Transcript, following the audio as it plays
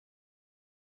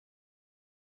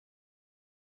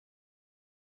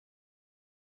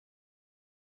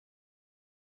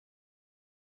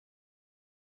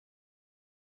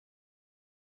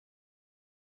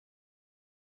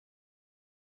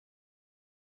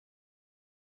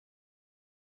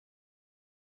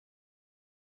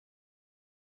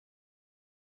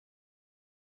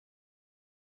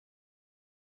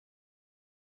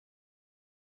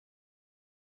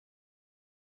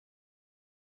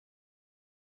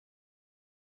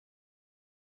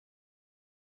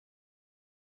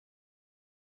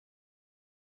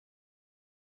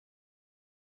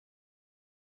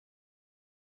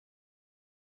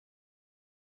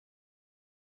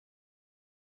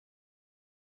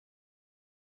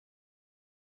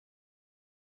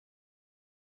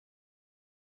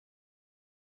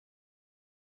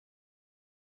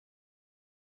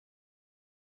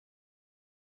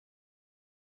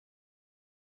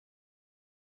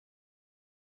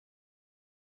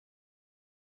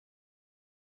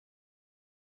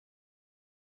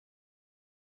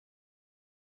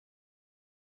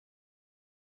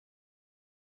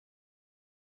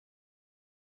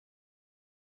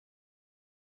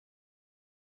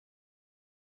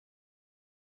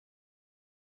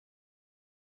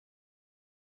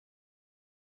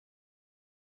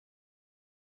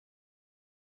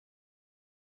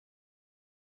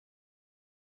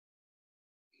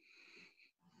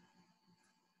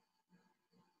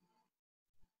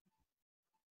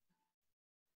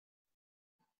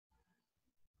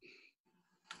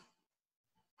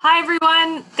Hi,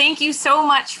 everyone. Thank you so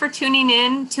much for tuning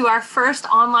in to our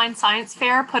first online science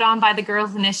fair put on by the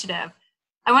Girls Initiative.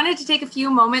 I wanted to take a few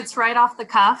moments right off the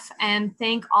cuff and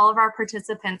thank all of our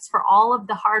participants for all of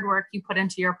the hard work you put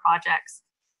into your projects.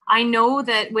 I know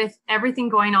that with everything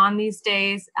going on these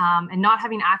days and not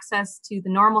having access to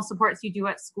the normal supports you do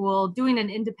at school, doing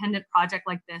an independent project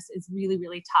like this is really,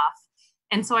 really tough.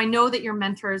 And so I know that your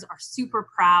mentors are super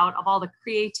proud of all the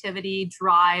creativity,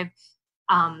 drive,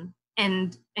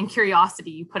 and curiosity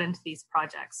you put into these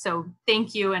projects. So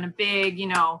thank you, and a big,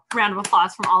 round of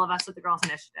applause from all of us at the Girls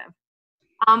Initiative.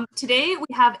 Today we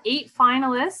have 8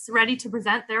 finalists ready to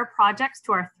present their projects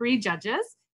to our 3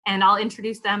 judges, and I'll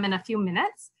introduce them in a few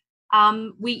minutes.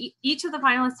 Each of the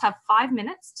finalists have 5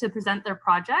 minutes to present their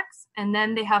projects, and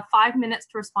then they have 5 minutes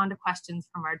to respond to questions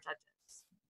from our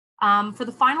judges. For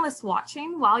the finalists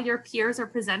watching, while your peers are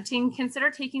presenting,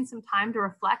 consider taking some time to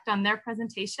reflect on their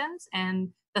presentations and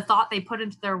the thought they put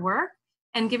into their work,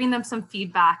 and giving them some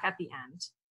feedback at the end.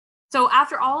 So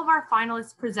after all of our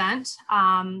finalists present,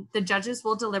 the judges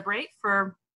will deliberate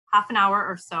for half an hour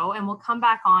or so, and we'll come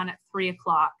back on at 3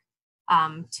 o'clock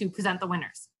to present the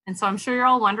winners. And so I'm sure you're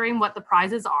all wondering what the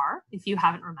prizes are, if you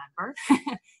haven't remembered.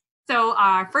 So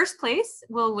our first place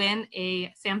will win a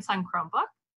Samsung Chromebook.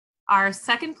 Our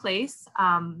second place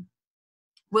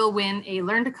will win a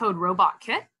Learn to Code robot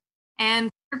kit.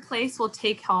 And third place will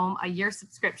take home a year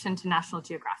subscription to National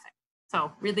Geographic.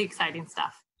 So really exciting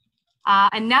stuff.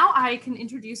 And now I can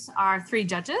introduce our 3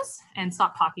 judges and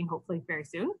stop talking hopefully very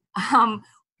soon.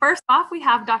 First off, we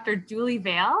have Dr. Julie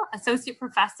Vale, Associate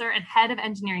Professor and Head of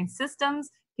Engineering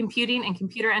Systems, Computing and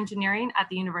Computer Engineering at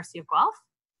the University of Guelph.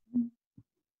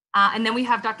 And then we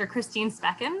have Dr. Christine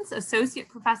Speckens, Associate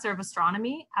Professor of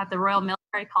Astronomy at the Royal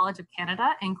Military College of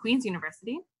Canada and Queen's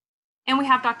University. And we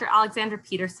have Dr. Alexander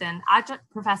Peterson, Adjunct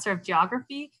Professor of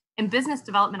Geography and Business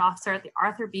Development Officer at the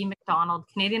Arthur B. MacDonald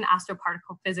Canadian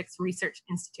Astroparticle Physics Research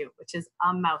Institute, which is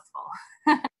a mouthful.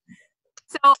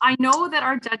 So I know that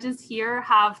our judges here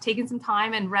have taken some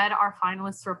time and read our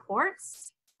finalists'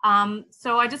 reports.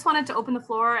 So I just wanted to open the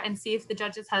floor and see if the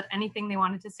judges had anything they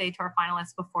wanted to say to our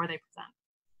finalists before they present.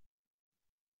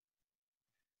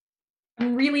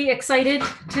 I'm really excited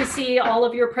to see all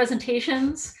of your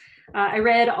presentations. I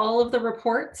read all of the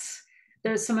reports.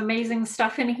 There's some amazing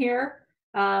stuff in here.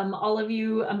 All of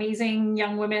you amazing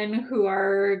young women who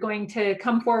are going to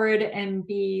come forward and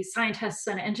be scientists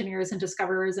and engineers and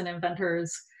discoverers and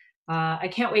inventors. I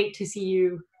can't wait to see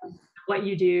you, what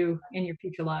you do in your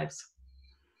future lives.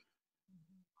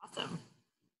 Awesome.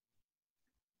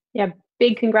 Yeah,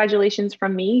 big congratulations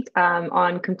from me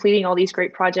on completing all these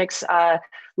great projects.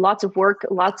 Lots of work,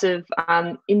 lots of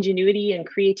ingenuity and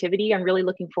creativity. I'm really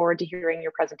looking forward to hearing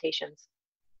your presentations.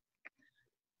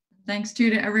 Thanks too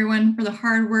to everyone for the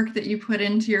hard work that you put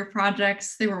into your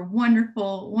projects. They were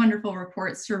wonderful, wonderful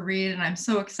reports to read, and I'm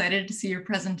so excited to see your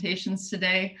presentations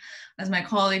today. As my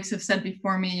colleagues have said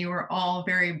before me, you are all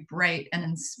very bright and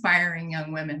inspiring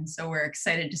young women, so we're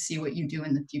excited to see what you do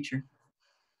in the future.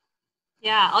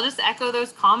 Yeah, I'll just echo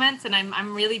those comments, and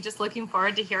I'm really just looking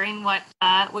forward to hearing what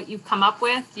you've come up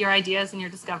with, your ideas and your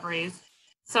discoveries.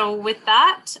 So with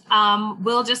that,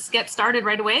 we'll just get started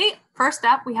right away. First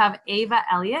up, we have Ava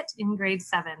Elliott in grade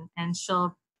 7, and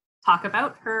she'll talk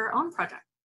about her own project.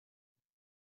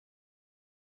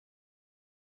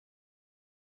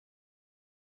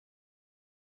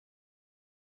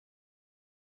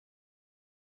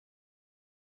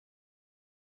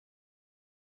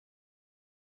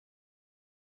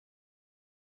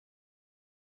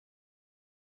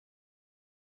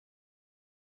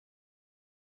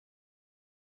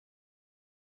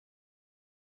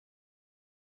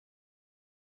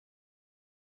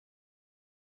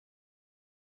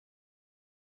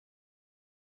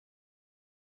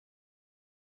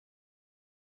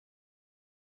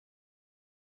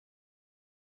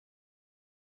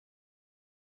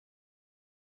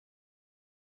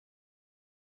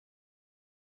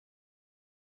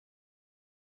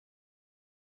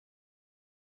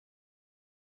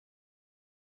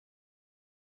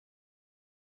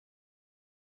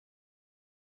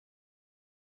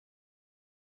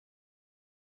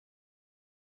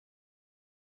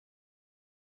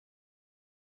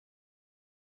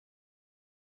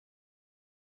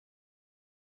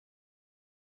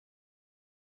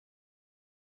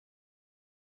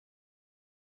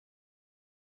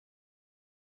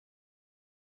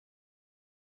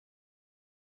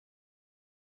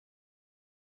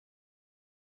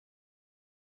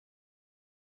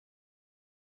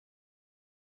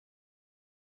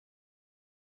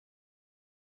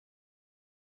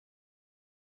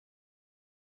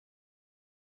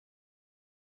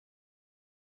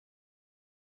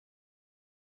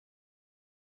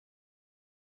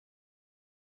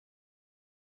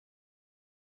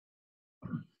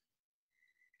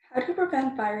 How to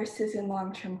prevent viruses in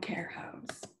long-term care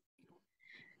homes.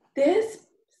 This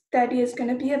study is going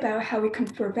to be about how we can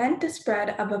prevent the spread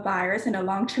of a virus in a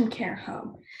long-term care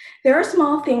home. There are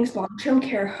small things long-term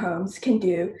care homes can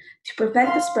do to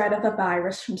prevent the spread of a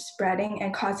virus from spreading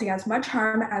and causing as much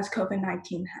harm as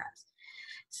COVID-19 has.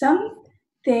 Some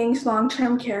things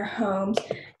long-term care homes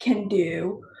can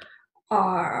do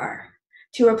are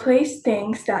to replace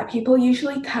things that people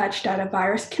usually touch that a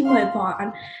virus can live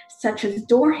on, such as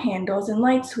door handles and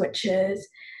light switches.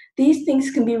 These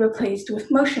things can be replaced with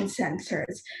motion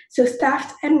sensors, so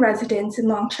staff and residents in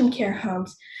long-term care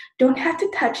homes don't have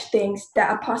to touch things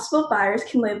that a possible virus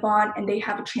can live on and they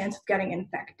have a chance of getting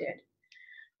infected.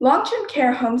 Long-term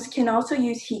care homes can also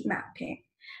use heat mapping,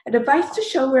 a device to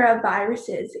show where a virus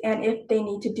is and if they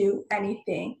need to do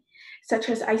anything, such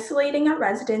as isolating a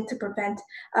resident to prevent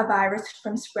a virus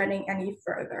from spreading any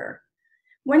further.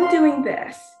 When doing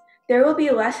this, there will be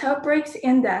less outbreaks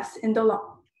and deaths in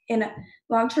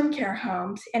long-term care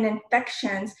homes, and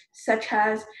infections such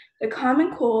as the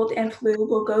common cold and flu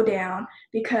will go down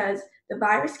because the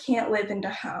virus can't live in the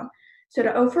home. So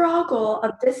the overall goal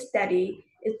of this study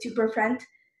is to prevent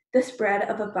the spread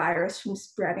of a virus from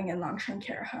spreading in long-term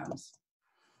care homes.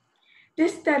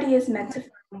 This study is meant to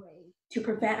find ways to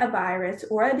prevent a virus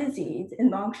or a disease in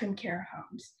long-term care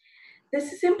homes.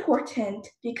 This is important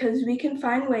because we can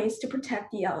find ways to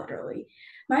protect the elderly.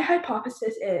 My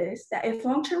hypothesis is that if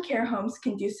long-term care homes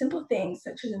can do simple things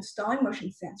such as installing motion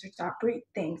sensors to operate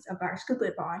things a virus could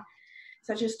live on,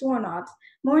 such as doorknobs,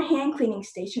 more hand cleaning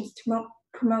stations to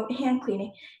promote hand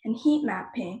cleaning, and heat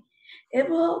mapping, it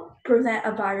will prevent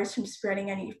a virus from spreading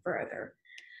any further.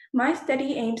 My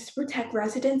study aims to protect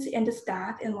residents and the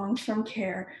staff in long-term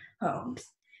care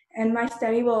homes. And my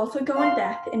study will also go in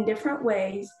depth in different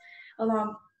ways a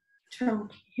long-term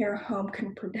care home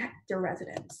can protect their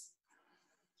residents.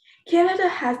 Canada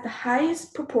has the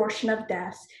highest proportion of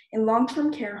deaths in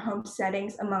long-term care home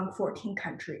settings among 14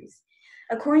 countries.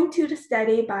 According to the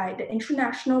study by the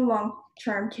International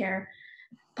Long-Term Care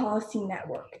Policy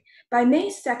Network, by May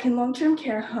 2nd, long-term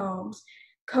care homes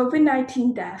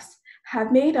COVID-19 deaths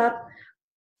have made up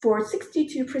for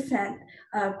 62%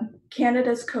 of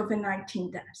Canada's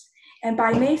COVID-19 deaths. And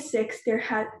by May 6th, there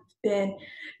have been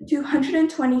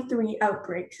 223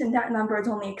 outbreaks, and that number is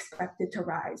only expected to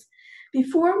rise.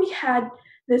 Before we had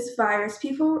this virus,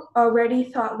 people already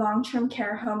thought long-term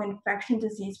care home infection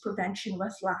disease prevention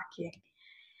was lacking.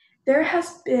 There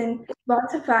has been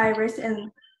lots of virus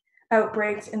and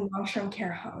outbreaks in long-term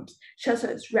care homes, such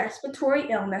as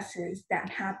respiratory illnesses that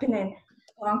happen in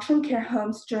long-term care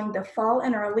homes during the fall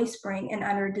and early spring, and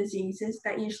other diseases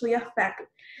that usually affect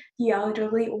the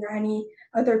elderly or any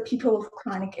other people with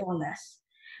chronic illness.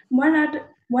 One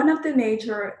of the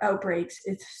major outbreaks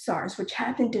is SARS, which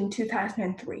happened in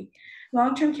 2003.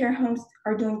 Long-term care homes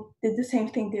did the same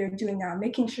thing they're doing now,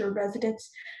 making sure residents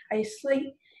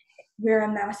isolate, wear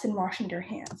a mask, and washing their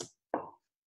hands.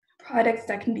 Products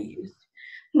that can be used.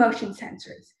 Motion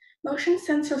sensors. Motion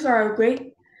sensors are a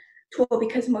great tool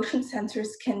because motion sensors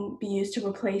can be used to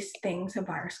replace things a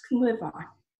virus can live on,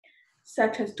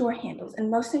 such as door handles.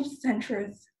 And motion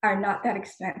sensors are not that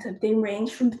expensive. They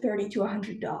range from $30 to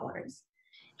 $100.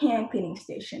 Hand cleaning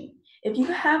station. If you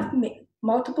have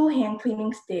multiple hand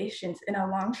cleaning stations in a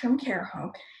long-term care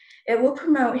home, it will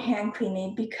promote hand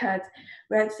cleaning because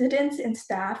residents and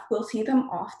staff will see them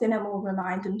often and will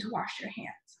remind them to wash their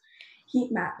hands. Heat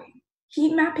mapping.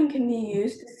 Heat mapping can be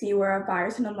used to see where a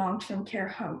virus in a long-term care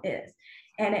home is,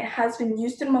 and it has been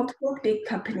used in multiple big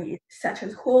companies such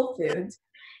as Whole Foods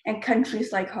and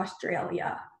countries like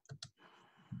Australia.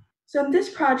 So in this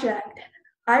project,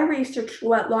 I researched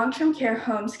what long-term care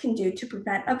homes can do to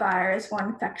prevent a virus or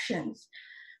infections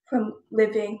from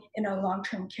living in a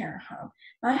long-term care home.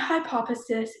 My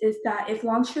hypothesis is that if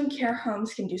long-term care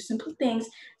homes can do simple things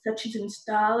such as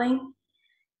installing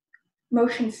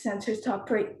motion sensors to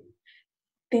operate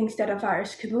things that a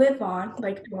virus could live on,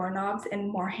 like doorknobs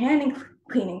and more hand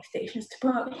cleaning stations to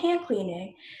promote hand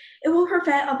cleaning, it will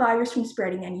prevent a virus from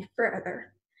spreading any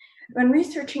further. When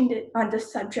researching on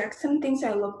this subject, some things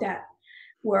I looked at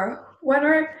were, what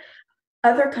are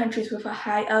other countries with a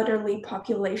high elderly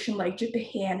population like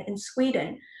Japan and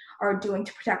Sweden are doing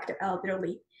to protect their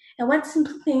elderly? And what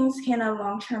simple things can a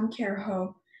long-term care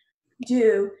home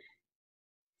do,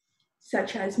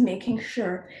 such as making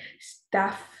sure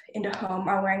staff in the home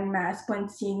are wearing masks when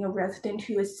seeing a resident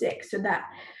who is sick so that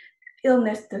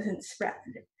illness doesn't spread.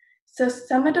 So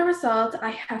some of the results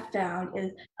I have found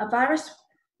is a virus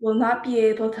will not be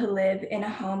able to live in a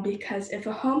home because if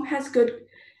a home has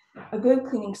a good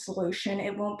cleaning solution,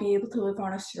 it won't be able to live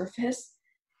on a surface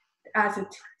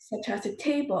such as a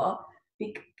table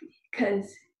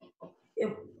because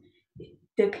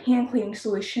the hand cleaning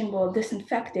solution will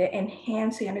disinfect it, and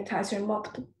hand sanitizer in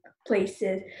multiple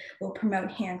places will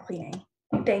promote hand cleaning.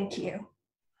 Thank you.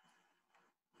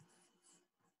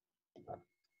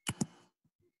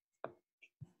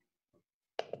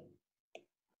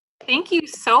 Thank you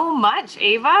so much,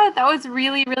 Ava. That was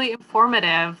really, really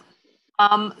informative.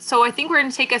 So I think we're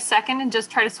going to take a second and just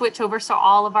try to switch over so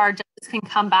all of our judges can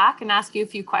come back and ask you a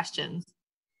few questions.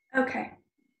 Okay.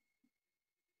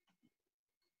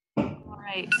 All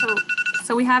right.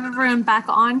 So we have everyone back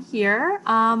on here.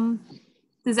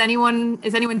 Is anyone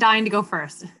dying to go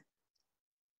first?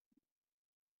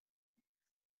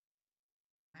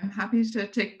 I'm happy to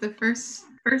take the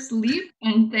first leap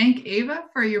and thank Ava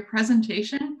for your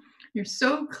presentation. You're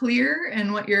so clear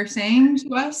in what you're saying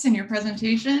to us in your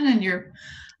presentation, and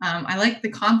I like the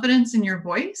confidence in your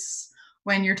voice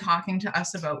when you're talking to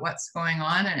us about what's going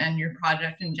on and your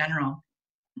project in general.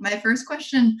 My first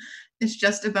question is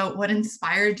just about what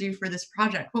inspired you for this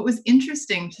project. What was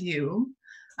interesting to you,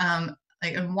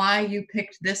 and why you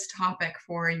picked this topic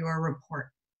for your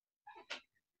report?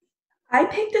 I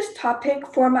picked this topic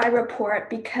for my report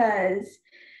because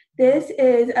this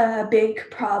is a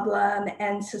big problem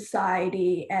in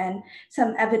society, and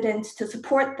some evidence to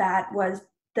support that was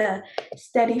the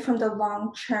study from the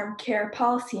Long-Term Care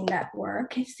Policy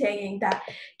Network saying that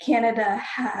Canada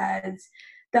has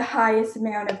the highest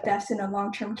amount of deaths in a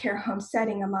long-term care home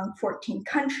setting among 14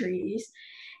 countries.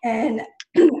 And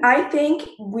I think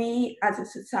we as a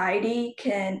society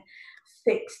can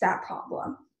fix that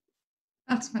problem.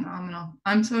 That's phenomenal.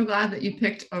 I'm so glad that you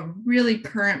picked a really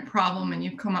current problem and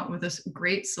you've come up with this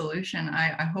great solution.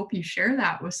 I hope you share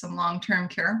that with some long-term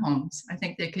care homes. I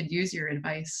think they could use your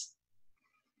advice.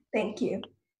 Thank you.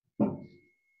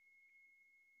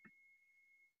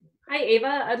 Hi,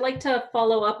 Ava. I'd like to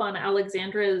follow up on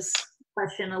Alexandra's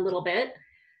question a little bit.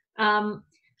 I'm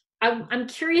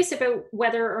curious about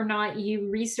whether or not you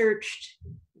researched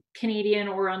Canadian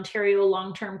or Ontario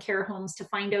long-term care homes to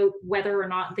find out whether or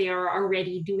not they are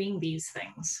already doing these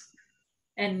things,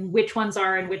 and which ones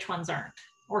are and which ones aren't,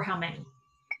 or how many.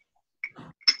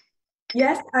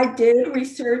 Yes, I did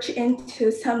research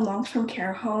into some long-term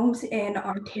care homes in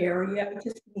Ontario to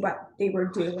see what they were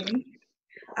doing.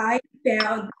 I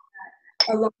found that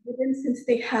a lot of them, since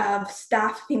they have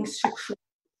staffing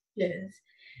shortages,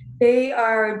 they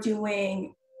are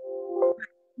doing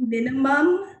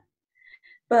minimum,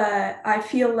 but I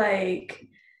feel like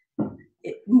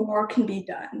more can be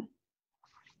done.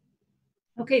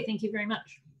 Okay, thank you very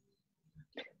much.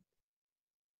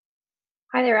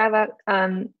 Hi there, Ava.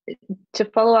 To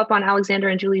follow up on Alexander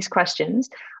and Julie's questions,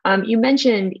 you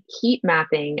mentioned heat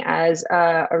mapping as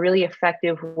a really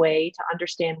effective way to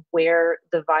understand where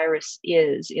the virus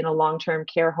is in a long-term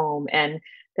care home, and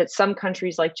that some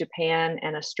countries like Japan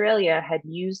and Australia had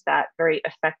used that very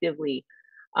effectively.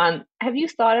 Have you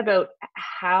thought about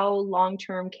how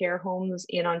long-term care homes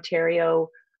in Ontario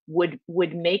would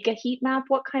make a heat map?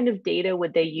 What kind of data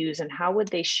would they use, and how would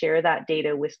they share that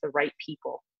data with the right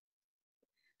people?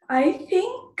 I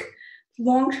think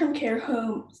long-term care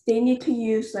homes, they need to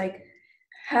use like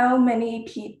how many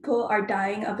people are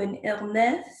dying of an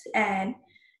illness and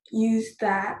use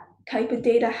that type of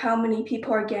data, how many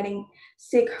people are getting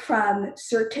sick from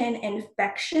certain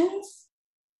infections,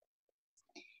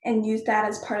 and use that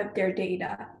as part of their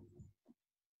data.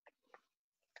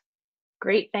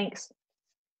 Great, thanks.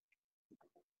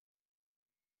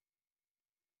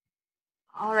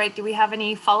 All right, do we have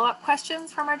any follow-up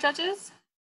questions from our judges?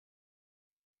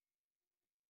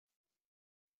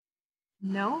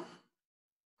 No?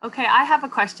 Okay, I have a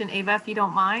question, Ava, if you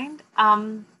don't mind.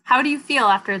 How do you feel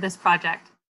after this project?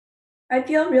 I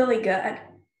feel really good.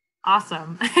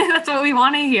 Awesome. That's what we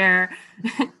want to hear.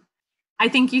 I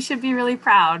think you should be really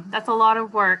proud. That's a lot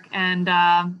of work. And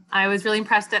I was really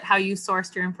impressed at how you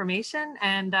sourced your information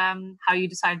and how you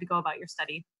decided to go about your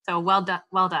study. So well done.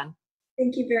 Well done.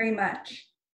 Thank you very much.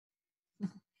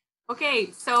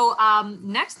 Okay, so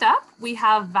next up, we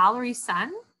have Valerie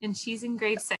Sun, and she's in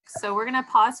grade 6. So we're going to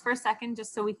pause for a second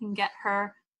just so we can get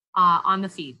her on the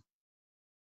feed.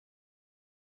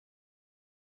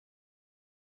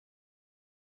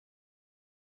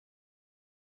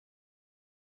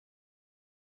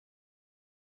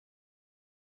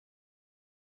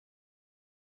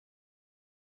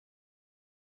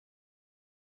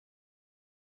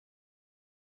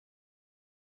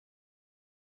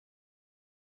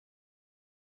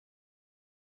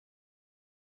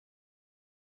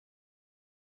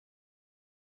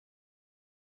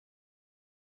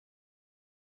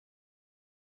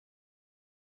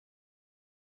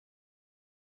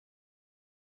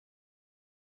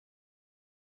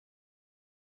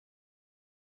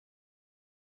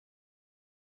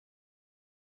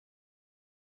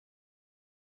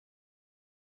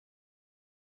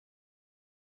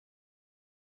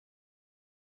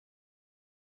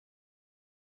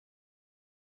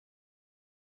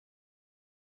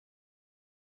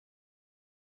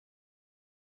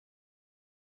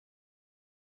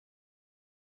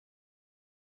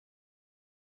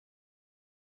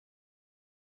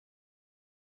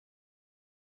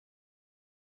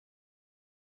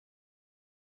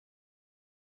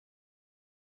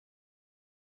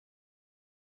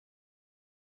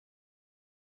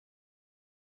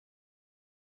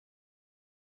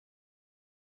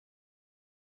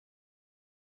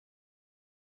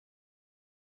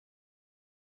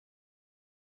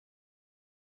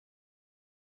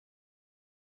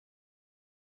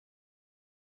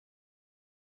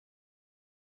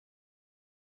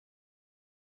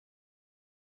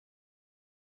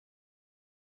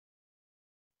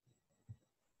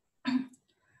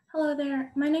 Hello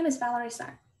there, my name is Valerie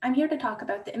Sun. I'm here to talk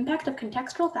about the impact of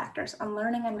contextual factors on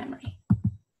learning and memory.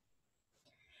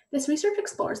 This research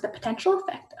explores the potential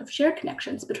effect of shared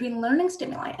connections between learning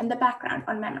stimuli and the background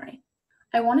on memory.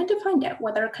 I wanted to find out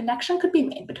whether a connection could be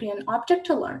made between an object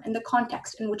to learn and the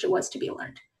context in which it was to be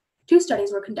learned. 2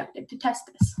 studies were conducted to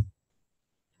test this.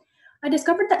 I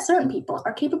discovered that certain people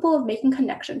are capable of making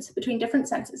connections between different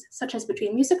senses, such as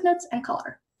between music notes and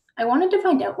color. I wanted to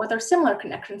find out whether similar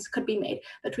connections could be made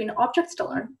between objects to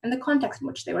learn and the context in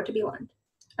which they were to be learned.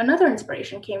 Another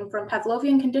inspiration came from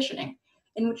Pavlovian conditioning,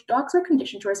 in which dogs were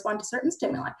conditioned to respond to certain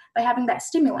stimuli by having that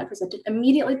stimuli presented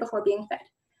immediately before being fed.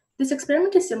 This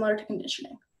experiment is similar to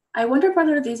conditioning. I wondered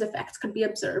whether these effects could be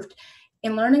observed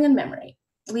in learning and memory,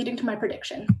 leading to my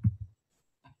prediction.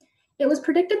 It was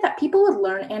predicted that people would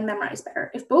learn and memorize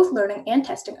better if both learning and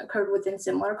testing occurred within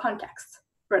similar contexts.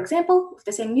 For example, with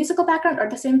the same musical background or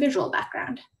the same visual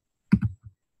background.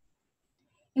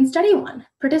 In study 1,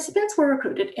 participants were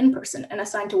recruited in person and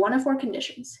assigned to 1 of 4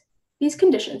 conditions. These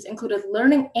conditions included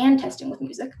learning and testing with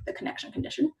music, the connection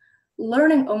condition,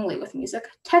 learning only with music,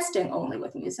 testing only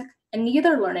with music, and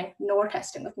neither learning nor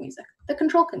testing with music, the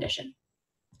control condition.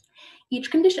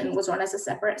 Each condition was run as a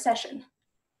separate session.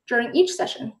 During each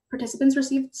session, participants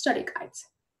received study guides.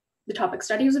 The topic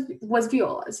study was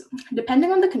violas.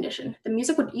 Depending on the condition, the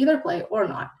music would either play or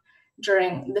not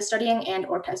during the studying and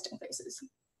or testing phases.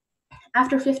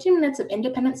 After 15 minutes of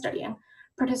independent studying,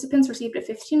 participants received a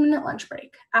 15-minute lunch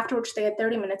break, after which they had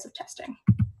 30 minutes of testing.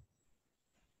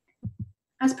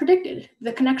 As predicted,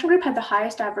 the connection group had the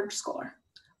highest average score.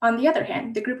 On the other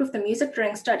hand, the group of the music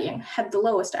during studying had the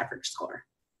lowest average score.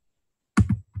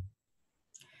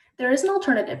 There is an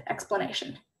alternative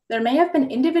explanation. There may have been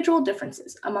individual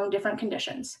differences among different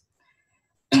conditions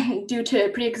due to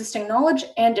pre-existing knowledge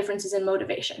and differences in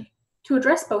motivation. To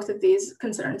address both of these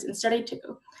concerns in study 2,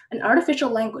 an artificial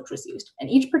language was used, and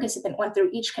each participant went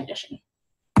through each condition.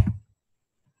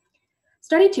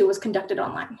 Study 2 was conducted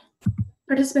online.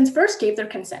 Participants first gave their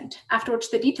consent, after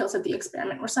which the details of the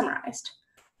experiment were summarized.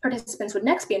 Participants would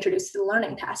next be introduced to the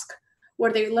learning task,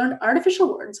 where they learned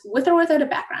artificial words with or without a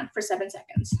background for 7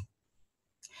 seconds.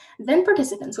 Then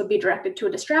participants would be directed to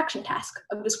a distraction task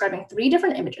of describing 3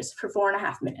 different images for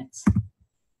 4.5 minutes.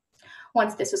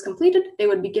 Once this was completed, they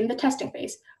would begin the testing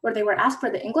phase, where they were asked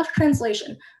for the English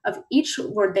translation of each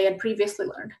word they had previously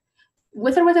learned,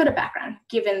 with or without a background,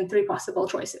 given 3 possible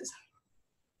choices.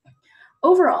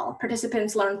 Overall,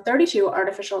 participants learned 32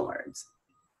 artificial words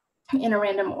in a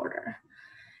random order.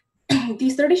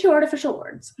 These 32 artificial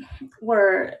words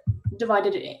were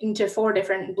divided into 4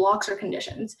 different blocks or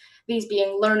conditions, these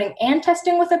being learning and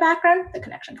testing with a background, the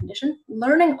connection condition,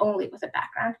 learning only with a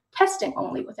background, testing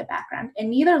only with a background, and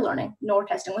neither learning nor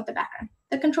testing with a background,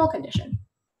 the control condition.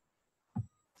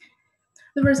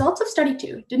 The results of study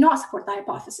 2 did not support the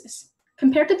hypothesis.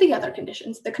 Compared to the other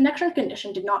conditions, the connection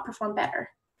condition did not perform better.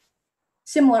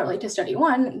 Similarly to study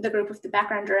 1, the group with the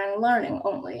background during learning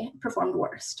only performed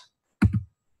worst.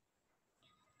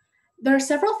 There are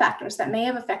several factors that may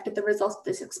have affected the results of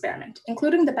this experiment,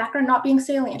 including the background not being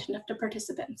salient enough to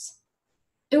participants.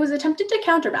 It was attempted to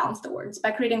counterbalance the words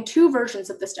by creating 2 versions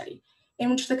of the study,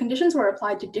 in which the conditions were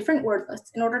applied to different word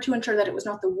lists in order to ensure that it was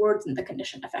not the words in the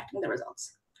condition affecting the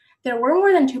results. There were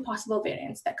more than 2 possible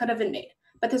variants that could have been made,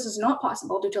 but this was not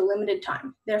possible due to limited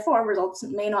time. Therefore, results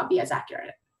may not be as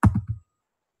accurate.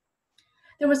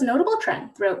 There was a notable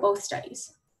trend throughout both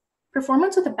studies.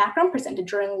 Performance with a background presented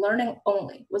during learning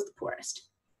only was the poorest.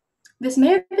 This may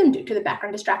have been due to the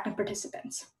background distracting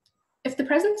participants. If the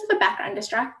presence of a background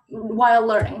while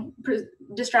learning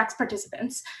distracts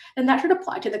participants, then that should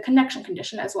apply to the connection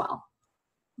condition as well.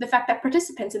 The fact that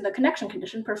participants in the connection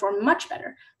condition perform much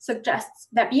better suggests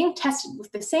that being tested with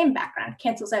the same background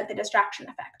cancels out the distraction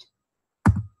effect.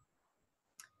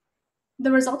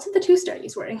 The results of the 2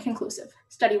 studies were inconclusive.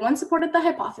 Study 1 supported the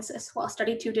hypothesis, while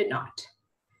study 2 did not.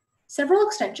 Several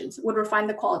extensions would refine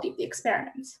the quality of the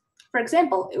experiments. For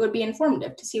example, it would be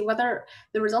informative to see whether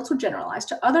the results would generalize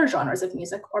to other genres of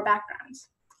music or backgrounds.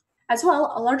 As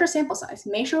well, a larger sample size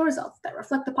may show results that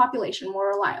reflect the population more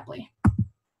reliably.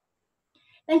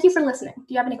 Thank you for listening. Do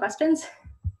you have any questions?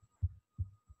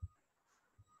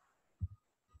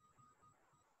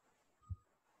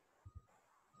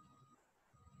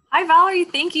 Hi, Valerie.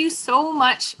 Thank you so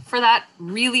much for that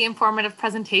really informative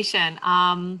presentation.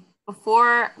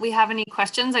 Before we have any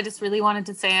questions, I just really wanted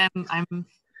to say I'm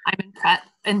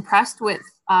impressed with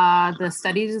the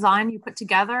study design you put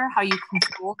together, how you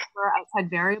control for outside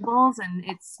variables, and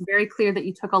it's very clear that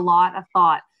you took a lot of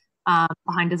thought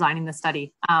behind designing the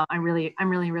study. I'm really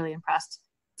impressed.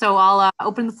 So I'll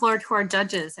open the floor to our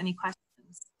judges. Any questions?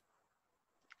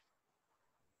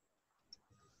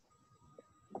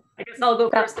 I'll go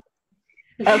first.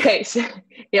 Okay, so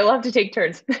yeah, we'll have to take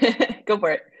turns. Go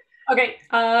for it. Okay,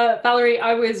 Valerie,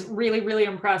 I was really, really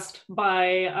impressed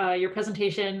by your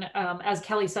presentation. As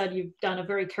Kelly said, you've done a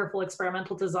very careful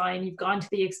experimental design. You've gone to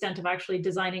the extent of actually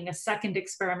designing a second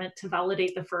experiment to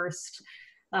validate the first.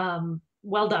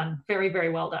 Well done, very, very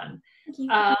well done. Thank you.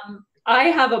 I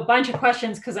have a bunch of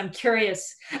questions because I'm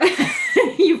curious.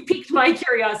 You've piqued my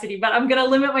curiosity, but I'm going to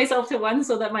limit myself to one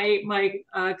so that my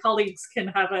colleagues can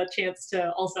have a chance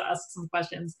to also ask some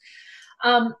questions.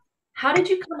 How did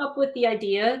you come up with the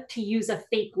idea to use a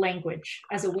fake language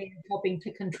as a way of helping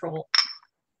to control?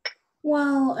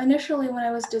 Well, initially when I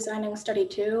was designing study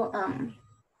 2,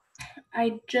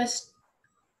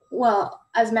 well,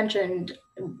 as mentioned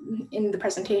in the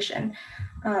presentation,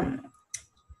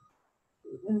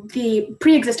 the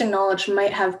pre-existing knowledge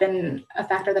might have been a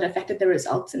factor that affected the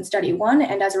results in study 1.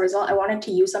 And as a result, I wanted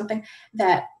to use something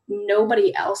that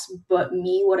nobody else but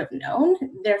me would have known.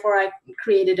 Therefore, I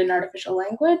created an artificial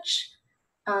language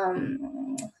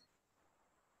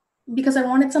because I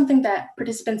wanted something that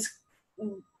participants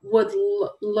would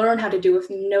learn how to do with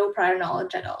no prior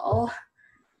knowledge at all.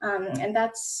 And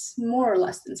that's more or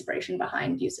less the inspiration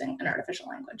behind using an artificial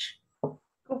language.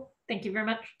 Cool. Thank you very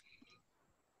much.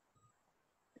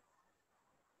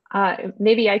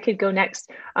 Maybe I could go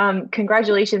next.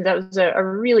 Congratulations, that was a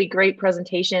really great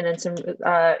presentation and some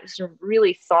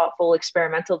really thoughtful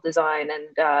experimental design, and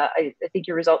I think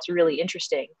your results are really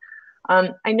interesting.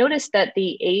 I noticed that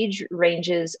the age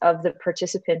ranges of the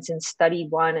participants in study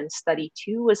 1 and study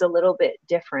 2 was a little bit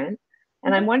different.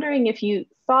 And I'm wondering if you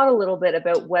thought a little bit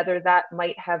about whether that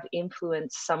might have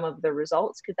influenced some of the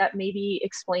results. Could that maybe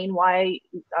explain why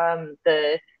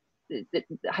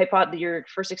your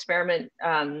first experiment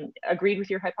agreed with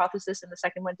your hypothesis and the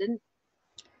second one didn't?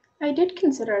 I did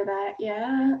consider that,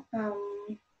 yeah.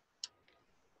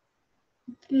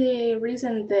 The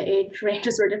reason the age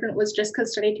ranges were different was just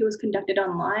because study 2 was conducted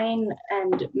online,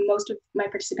 and most of my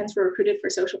participants were recruited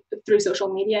through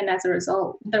social media, and as a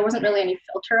result, there wasn't really any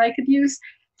filter I could use.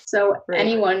 So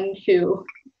anyone who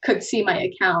could see my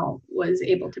account was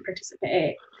able to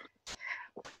participate.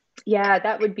 Yeah,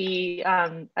 that would be,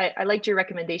 I liked your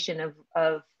recommendation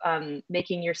of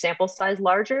making your sample size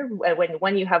larger.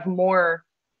 When you have more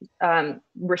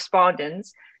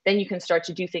respondents, then you can start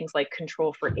to do things like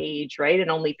control for age, right?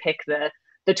 And only pick the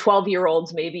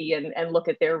 12-year-olds maybe and look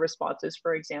at their responses,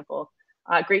 for example.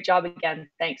 Great job again,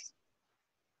 thanks.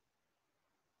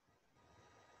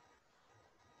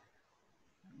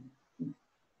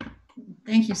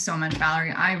 Thank you so much,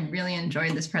 Valerie. I really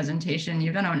enjoyed this presentation.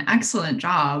 You've done an excellent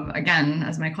job, again,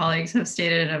 as my colleagues have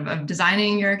stated, of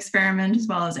designing your experiment as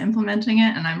well as implementing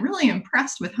it. And I'm really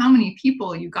impressed with how many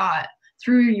people you got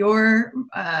through your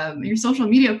social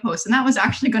media posts. And that was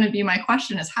actually going to be my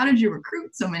question, is how did you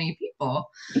recruit so many people?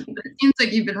 But it seems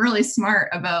like you've been really smart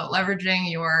about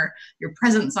leveraging your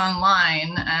presence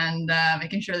online and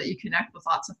making sure that you connect with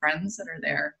lots of friends that are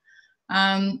there.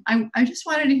 I just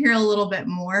wanted to hear a little bit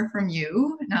more from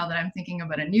you now that I'm thinking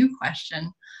about a new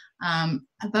question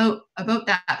about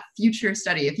that future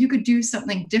study. If you could do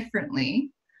something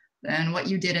differently than what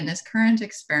you did in this current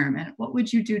experiment, what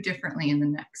would you do differently in the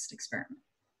next experiment?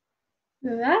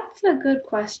 That's a good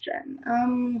question.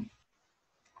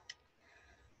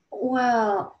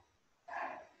 Well,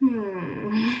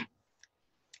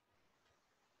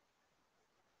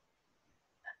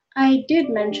 I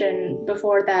did mention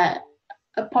before that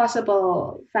a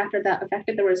possible factor that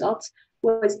affected the results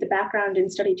was the background in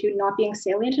study 2 not being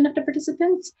salient enough to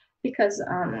participants, because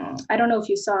I don't know if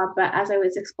you saw, but as I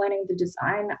was explaining the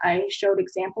design, I showed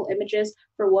example images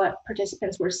for what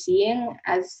participants were seeing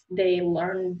as they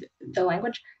learned the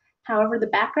language. However, the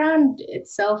background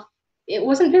itself, it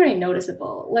wasn't very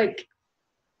noticeable. Like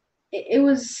it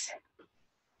was,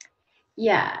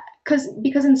 yeah, because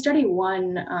in study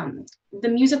 1, the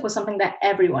music was something that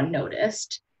everyone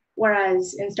noticed.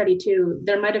 Whereas in study 2,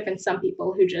 there might have been some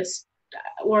people who just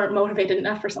weren't motivated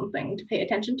enough for something to pay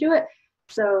attention to it.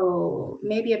 So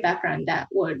maybe a background that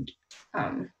would,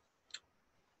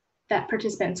 that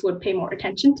participants would pay more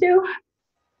attention to.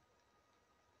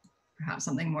 Perhaps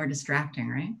something more distracting,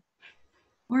 right?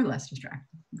 Or less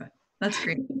distracting, but that's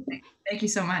great. Thank you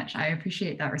so much. I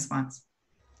appreciate that response.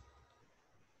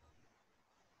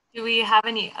 Do we have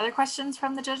any other questions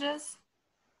from the judges?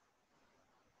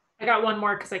 I got one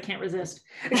more because I can't resist.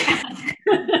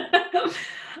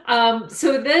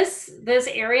 So this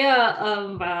area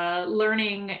of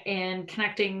learning and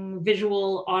connecting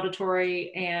visual,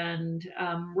 auditory, and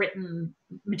written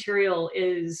material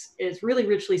is really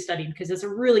richly studied because it's a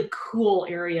really cool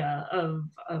area of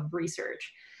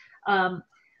research.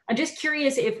 I'm just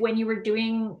curious if when you were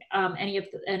doing any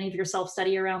of your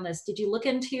self-study around this, did you look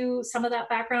into some of that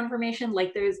background information?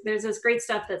 Like there's this great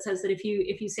stuff that says that if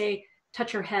you say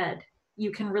touch your head,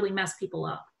 you can really mess people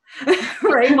up,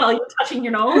 right? While you're touching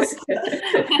your nose.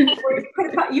 Or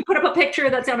you put up a picture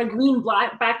that's on a green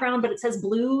background, but it says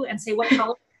blue, and say what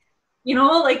color. You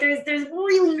know, like there's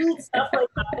really neat stuff like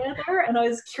that in there, and I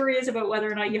was curious about whether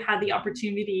or not you had the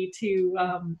opportunity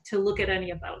to look at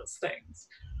any of those things.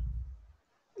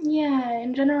 Yeah,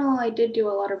 in general, I did do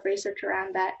a lot of research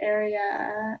around that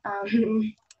area.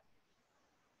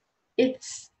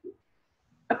 It's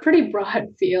a pretty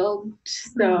broad field,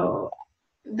 so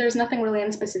there's nothing really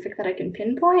in specific that I can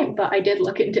pinpoint, but I did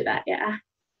look into that, yeah.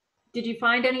 Did you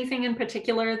find anything in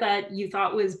particular that you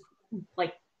thought was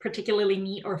like particularly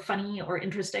neat or funny or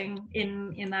interesting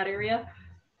in that area?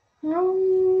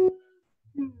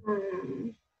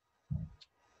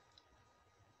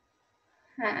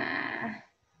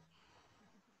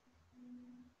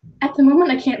 At the moment,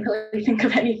 I can't really think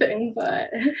of anything, but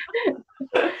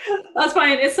that's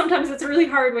fine. Sometimes it's really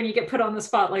hard when you get put on the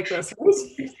spot like this.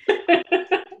 Right?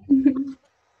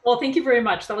 Well, thank you very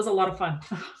much. That was a lot of fun.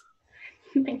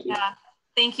 Thank you. Yeah.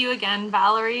 Thank you again,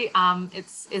 Valerie.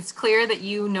 It's clear that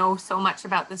you know so much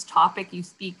about this topic. You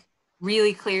speak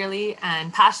really clearly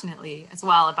and passionately as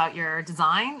well about your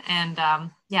design. And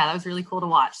yeah, that was really cool to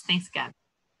watch. Thanks again.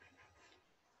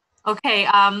 Okay,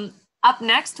 up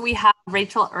next we have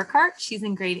Rachel Urquhart. She's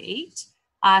in grade 8.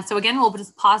 So again, we'll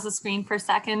just pause the screen for a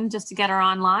second just to get her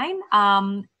online.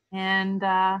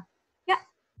 Yeah,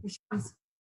 here she comes.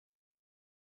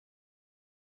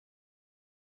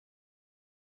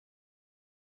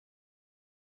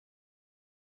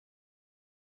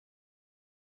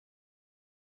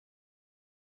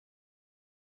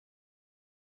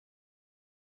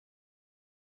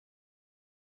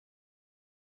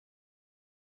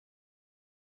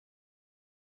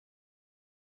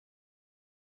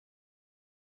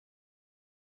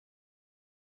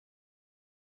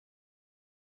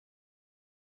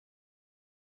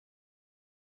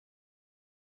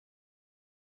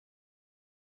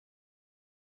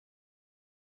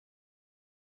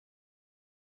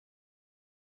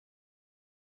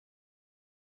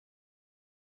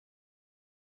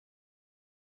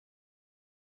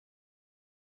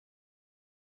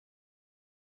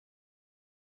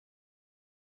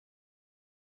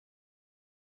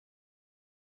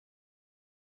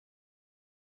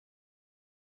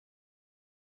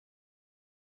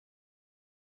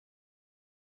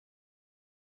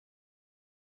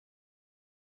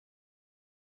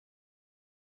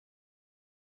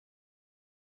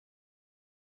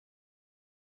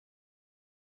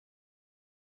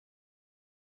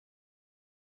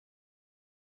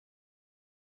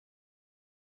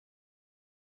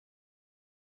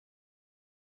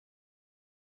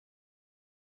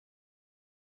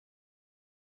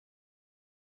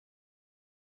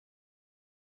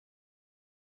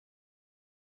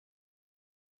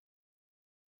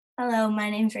 Hello, my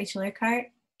name is Rachel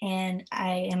Urquhart, and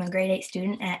I am a grade 8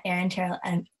 student at Aaron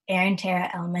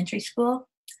Terra Elementary School.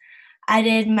 I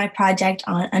did my project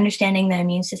on understanding the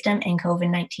immune system and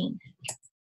COVID-19.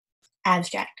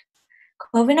 Abstract.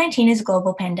 COVID-19 is a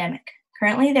global pandemic.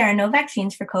 Currently, there are no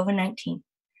vaccines for COVID-19,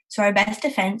 so our best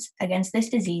defense against this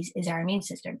disease is our immune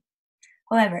system.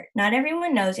 However, not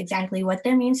everyone knows exactly what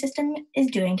the immune system is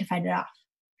doing to fight it off.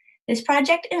 This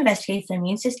project investigates the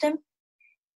immune system's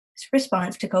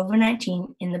response to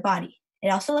COVID-19 in the body. It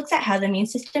also looks at how the immune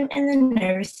system and the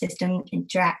nervous system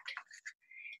interact.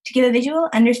 To give a visual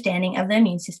understanding of the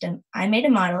immune system, I made a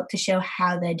model to show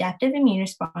how the adaptive immune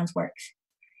response works.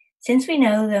 Since we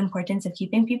know the importance of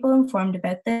keeping people informed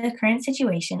about the current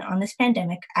situation on this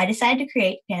pandemic, I decided to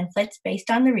create pamphlets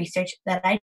based on the research that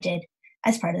I did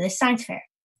as part of this science fair.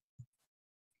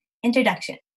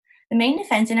 Introduction. The main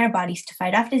defense in our bodies to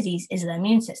fight off disease is the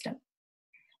immune system.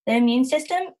 The immune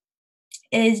system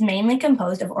is mainly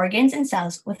composed of organs and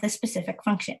cells with a specific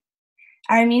function.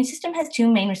 Our immune system has two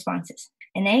main responses,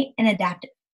 innate and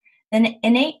adaptive. The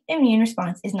innate immune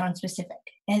response is nonspecific.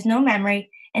 It has no memory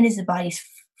and is the body's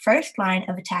first line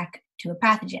of attack to a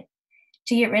pathogen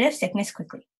to get rid of sickness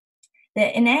quickly.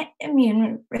 The innate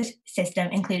immune system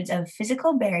includes of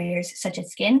physical barriers such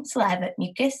as skin, saliva,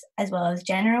 mucus, as well as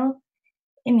general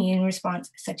immune response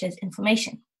such as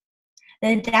inflammation.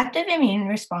 The adaptive immune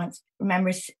response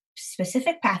remembers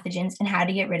specific pathogens and how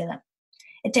to get rid of them.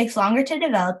 It takes longer to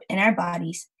develop in our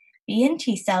bodies. B and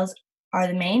T cells are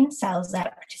the main cells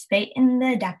that participate in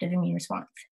the adaptive immune response.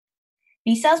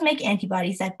 B cells make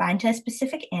antibodies that bind to a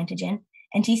specific antigen,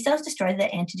 and T cells destroy the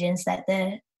antigens that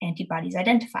the antibodies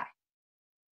identify.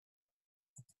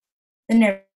 The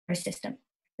nervous system.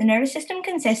 The nervous system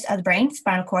consists of the brain,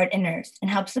 spinal cord, and nerves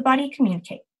and helps the body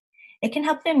communicate. It can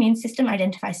help the immune system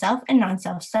identify self and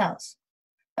non-self cells.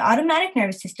 The autonomic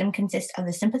nervous system consists of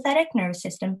the sympathetic nervous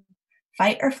system,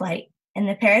 fight or flight, and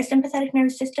the parasympathetic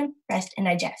nervous system, rest and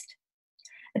digest.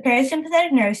 The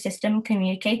parasympathetic nervous system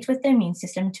communicates with the immune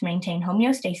system to maintain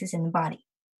homeostasis in the body.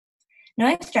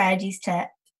 Knowing strategies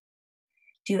to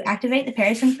activate the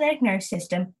parasympathetic nervous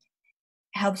system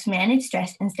helps manage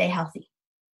stress and stay healthy.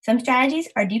 Some strategies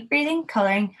are deep breathing,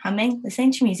 coloring, humming,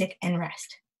 listening to music, and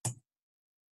rest.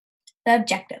 The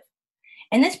objective.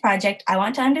 In this project, I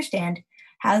want to understand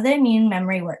how the immune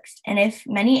memory works and if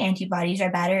many antibodies are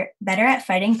better at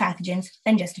fighting pathogens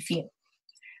than just a few.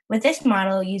 With this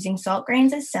model, using salt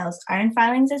grains as cells, iron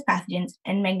filings as pathogens,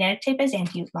 and magnetic tape as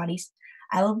antibodies,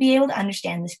 I will be able to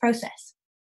understand this process.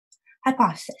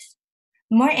 Hypothesis.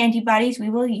 The more antibodies we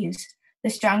will use,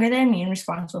 the stronger the immune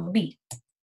response will be.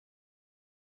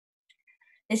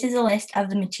 This is a list of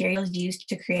the materials used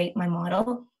to create my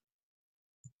model.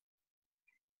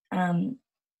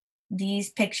 These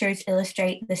pictures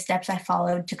illustrate the steps I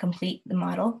followed to complete the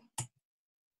model.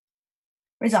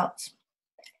 Results.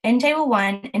 In Table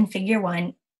 1 and Figure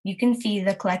 1, you can see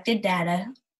the collected data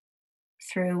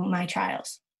through my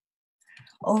trials.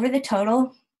 Over the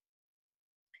total,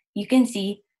 you can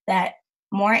see that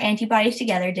more antibodies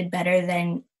together did better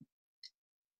than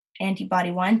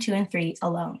antibody 1, 2, and 3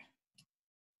 alone.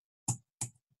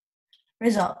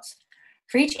 Results.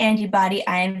 For each antibody,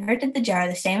 I inverted the jar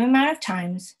the same amount of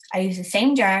times. I used the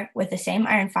same jar with the same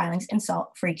iron filings and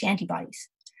salt for each antibodies.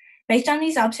 Based on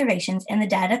these observations and the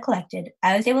data collected,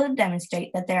 I was able to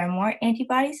demonstrate that there are more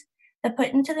antibodies that put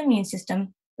into the immune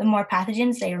system, the more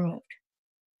pathogens they removed.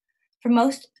 For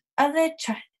most of the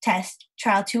tests,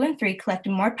 Trial 2 and 3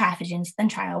 collected more pathogens than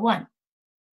Trial 1.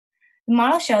 The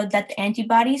model showed that the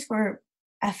antibodies were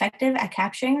effective at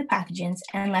capturing the pathogens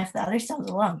and left the other cells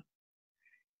alone.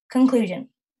 Conclusion.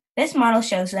 This model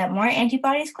shows that more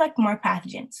antibodies collect more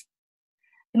pathogens.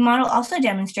 The model also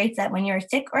demonstrates that when you are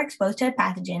sick or exposed to a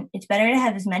pathogen, it's better to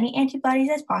have as many antibodies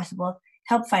as possible to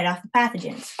help fight off the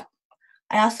pathogens.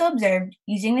 I also observed,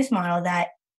 using this model,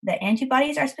 that the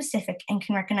antibodies are specific and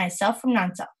can recognize self from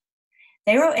non-self.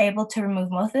 They were able to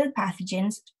remove most of the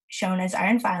pathogens, shown as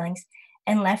iron filings,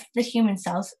 and left the human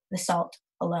cells, the salt,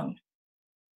 alone.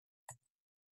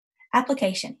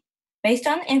 Application. Based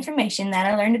on the information that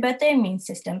I learned about the immune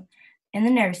system and the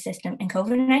nervous system and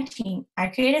COVID-19, I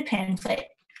created a pamphlet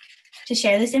to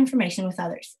share this information with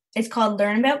others. It's called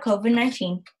Learn About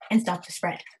COVID-19 and Stop the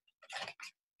Spread.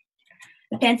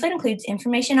 The pamphlet includes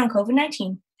information on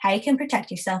COVID-19, how you can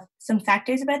protect yourself, some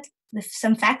facts about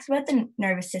the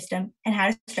nervous system, and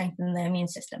how to strengthen the immune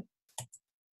system.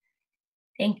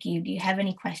 Thank you. Do you have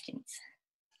any questions?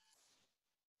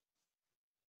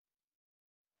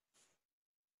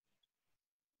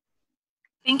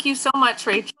 Thank you so much,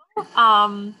 Rachel.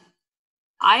 I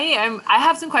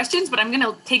have some questions, but I'm going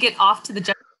to take it off to the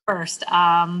judge first. But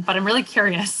I'm really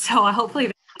curious, so hopefully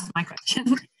they ask my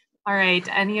question. All right,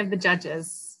 any of the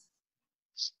judges?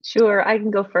 Sure, I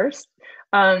can go first.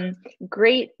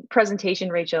 Great presentation,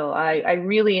 Rachel. I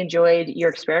really enjoyed your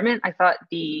experiment. I thought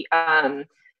the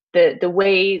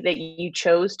way that you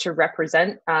chose to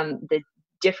represent the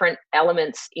different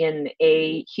elements in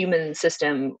a human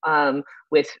system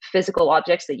with physical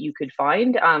objects that you could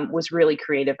find was really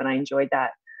creative, and I enjoyed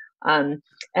that. And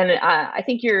I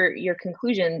think your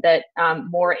conclusion that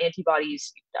more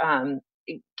antibodies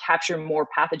capture more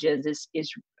pathogens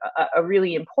is a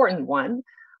really important one.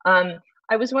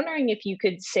 I was wondering if you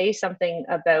could say something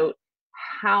about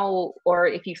how, or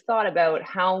if you thought about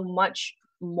how much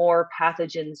more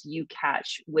pathogens you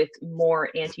catch with more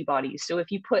antibodies. So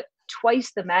if you put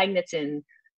twice the magnets in,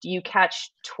 do you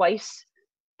catch twice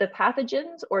the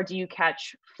pathogens, or do you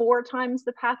catch 4 times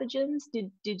the pathogens?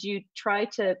 Did you try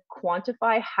to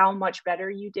quantify how much better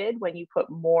you did when you put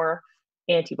more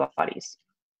antibodies?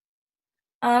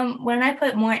 When I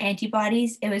put more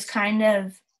antibodies, it was kind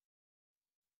of,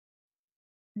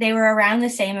 they were around the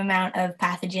same amount of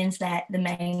pathogens that the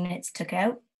magnets took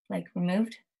out, like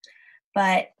removed.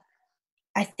 But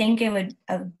I think it would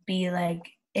be like,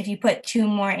 if you put 2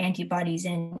 more antibodies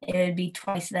in, it would be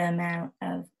twice the amount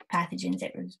of pathogens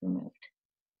that was removed.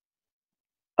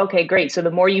 Okay, great. So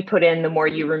the more you put in, the more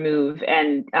you remove.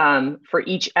 And for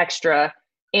each extra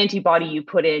antibody you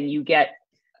put in, you get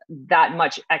that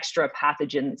much extra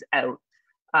pathogens out.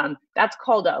 That's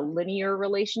called a linear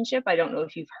relationship. I don't know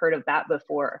if you've heard of that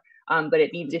before, but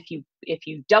it means if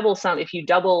you double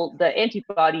the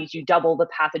antibodies, you double the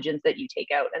pathogens that you take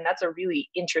out. And that's a really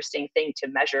interesting thing to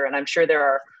measure. And I'm sure there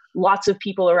are lots of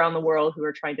people around the world who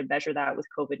are trying to measure that with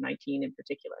COVID-19 in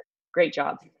particular. Great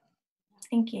job.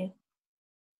 Thank you.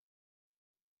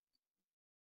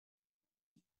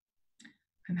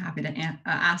 I'm happy to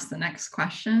ask the next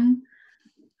question.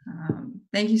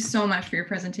 Thank you so much for your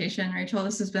presentation, Rachel.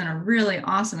 This has been a really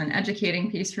awesome and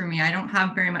educating piece for me. I don't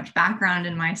have very much background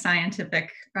in my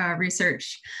scientific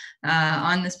research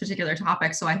on this particular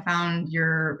topic, so I found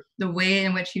the way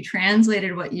in which you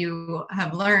translated what you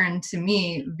have learned to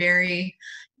me very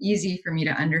easy for me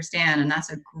to understand, and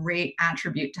that's a great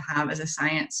attribute to have as a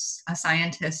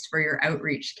scientist for your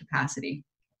outreach capacity.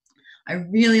 I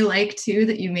really like too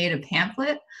that you made a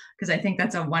pamphlet, because I think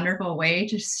that's a wonderful way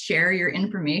to share your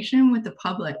information with the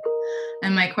public.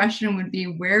 And my question would be,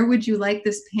 where would you like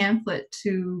this pamphlet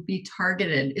to be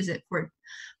targeted? Is it for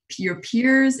your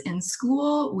peers in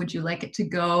school? Would you like it to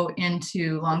go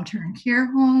into long-term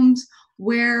care homes?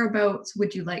 Whereabouts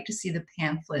would you like to see the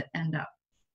pamphlet end up?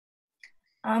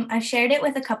 I've shared it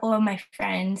with a couple of my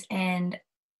friends, and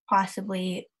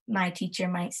possibly my teacher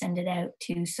might send it out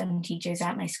to some teachers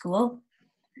at my school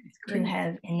to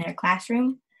have in their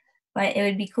classroom. But it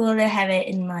would be cool to have it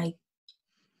in like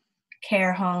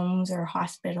care homes or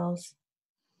hospitals.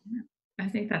 I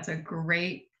think that's a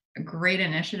great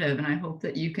initiative, and I hope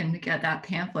that you can get that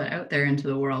pamphlet out there into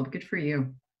the world. Good for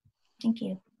you. Thank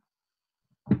you.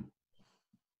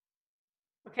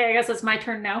 Okay, I guess it's my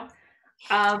turn now.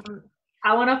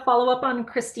 I want to follow up on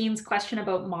Christine's question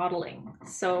about modeling.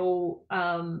 So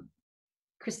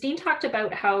Christine talked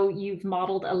about how you've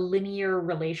modeled a linear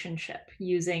relationship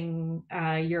using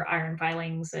your iron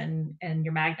filings and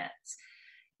your magnets.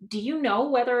 Do you know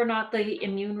whether or not the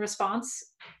immune response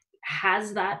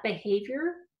has that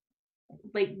behavior?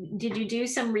 Like, did you do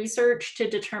some research to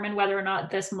determine whether or not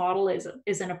this model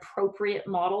is an appropriate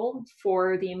model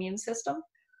for the immune system?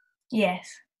 Yes.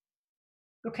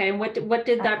 Okay, and what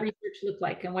did that research look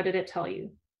like, and what did it tell you?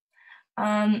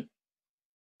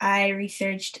 I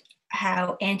researched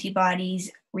how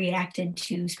antibodies reacted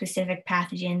to specific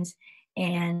pathogens,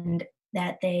 and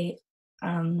that they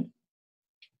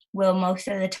will most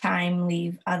of the time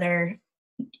leave other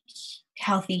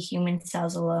healthy human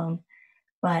cells alone,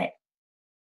 but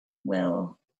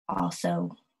will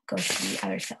also go to the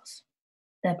other cells,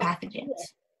 the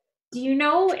pathogens. Do you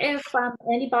know if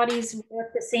antibodies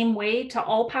work the same way to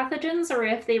all pathogens, or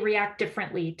if they react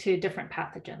differently to different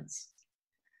pathogens?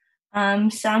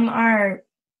 Some are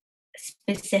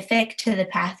specific to the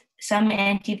some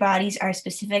antibodies are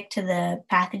specific to the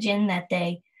pathogen that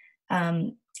they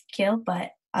kill,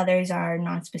 but others are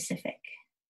non-specific.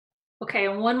 Okay,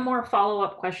 and one more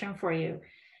follow-up question for you.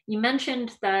 You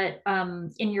mentioned that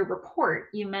in your report,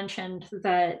 you mentioned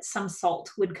that some salt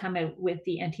would come out with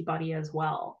the antibody as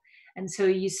well. And so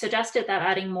you suggested that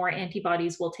adding more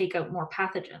antibodies will take out more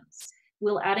pathogens.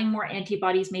 Will adding more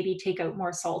antibodies maybe take out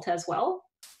more salt as well?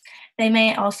 They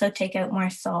may also take out more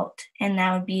salt, and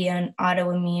that would be an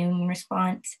autoimmune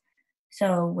response.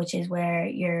 So, which is where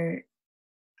your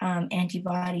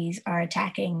antibodies are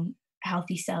attacking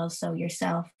healthy cells, so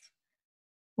yourself,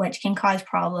 which can cause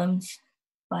problems.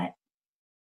 But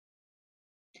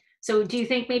so do you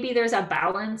think maybe there's a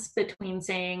balance between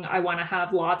saying I want to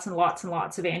have lots and lots and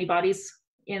lots of antibodies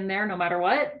in there no matter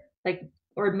what? Like,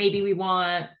 or maybe we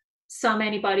want some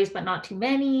antibodies but not too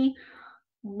many?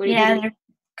 Yeah, there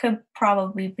could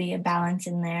probably be a balance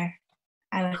in there.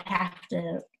 I would have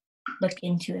to look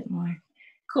into it more.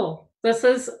 Cool. This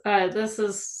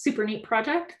is super neat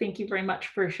project. Thank you very much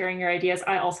for sharing your ideas.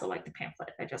 I also like the pamphlet.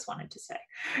 I just wanted to say.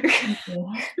 Thank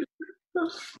you.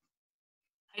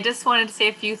 I just wanted to say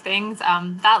a few things.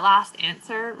 That last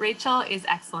answer, Rachel, is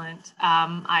excellent.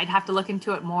 I'd have to look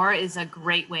into it more. Is a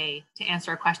great way to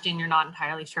answer a question you're not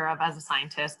entirely sure of as a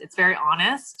scientist. It's very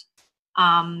honest.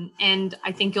 And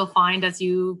I think you'll find as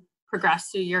you progress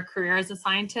through your career as a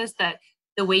scientist that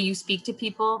the way you speak to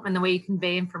people and the way you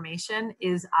convey information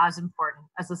is as important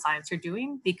as the science you're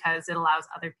doing, because it allows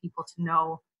other people to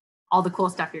know all the cool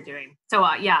stuff you're doing. So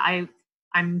yeah,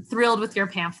 I'm thrilled with your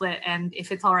pamphlet, and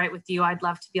if it's all right with you, I'd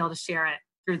love to be able to share it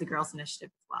through the Girls Initiative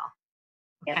as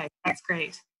well. Okay, that's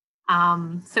great.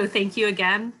 So thank you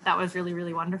again. That was really,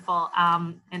 really wonderful.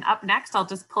 And up next, I'll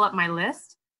just pull up my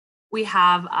list. We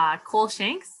have Cole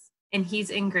Shanks, and he's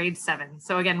in grade 7.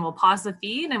 So again, we'll pause the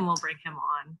feed and we'll bring him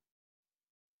on.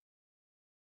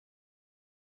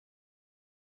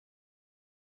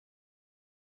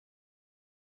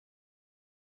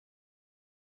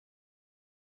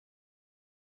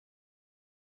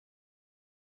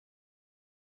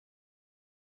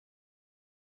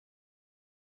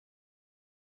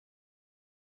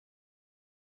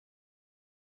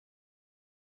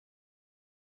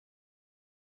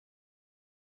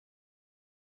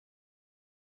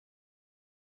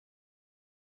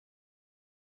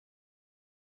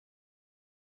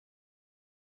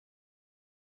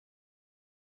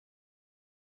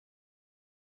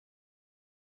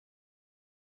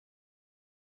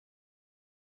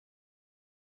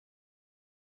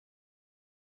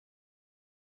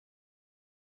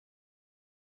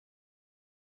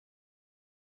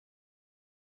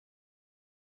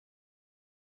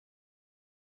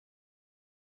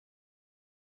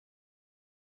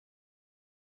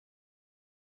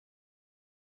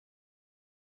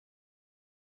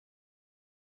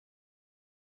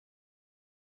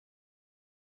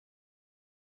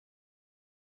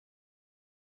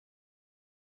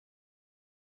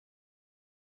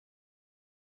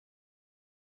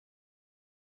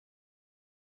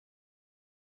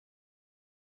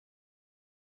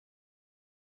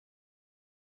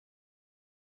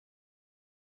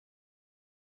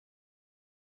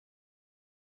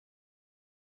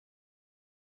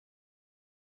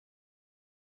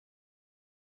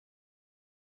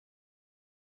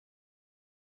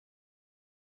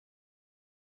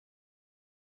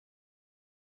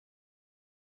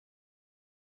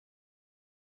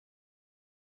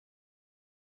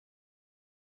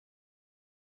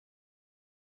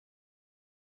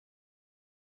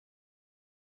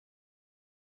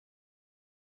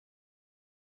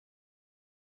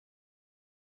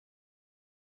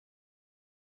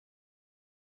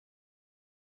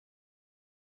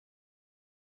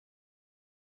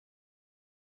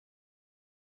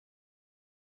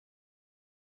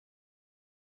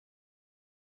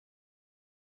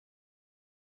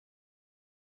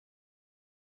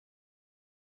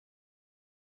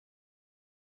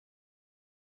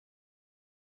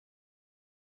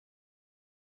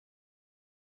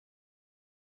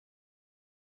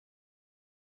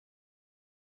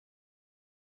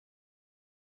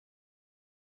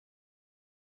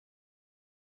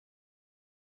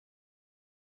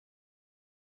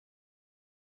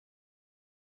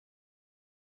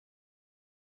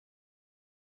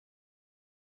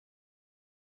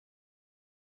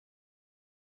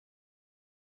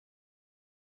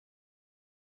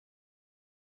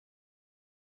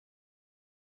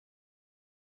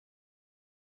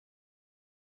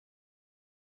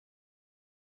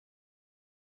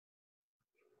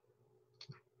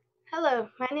 Hello,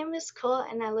 my name is Cole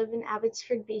and I live in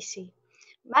Abbotsford, BC.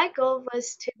 My goal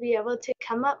was to be able to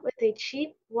come up with a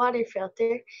cheap water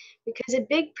filter because a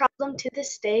big problem to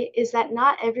this day is that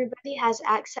not everybody has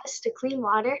access to clean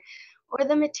water or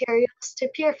the materials to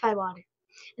purify water.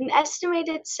 An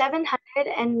estimated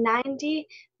 790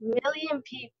 million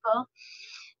people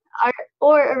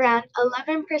or around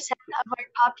 11% of our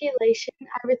population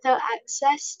are without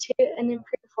access to an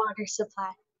improved water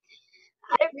supply.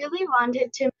 I really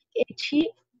wanted to make a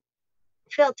cheap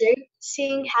filter,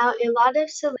 seeing how a lot of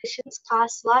solutions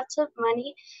cost lots of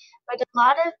money, but a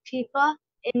lot of people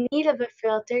in need of a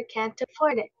filter can't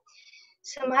afford it.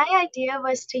 So my idea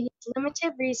was to use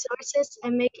limited resources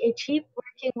and make a cheap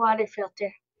working water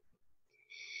filter.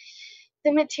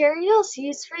 The materials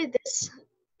used for this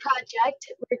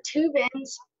project were 2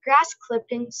 bins, grass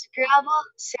clippings, gravel,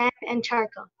 sand, and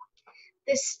charcoal.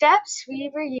 The steps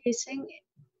we were using: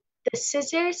 the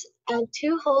scissors, add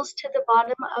 2 holes to the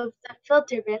bottom of the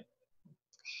filter bin,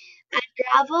 add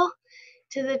gravel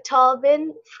to the tall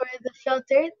bin for the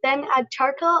filter, then add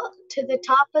charcoal to the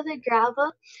top of the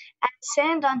gravel, add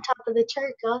sand on top of the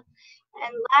charcoal,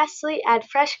 and lastly add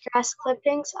fresh grass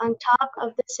clippings on top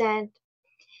of the sand.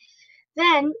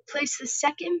 Then place the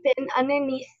second bin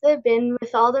underneath the bin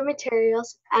with all the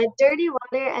materials, add dirty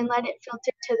water and let it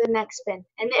filter to the next bin,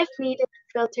 and if needed,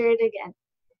 filter it again.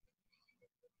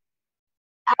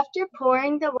 After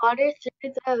pouring the water through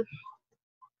the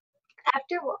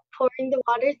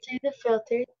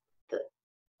filter,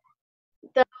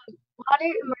 the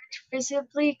water emerged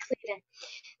visibly cleaner.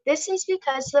 This is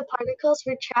because the particles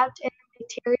were trapped in the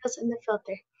materials in the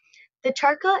filter. The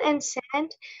charcoal and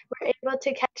sand were able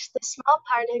to catch the small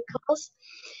particles,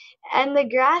 and the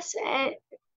grass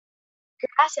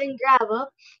and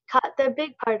gravel caught the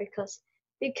big particles.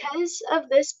 Because of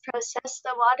this process,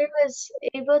 the water was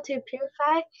able to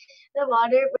purify the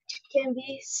water, which can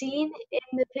be seen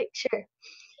in the picture.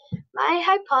 My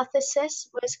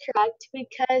hypothesis was correct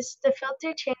because the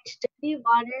filter changed dirty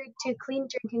water to clean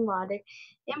drinking water.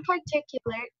 In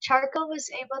particular, charcoal was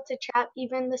able to trap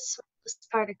even the smallest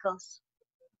particles.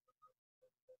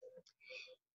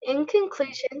 In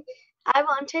conclusion, I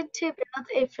wanted to build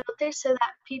a filter so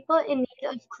that people in need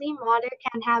of clean water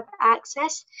can have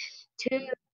access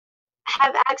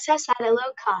at a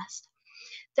low cost.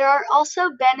 There are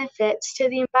also benefits to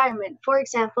the environment. For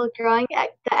example, growing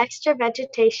the extra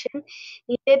vegetation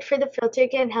needed for the filter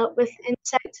can help with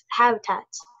insect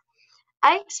habitats.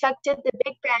 I expected the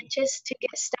big branches to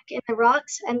get stuck in the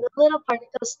rocks and the little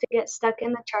particles to get stuck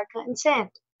in the charcoal and sand.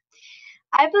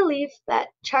 I believe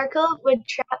that charcoal would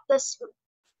trap the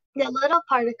little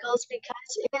particles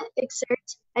because it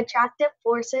exerts attractive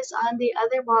forces on the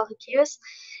other molecules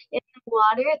in the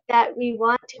water that we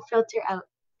want to filter out.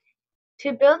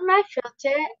 To build my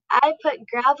filter, I put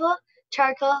gravel,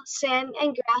 charcoal, sand,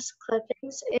 and grass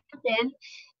clippings in a bin,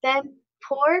 then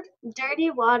poured dirty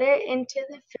water into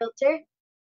the filter.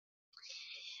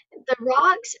 The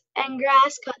rocks and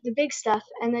grass caught the big stuff,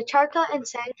 and the charcoal and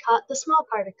sand caught the small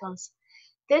particles.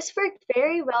 This worked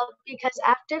very well because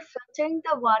after filtering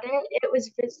the water, it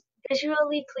was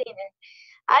visually cleaner.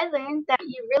 I learned that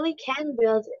you really can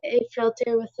build a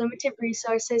filter with limited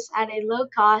resources at a low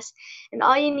cost, and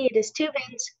all you need is 2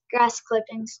 bins, grass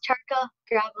clippings, charcoal,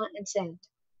 gravel, and sand.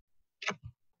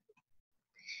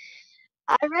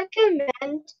 I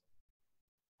recommend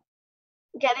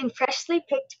getting freshly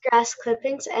picked grass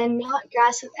clippings and not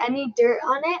grass with any dirt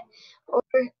on it, or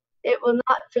it will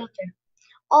not filter.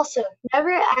 Also,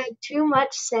 never add too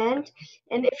much sand,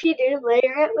 and if you do,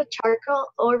 layer it with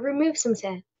charcoal or remove some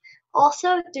sand.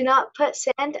 Also, do not put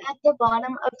sand at the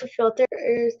bottom of the filter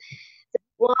or the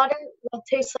water will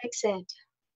taste like sand.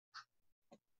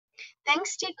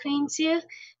 Thanks to Queensview,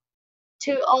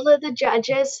 to all of the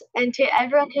judges, and to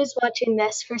everyone who's watching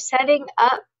this for setting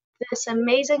up this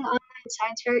amazing online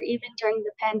science fair even during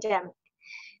the pandemic.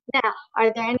 Now,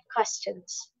 are there any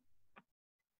questions?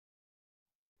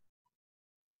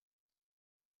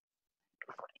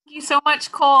 Thank you so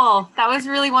much, Cole. That was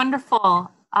really wonderful.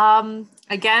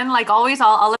 Again, like always,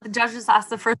 I'll let the judges ask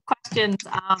the first questions,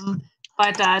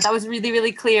 but that was really,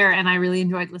 really clear, and I really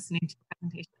enjoyed listening to the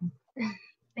presentation.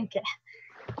 Thank you.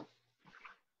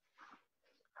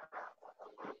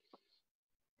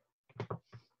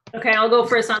 Okay, I'll go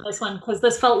first on this one because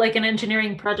this felt like an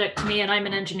engineering project to me, and I'm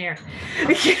an engineer.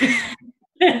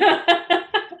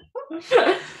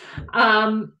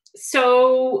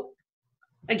 So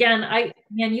again,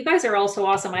 man, you guys are all so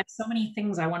awesome. I have so many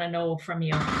things I want to know from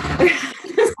you.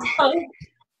 So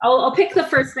I'll pick the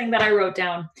first thing that I wrote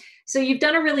down. So you've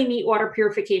done a really neat water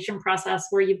purification process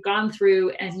where you've gone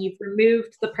through and you've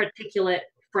removed the particulate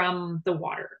from the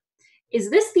water. Is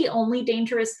this the only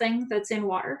dangerous thing that's in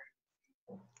water?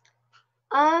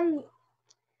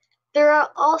 There are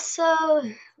also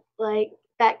like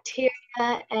bacteria,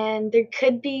 and there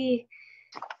could be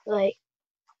like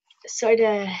sort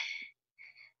of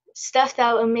stuff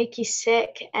that will make you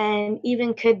sick and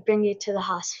even could bring you to the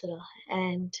hospital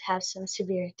and have some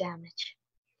severe damage.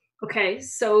 Okay,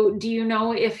 so do you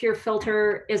know if your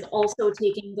filter is also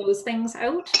taking those things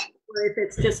out, or if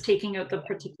it's just taking out the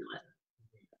particulate?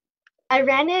 I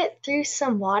ran it through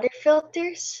some water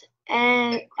filters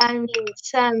and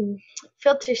some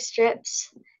filter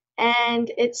strips,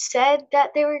 and it said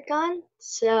that they were gone,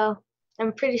 so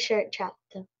I'm pretty sure it trapped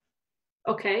them.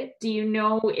 Okay, do you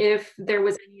know if there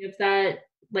was any of that,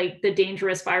 like the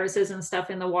dangerous viruses and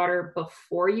stuff in the water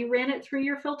before you ran it through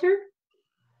your filter?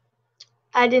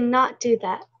 I did not do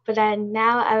that, but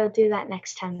now I will do that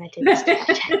next time I do this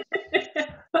project.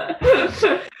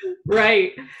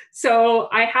 Right. So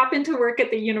I happen to work at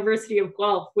the University of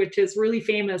Guelph, which is really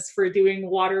famous for doing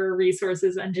water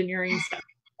resources engineering stuff.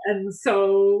 And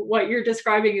so what you're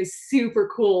describing is super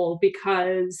cool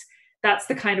because that's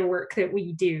the kind of work that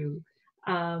we do.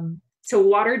 So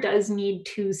water does need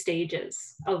 2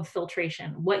 stages of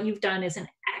filtration. What you've done is an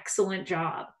excellent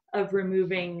job of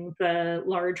removing the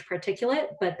large particulate,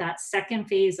 but that second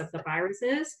phase of the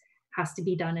viruses has to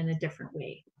be done in a different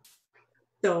way.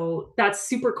 So that's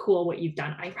super cool what you've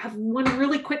done. I have one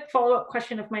really quick follow-up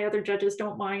question if my other judges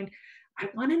don't mind. I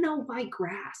want to know why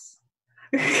grass?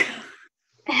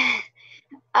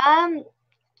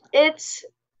 It's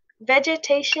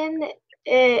vegetation,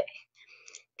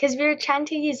 because we were trying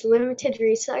to use limited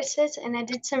resources, and I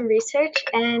did some research,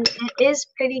 and it is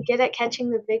pretty good at catching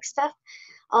the big stuff.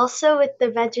 Also, with the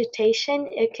vegetation,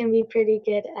 it can be pretty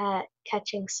good at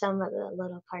catching some of the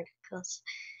little particles.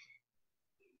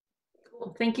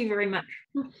 Cool. Thank you very much.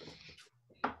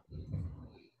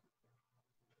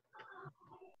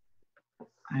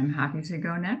 I'm happy to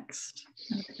go next.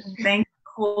 Thank you,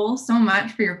 Cole, so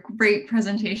much for your great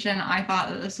presentation. I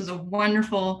thought that this was a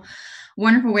wonderful,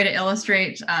 wonderful way to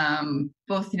illustrate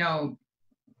both,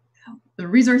 the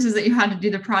resources that you had to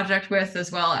do the project with,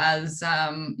 as well as,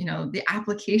 the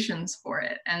applications for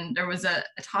it. And there was a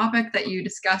topic that you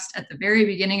discussed at the very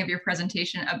beginning of your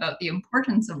presentation about the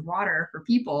importance of water for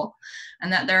people,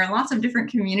 and that there are lots of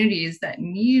different communities that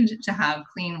need to have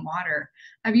clean water.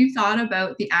 Have you thought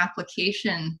about the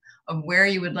application of where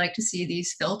you would like to see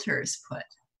these filters put?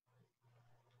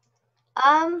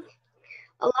 A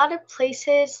lot of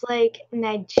places like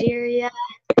Nigeria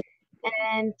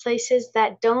and places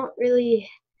that don't really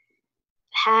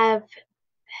have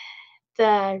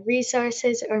the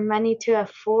resources or money to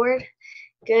afford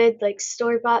good like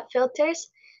store-bought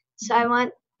filters. So I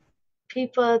want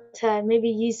people to maybe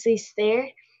use these there,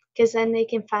 because then they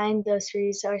can find those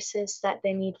resources that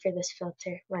they need for this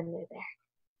filter when they're there.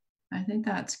 I think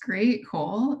that's great,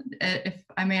 Cole. If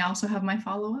I may also have my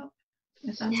follow-up,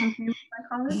 if that's okay with my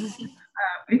colleagues.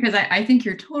 Because I think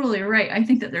you're totally right. I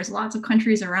think that there's lots of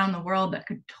countries around the world that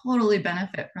could totally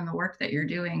benefit from the work that you're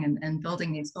doing and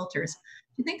building these filters.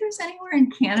 Do you think there's anywhere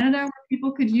in Canada where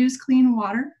people could use clean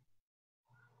water?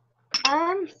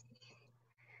 I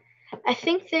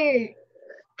think there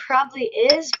probably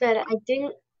is, but I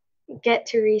didn't get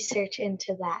to research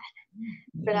into that.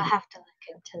 But I'll have to look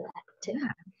into that too.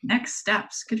 Yeah. Next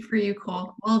steps. Good for you,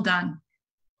 Cole. Well done.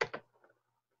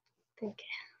 Thank you.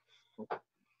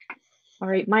 All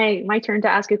right, my turn to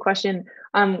ask a question.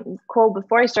 Cole,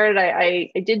 before I started, I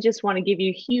did just want to give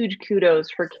you huge kudos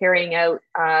for carrying out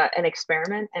an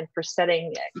experiment and for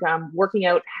working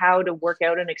out how to work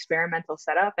out an experimental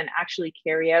setup and actually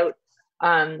carry out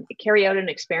an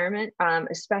experiment,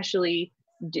 especially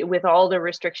with all the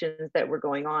restrictions that were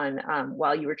going on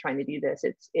while you were trying to do this.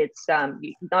 It's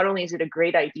not only is it a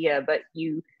great idea, but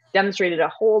you demonstrated a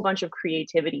whole bunch of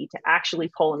creativity to actually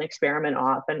pull an experiment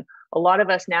off. And a lot of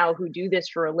us now who do this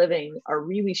for a living are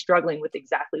really struggling with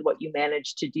exactly what you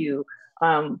managed to do,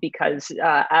 because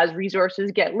as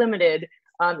resources get limited,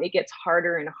 it gets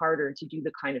harder and harder to do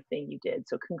the kind of thing you did.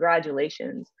 So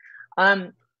congratulations.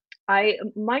 My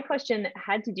question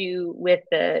had to do with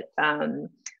the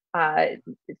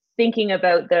thinking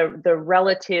about the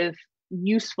relative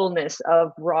usefulness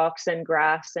of rocks and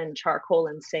grass and charcoal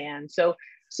and sand. So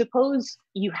suppose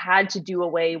you had to do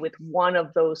away with one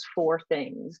of those 4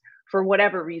 things for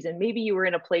whatever reason. Maybe you were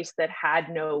in a place that had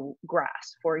no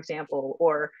grass, for example,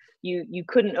 or you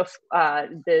couldn't,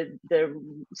 the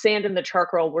sand and the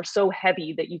charcoal were so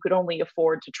heavy that you could only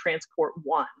afford to transport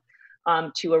one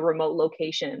to a remote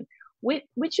location.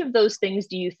 Which of those things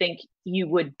do you think you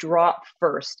would drop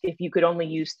first if you could only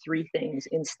use 3 things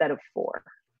instead of 4?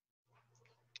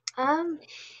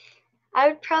 I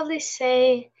would probably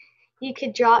say you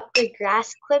could drop the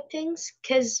grass clippings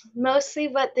because mostly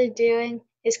what they're doing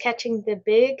is catching the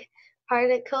big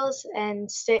particles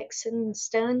and sticks and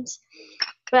stones.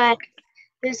 But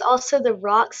there's also the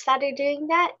rocks that are doing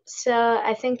that. So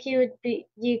I think you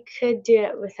could do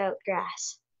it without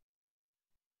grass.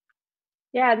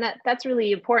 Yeah, and that's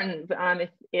really important.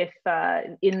 If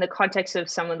in the context of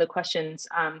some of the questions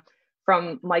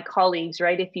from my colleagues,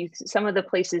 right? If you some of the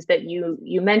places that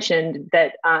you mentioned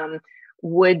that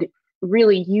would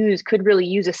could really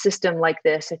use a system like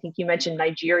this. I think you mentioned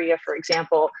Nigeria, for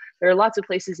example. There are lots of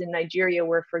places in Nigeria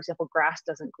where, for example, grass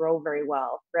doesn't grow very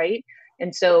well, right?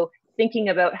 And so thinking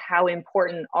about how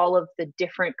important all of the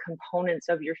different components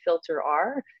of your filter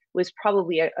are was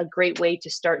probably a great way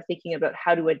to start thinking about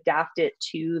how to adapt it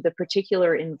to the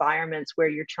particular environments where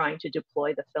you're trying to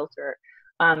deploy the filter.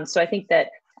 So I think that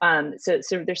so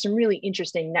there's some really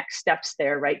interesting next steps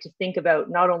there, right? To think about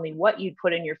not only what you'd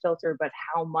put in your filter, but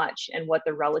how much and what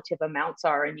the relative amounts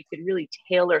are. And you could really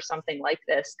tailor something like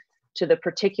this to the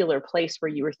particular place where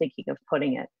you were thinking of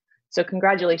putting it. So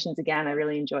congratulations again, I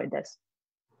really enjoyed this.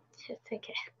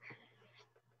 Okay.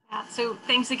 Yeah, so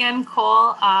thanks again,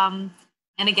 Cole.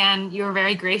 And again, you were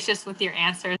very gracious with your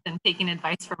answers and taking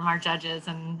advice from our judges.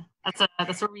 And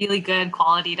that's a really good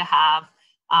quality to have,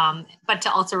 but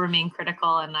to also remain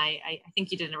critical. And I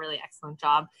think you did a really excellent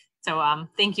job. So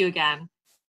thank you again.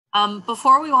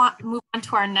 Before we move on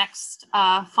to our next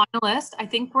finalist, I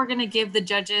think we're going to give the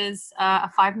judges a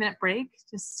 5-minute break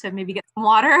just to maybe get some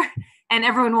water and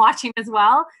everyone watching as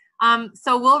well.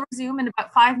 So we'll resume in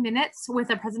about 5 minutes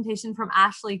with a presentation from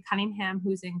Ashley Cunningham,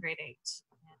 who's in grade 8.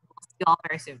 We'll see you all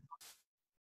very soon.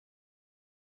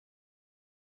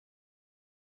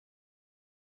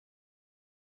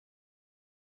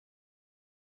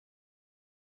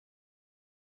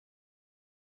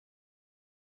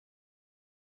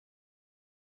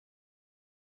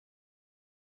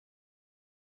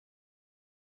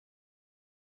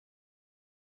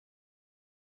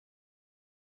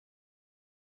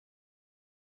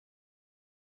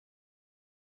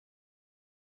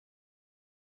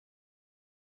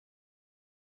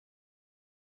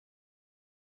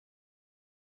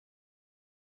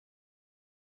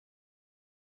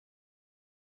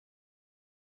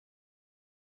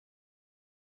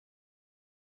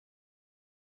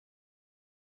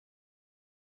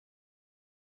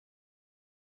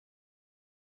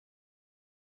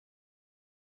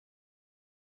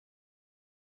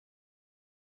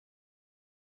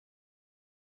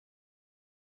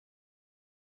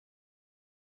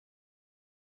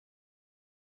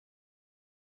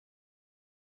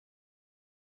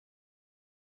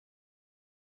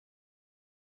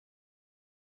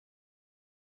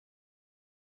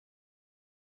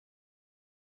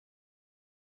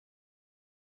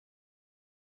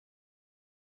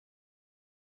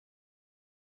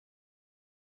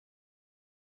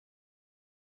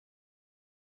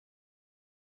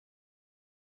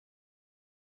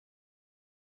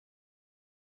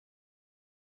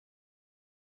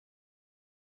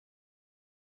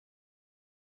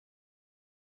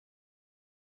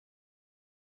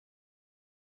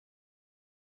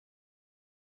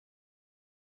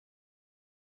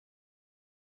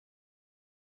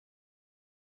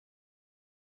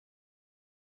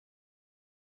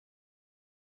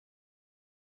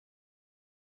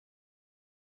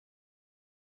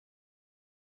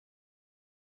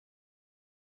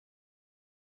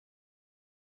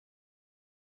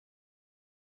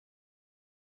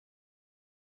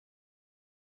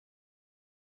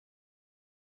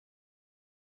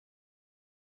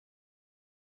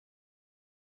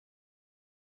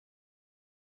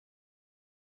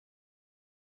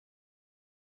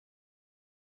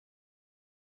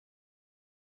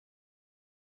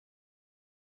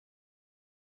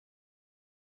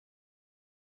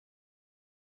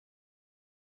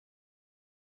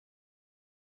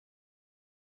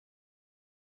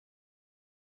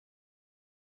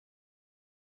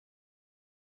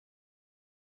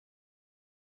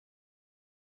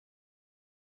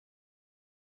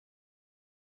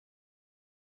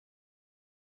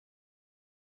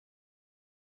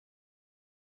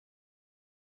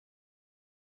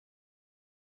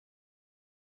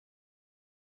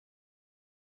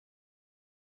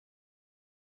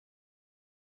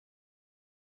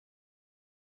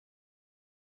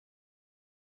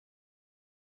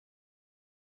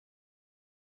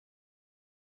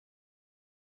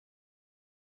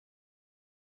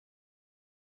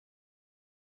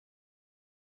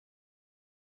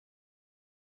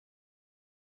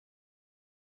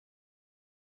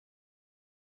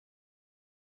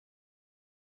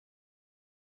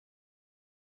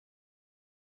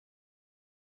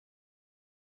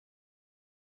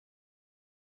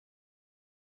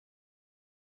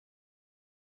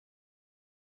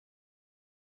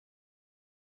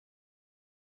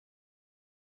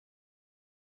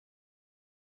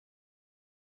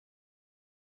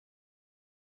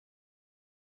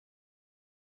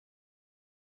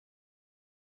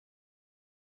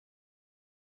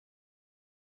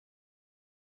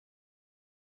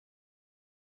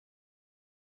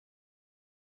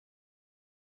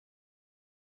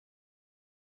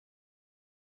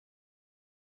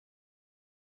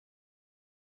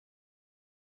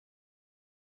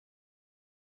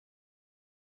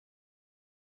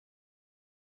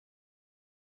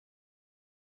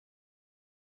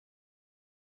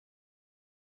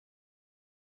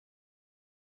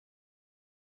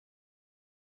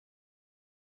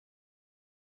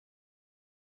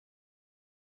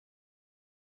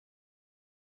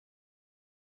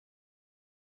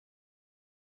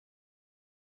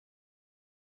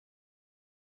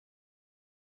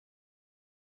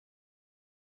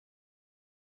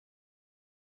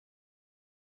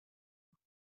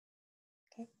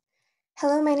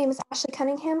 Hello, my name is Ashley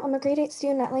Cunningham. I'm a grade 8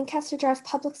 student at Lancaster Drive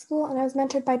Public School, and I was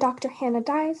mentored by Dr. Hannah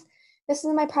Dyes. This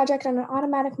is my project on an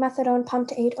automatic methadone pump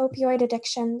to aid opioid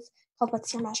addictions called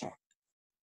What's Your Measure?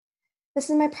 This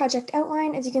is my project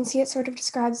outline. As you can see, it sort of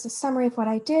describes the summary of what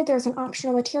I did. There's an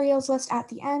optional materials list at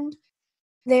the end.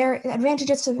 There are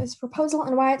advantages to this proposal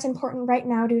and why it's important right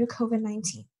now due to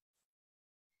COVID-19.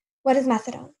 What is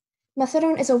methadone?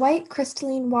 Methadone is a white,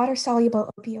 crystalline,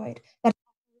 water-soluble opioid that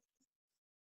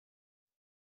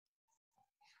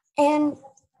and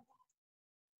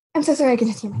I'm so sorry, I can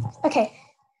just hear myself. Okay.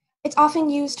 It's often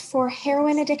used for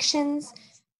heroin addictions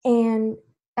and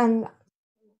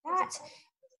that.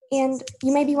 And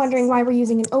you may be wondering why we're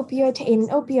using an opioid to aid an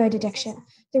opioid addiction.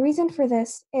 The reason for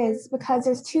this is because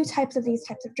there's two types of these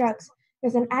types of drugs.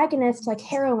 There's an agonist like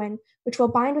heroin, which will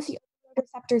bind with the opioid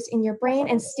receptors in your brain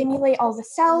and stimulate all the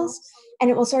cells,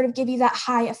 and it will sort of give you that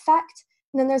high effect.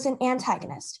 And then there's an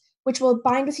antagonist, which will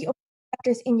bind with the opioid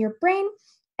receptors in your brain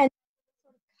and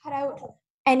cut out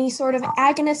any sort of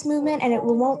agonist movement, and it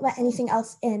won't let anything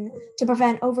else in to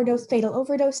prevent fatal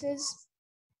overdoses.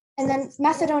 And then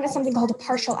methadone is something called a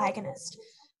partial agonist,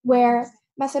 where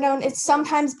methadone, it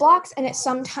sometimes blocks and it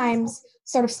sometimes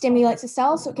sort of stimulates the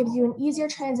cells, so it gives you an easier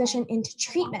transition into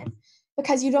treatment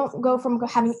because you don't go from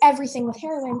having everything with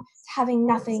heroin to having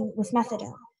nothing with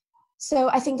methadone. So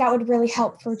I think that would really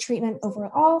help for treatment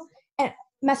overall. And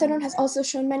methadone has also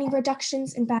shown many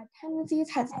reductions in bad tendencies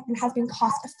and has been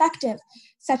cost effective,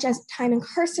 such as time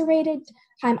incarcerated,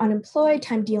 time unemployed,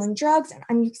 time dealing drugs,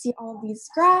 and you can see all of these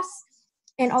graphs.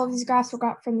 And all of these graphs were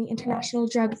got from the International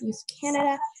Drug Abuse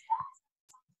Canada.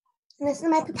 And this is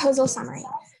my proposal summary.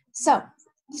 So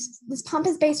this pump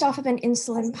is based off of an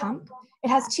insulin pump. It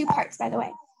has two parts, by the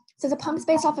way. So the pump is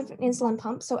based off of an insulin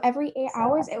pump. So every 8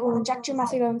 hours, it will inject your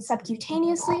methadone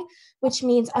subcutaneously, which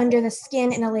means under the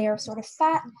skin in a layer of sort of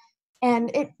fat.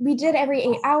 And we did every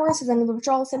 8 hours. So then the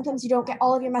withdrawal symptoms, you don't get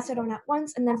all of your methadone at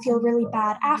once and then feel really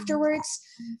bad afterwards.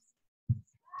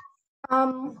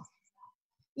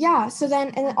 Yeah, so then,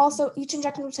 and also each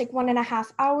injection will take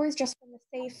 1.5 hours just from the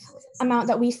safe amount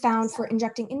that we found for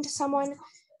injecting into someone.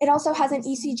 It also has an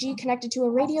ECG connected to a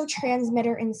radio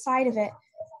transmitter inside of it,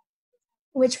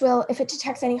 which will, if it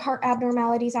detects any heart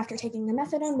abnormalities after taking the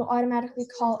methadone, will automatically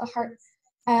call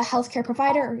a healthcare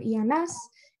provider or EMS.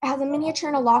 It has a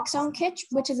miniature naloxone kit,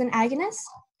 which is an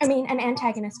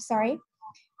antagonist, sorry.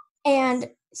 And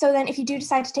so then if you do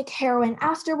decide to take heroin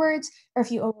afterwards, or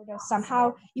if you overdose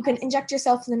somehow, you can inject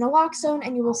yourself with the naloxone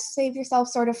and you will save yourself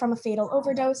sort of from a fatal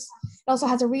overdose. It also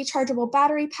has a rechargeable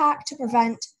battery pack to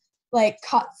prevent,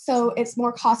 so it's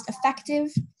more cost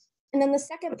effective. And then the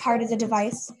second part is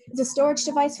a storage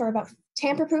device for about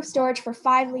tamper-proof storage for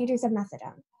 5 liters of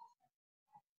methadone.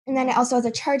 And then it also has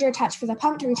a charger attached for the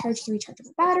pump to recharge the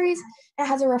rechargeable batteries. It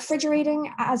has a refrigerating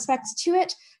aspect to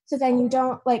it, so then you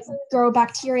don't grow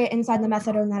bacteria inside the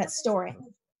methadone that it's storing.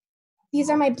 These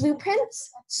are my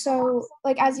blueprints. So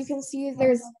as you can see,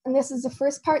 and this is the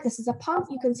first part, this is a pump.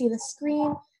 You can see the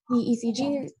screen,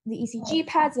 the ECG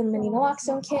pads, and mini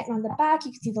naloxone kit. And on the back,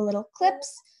 you can see the little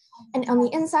clips. And on the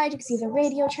inside, you can see the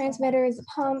radio transmitters, the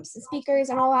pumps, the speakers,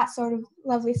 and all that sort of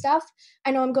lovely stuff.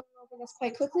 I know I'm going over this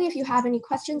quite quickly. If you have any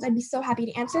questions, I'd be so happy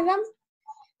to answer them.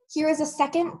 Here is a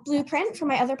second blueprint for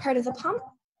my other part of the pump.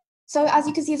 So as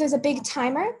you can see, there's a big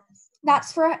timer.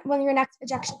 That's for when your next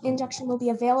injection will be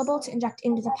available to inject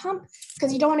into the pump,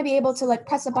 because you don't want to be able to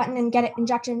press a button and get it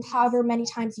injected however many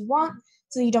times you want,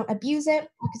 so you don't abuse it.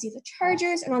 You can see the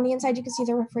chargers, and on the inside, you can see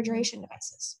the refrigeration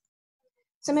devices.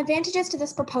 Some advantages to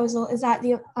this proposal is that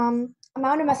the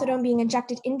amount of methadone being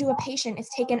injected into a patient is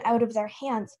taken out of their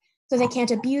hands, so they can't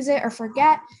abuse it or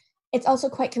forget. It's also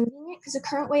quite convenient because the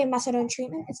current way of methadone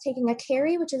treatment is taking a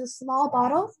carry, which is a small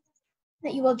bottle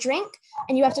that you will drink,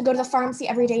 and you have to go to the pharmacy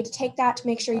every day to take that to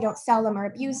make sure you don't sell them or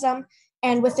abuse them.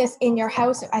 And with this in your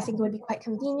house, I think it would be quite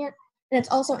convenient. And it's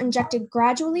also injected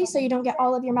gradually, so you don't get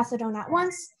all of your methadone at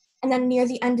once, and then near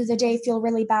the end of the day feel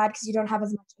really bad because you don't have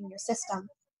as much in your system.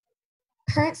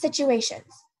 Current situations.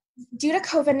 Due to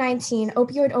COVID-19,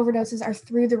 opioid overdoses are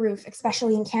through the roof,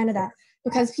 especially in Canada,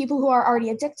 because people who are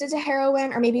already addicted to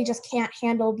heroin or maybe just can't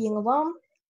handle being alone,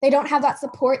 they don't have that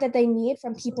support that they need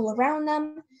from people around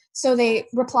them. So they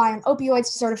rely on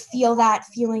opioids to sort of feel that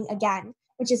feeling again,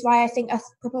 which is why I think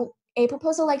a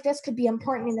proposal like this could be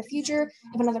important in the future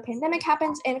if another pandemic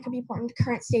happens, and it could be important to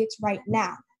current states right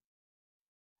now.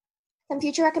 Some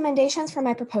future recommendations for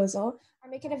my proposal are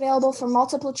make it available for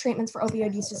multiple treatments for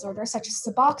opioid use disorder, such as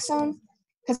Suboxone,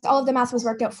 because all of the math was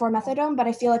worked out for methadone, but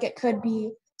I feel like it could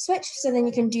be switched so then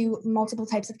you can do multiple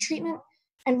types of treatment,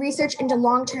 and research into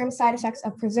long-term side effects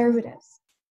of preservatives.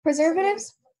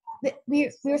 Preservatives we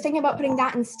were thinking about putting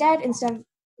that instead of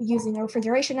using a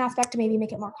refrigeration aspect to maybe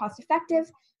make it more cost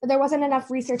effective, but there wasn't enough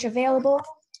research available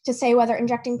to say whether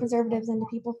injecting preservatives into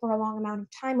people for a long amount of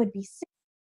time would be safe.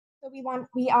 So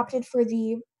we opted for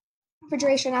the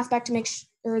refrigeration aspect to make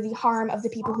sure the harm of the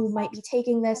people who might be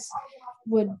taking this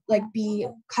would be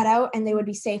cut out and they would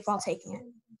be safe while taking it.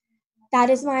 That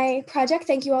is my project.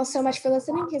 Thank you all so much for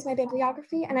listening. Here's my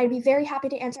bibliography, and I'd be very happy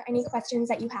to answer any questions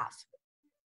that you have.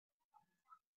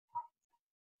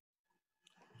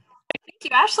 Thank you,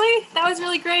 Ashley. That was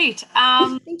really great.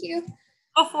 Thank you.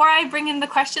 Before I bring in the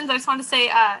questions, I just want to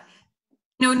say,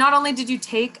 not only did you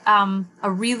take a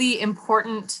really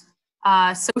important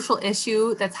social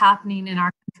issue that's happening in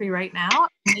our country right now,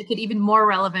 and make it even more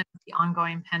relevant with the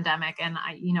ongoing pandemic. And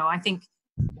I think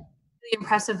really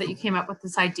impressive that you came up with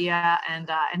this idea, and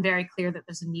very clear that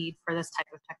there's a need for this type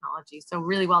of technology. So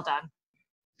really well done.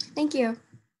 Thank you.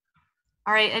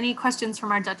 All right, any questions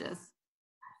from our judges?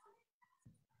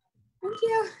 Thank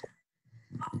you.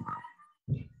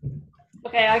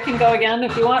 Okay, I can go again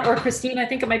if you want, or Christine, I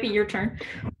think it might be your turn.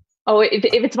 Oh, if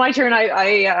it's my turn,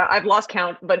 I've lost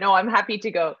count, but no, I'm happy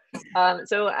to go.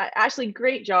 So Ashley,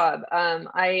 great job.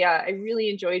 I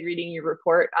really enjoyed reading your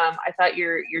report. I thought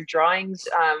your drawings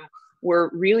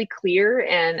were really clear,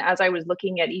 and as I was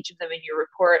looking at each of them in your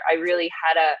report, I really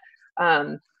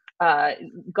had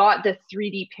got the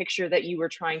 3D picture that you were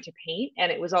trying to paint,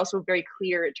 and it was also very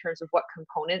clear in terms of what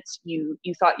components you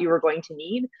thought you were going to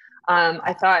need.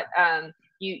 I thought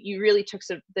you really took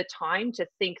the time to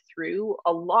think through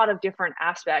a lot of different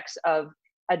aspects of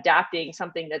adapting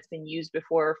something that's been used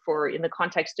before for in the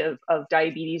context of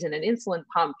diabetes and an insulin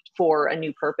pump for a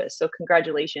new purpose. So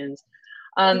congratulations.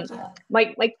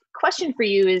 My question for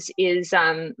you is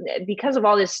because of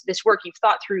all this work, you've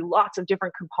thought through lots of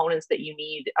different components that you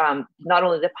need, not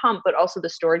only the pump, but also the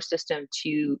storage system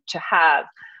to have.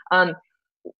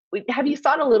 Have you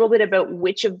thought a little bit about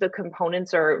which of the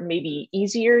components are maybe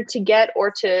easier to get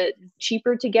or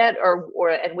cheaper to get,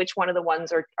 and which one of the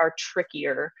ones are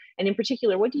trickier? And in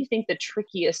particular, what do you think the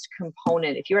trickiest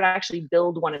component, if you were to actually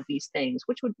build one of these things,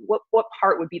 what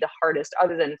part would be the hardest,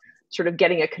 other than sort of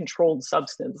getting a controlled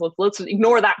substance? Let's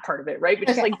ignore that part of it, right? But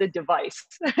just like the device.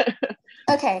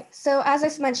 Okay, so as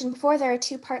I mentioned before, there are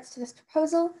two parts to this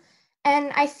proposal,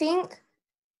 and I think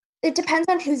it depends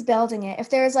on who's building it. If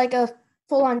there's like a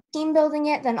full-on team building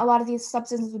it, then a lot of these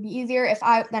substances would be easier if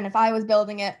I was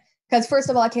building it, because first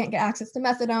of all, I can't get access to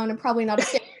methadone and probably not a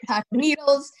safe pack of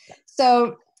needles.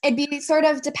 So it'd be sort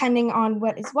of depending on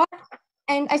what is what.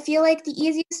 And I feel like the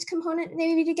easiest component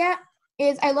maybe to get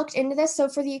is, I looked into this. So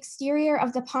for the exterior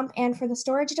of the pump and for the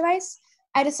storage device,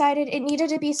 I decided it needed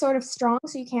to be sort of strong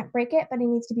so you can't break it, but it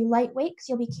needs to be lightweight because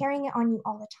you'll be carrying it on you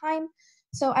all the time.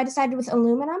 So I decided with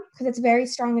aluminum because it's very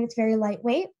strong and it's very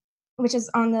lightweight, which is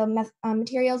on the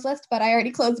materials list, but I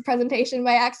already closed the presentation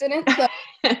by accident, so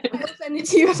I'll send it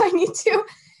to you if I need to.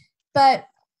 But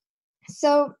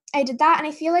so I did that, and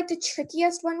I feel like the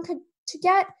trickiest one to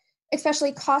get,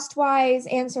 especially cost-wise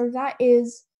and sort of that,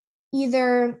 is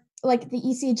either like the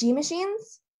ECG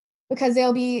machines, because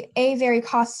they'll be very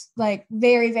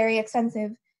very, very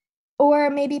expensive, or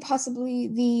maybe possibly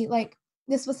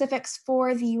the specifics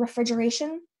for the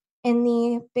refrigeration in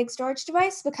the big storage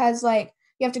device, because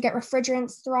you have to get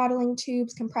refrigerants, throttling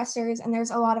tubes, compressors, and there's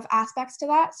a lot of aspects to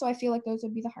that. So I feel like those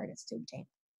would be the hardest to obtain.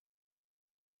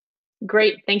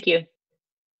 Great, thank you.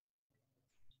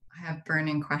 I have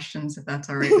burning questions, if that's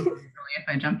all right, if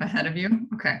I jump ahead of you.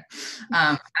 Okay.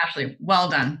 Ashley, well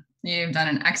done. You've done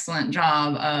an excellent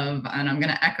job and I'm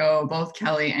going to echo both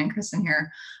Kelly and Kristen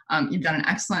here. You've done an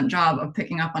excellent job of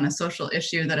picking up on a social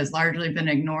issue that has largely been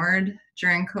ignored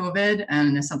during COVID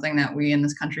and is something that we in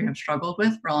this country have struggled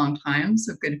with for a long time.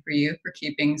 So good for you for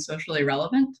keeping socially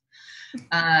relevant.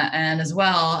 And as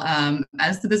well,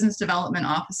 as the business development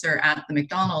officer at the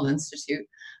McDonald Institute,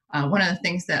 one of the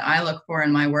things that I look for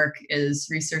in my work is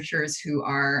researchers who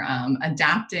are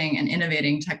adapting and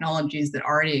innovating technologies that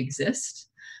already exist.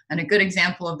 And a good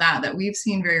example of that we've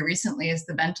seen very recently is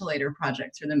the ventilator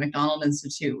project through the McDonald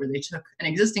Institute, where they took an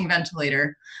existing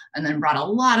ventilator and then brought a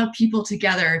lot of people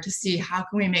together to see how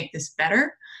can we make this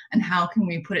better and how can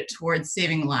we put it towards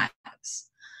saving lives.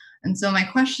 And so my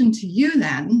question to you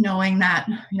then, knowing that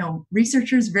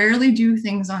researchers rarely do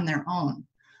things on their own,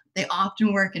 they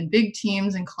often work in big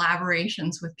teams and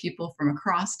collaborations with people from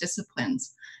across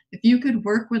disciplines. If you could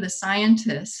work with a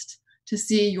scientist to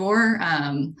see your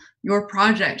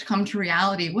project come to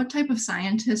reality, what type of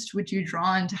scientist would you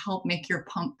draw in to help make your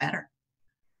pump better?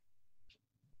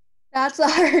 That's a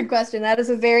hard question. That is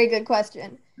a very good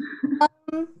question.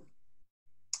 Oh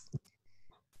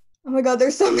my God,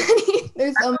 there's so many.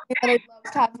 There's so many that I'd love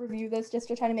to have review this just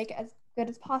to try to make it as good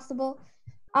as possible.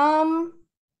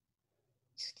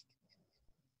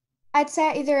 I'd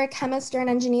say either a chemist or an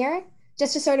engineer,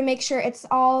 just to sort of make sure it's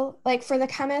all, like for the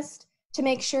chemist, to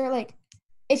make sure, like,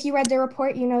 if you read the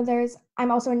report, you know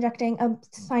I'm also injecting a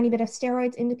tiny bit of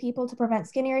steroids into people to prevent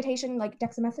skin irritation, like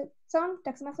dexamethasone?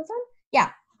 Yeah.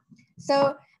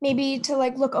 So maybe to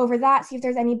like look over that, see if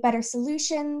there's any better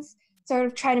solutions, sort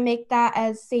of try to make that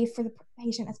as safe for the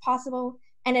patient as possible.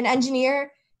 And an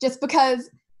engineer, just because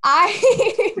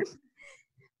I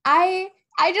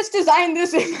just designed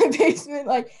this in my basement.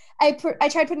 Like I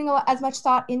tried putting as much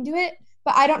thought into it,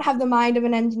 but I don't have the mind of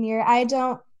an engineer. I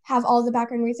don't have all the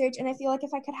background research. And I feel like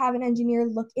if I could have an engineer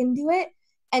look into it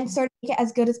and sort of make it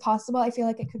as good as possible, I feel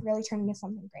like it could really turn into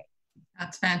something great.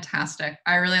 That's fantastic.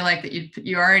 I really like that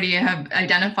you already have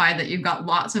identified that you've got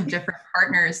lots of different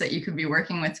partners that you could be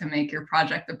working with to make your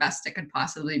project the best it could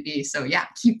possibly be. So yeah,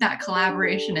 keep that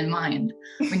collaboration in mind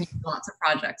when you do lots of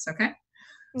projects, okay?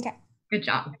 Okay. Good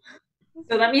job.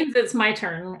 So that means it's my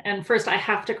turn. And first I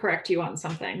have to correct you on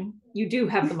something. You do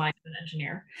have the mind of an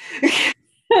engineer.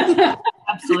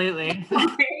 Absolutely.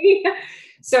 Okay.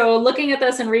 So looking at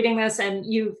this and reading this, and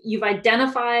you've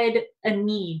identified a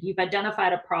need, you've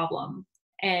identified a problem,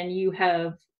 and you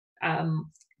have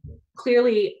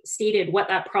clearly stated what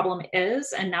that problem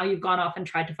is, and now you've gone off and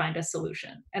tried to find a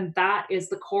solution. And that is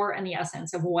the core and the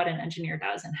essence of what an engineer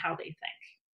does and how they think.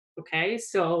 Okay,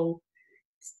 so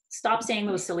stop saying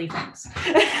those silly things.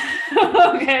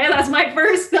 Okay, that's my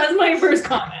first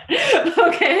comment.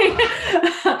 Okay.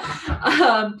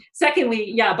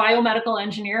 Secondly, yeah, biomedical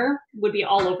engineer would be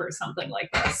all over something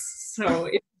like this. So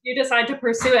if you decide to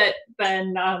pursue it,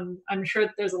 then I'm sure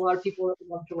that there's a lot of people that would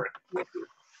love to work with you.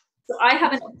 So I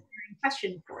have an engineering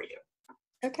question for you.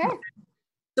 Okay.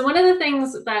 So one of the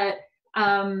things that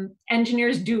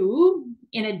engineers do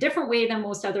in a different way than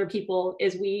most other people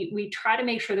is we try to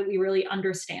make sure that we really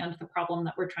understand the problem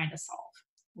that we're trying to solve.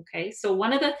 Okay, so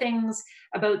one of the things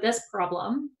about this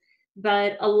problem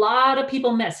that a lot of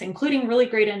people miss, including really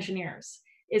great engineers,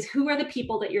 is who are the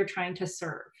people that you're trying to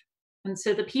serve. And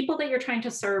so the people that you're trying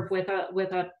to serve with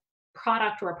a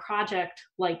product or a project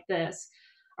like this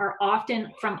are often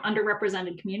from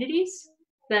underrepresented communities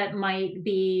that might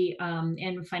be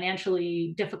in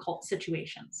financially difficult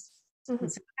situations. Mm-hmm.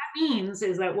 And so what that means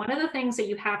is that one of the things that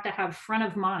you have to have front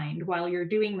of mind while you're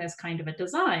doing this kind of a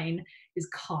design is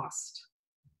cost.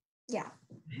 Yeah.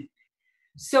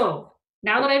 So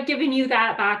now that I've given you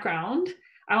that background,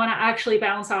 I want to actually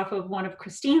bounce off of one of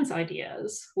Christine's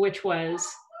ideas, which was,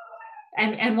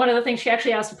 and one of the things she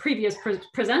actually asked the previous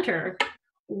presenter,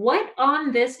 what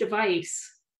on this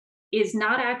device is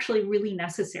not actually really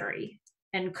necessary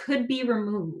and could be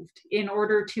removed in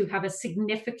order to have a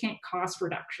significant cost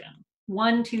reduction?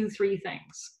 1, 2, 3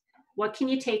 things. What can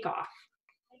you take off?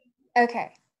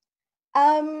 Okay.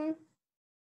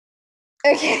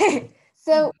 Okay.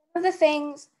 So one of the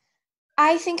things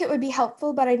I think it would be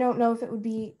helpful, but I don't know if it would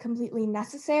be completely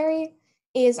necessary,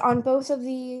 is on both of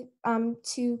the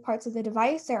 2 parts of the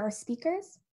device, there are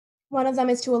speakers. One of them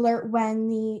is to alert when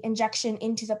the injection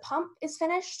into the pump is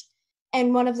finished.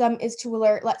 And one of them is to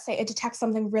alert, let's say it detects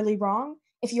something really wrong.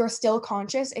 If you're still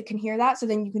conscious, it can hear that. So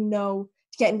then you can know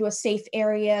to get into a safe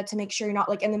area to make sure you're not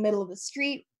like in the middle of the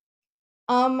street.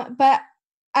 But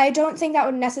I don't think that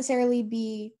would necessarily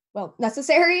be,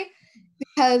 necessary,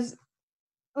 because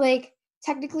like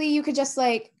technically you could just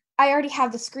like, I already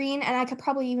have the screen and I could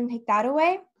probably even take that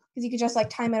away because you could just like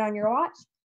time it on your watch.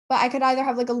 But I could either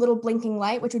have like a little blinking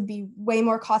light, which would be way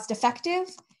more cost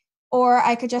effective, or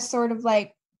I could just sort of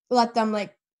like let them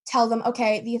like tell them,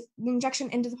 okay, the injection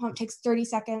into the pump takes 30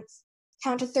 seconds,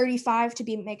 count to 35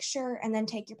 to make sure, and then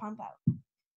take your pump out.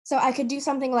 So I could do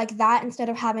something like that instead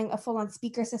of having a full-on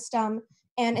speaker system,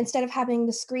 and instead of having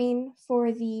the screen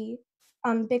for the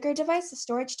bigger device, the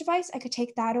storage device, I could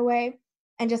take that away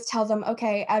and just tell them,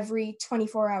 okay, every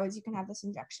 24 hours you can have this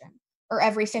injection, or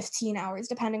every 15 hours,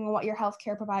 depending on what your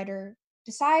healthcare provider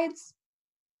decides.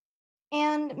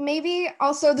 And maybe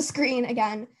also the screen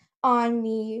again on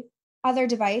the other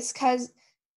device, because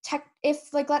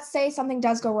if like let's say something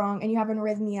does go wrong and you have an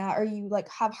arrhythmia, or you like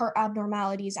have heart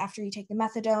abnormalities after you take the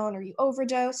methadone, or you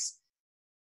overdose,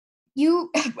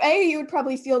 you would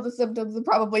probably feel the symptoms and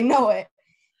probably know it.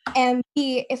 And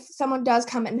B, if someone does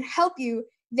come and help you,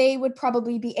 they would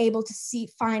probably be able to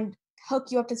hook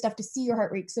you up to stuff to see your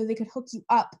heart rate, so they could hook you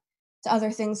up to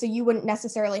other things, so you wouldn't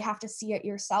necessarily have to see it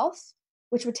yourself,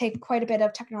 which would take quite a bit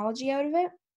of technology out of it.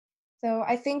 So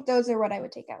I think those are what I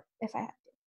would take out if I had to.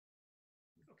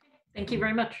 Thank you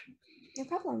very much. No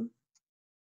problem.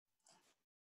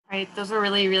 Right, those were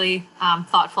really, really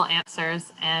thoughtful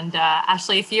answers. And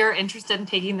Ashley, if you're interested in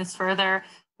taking this further,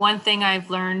 one thing I've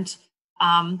learned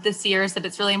this year is that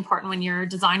it's really important when you're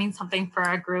designing something for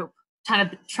a group,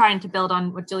 trying to build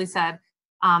on what Julie said.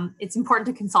 It's important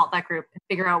to consult that group and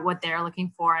figure out what they're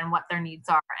looking for and what their needs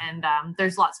are. And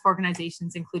there's lots of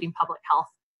organizations, including public health,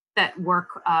 that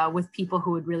work with people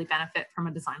who would really benefit from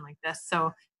a design like this.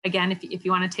 So again, if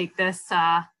you want to take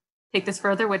this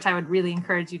further, which I would really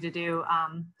encourage you to do,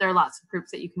 there are lots of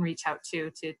groups that you can reach out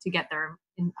to get their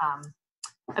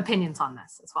opinions on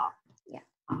this as well. Yeah.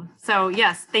 So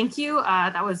yes, thank you.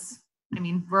 That was, I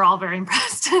mean, we're all very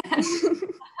impressed.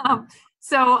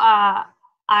 So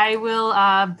I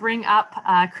will bring up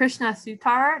Krishna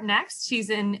Sutar next. She's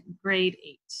in grade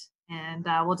 8. And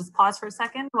we'll just pause for a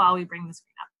second while we bring the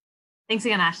screen up. Thanks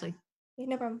again, Ashley.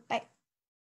 No problem. Bye.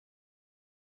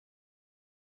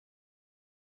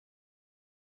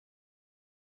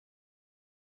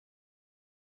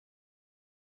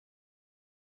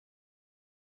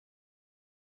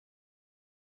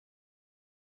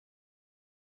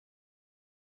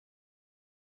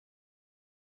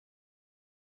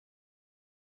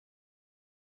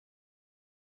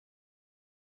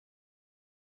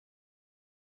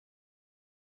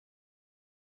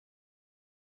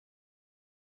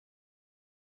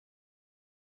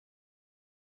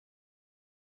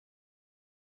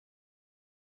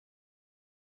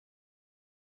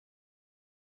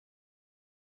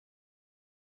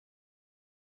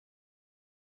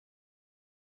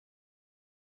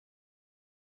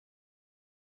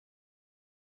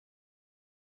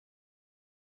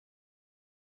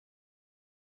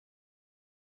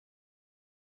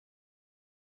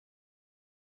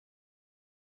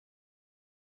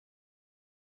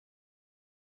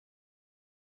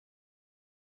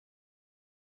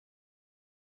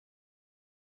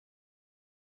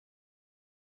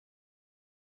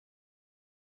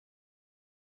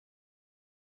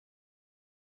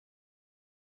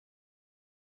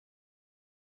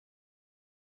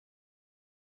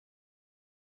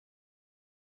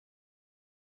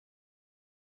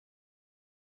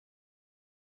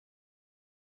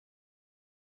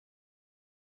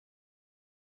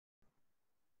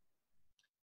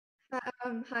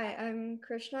 Hi, I'm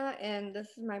Krishna, and this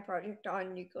is my project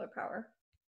on nuclear power.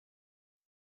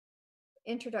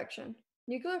 Introduction.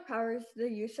 Nuclear power is the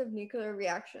use of nuclear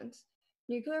reactions.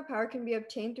 Nuclear power can be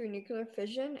obtained through nuclear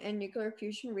fission and nuclear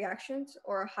fusion reactions,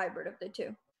 or a hybrid of the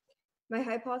two. My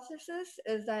hypothesis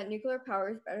is that nuclear power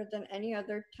is better than any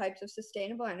other types of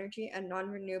sustainable energy and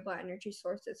non-renewable energy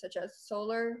sources, such as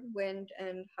solar, wind,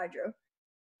 and hydro.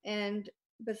 And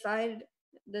beside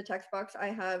the text box, I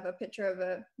have a picture of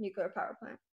a nuclear power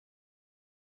plant.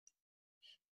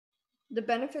 The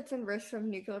benefits and risks of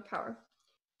nuclear power.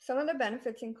 Some of the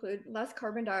benefits include less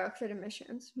carbon dioxide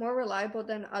emissions, more reliable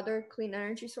than other clean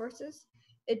energy sources.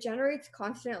 It generates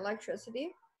constant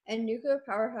electricity, and nuclear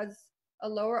power has a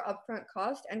lower upfront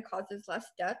cost and causes less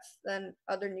deaths than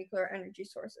other nuclear energy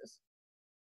sources.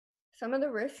 Some of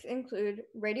the risks include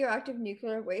radioactive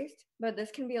nuclear waste, but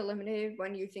this can be eliminated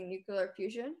when using nuclear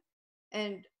fusion,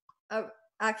 and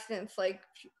accidents like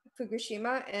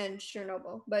Fukushima and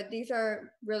Chernobyl, but these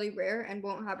are really rare and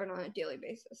won't happen on a daily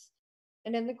basis.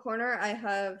 And in the corner, I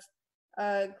have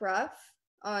a graph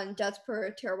on deaths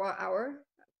per terawatt hour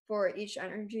for each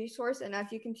energy source, and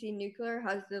as you can see, nuclear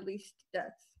has the least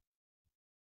deaths.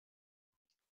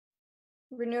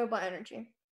 Renewable energy.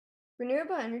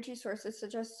 Renewable energy sources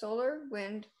such as solar,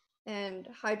 wind, and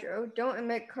hydro don't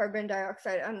emit carbon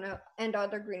dioxide and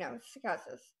other greenhouse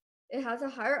gases. It has a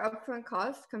higher upfront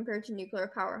cost compared to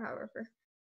nuclear power, however.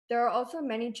 There are also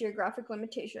many geographic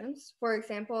limitations. For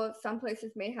example, some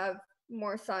places may have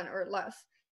more sun or less,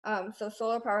 so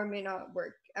solar power may not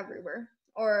work everywhere.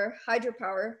 Or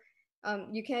hydropower,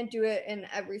 you can't do it in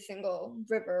every single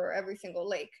river or every single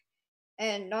lake,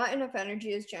 and not enough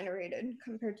energy is generated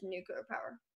compared to nuclear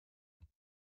power.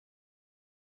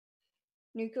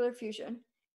 Nuclear fusion.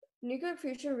 Nuclear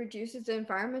fusion reduces the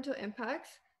environmental impacts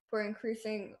for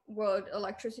increasing world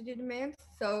electricity demands.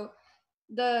 So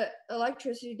the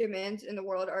electricity demands in the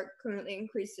world are currently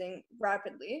increasing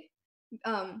rapidly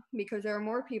because there are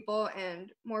more people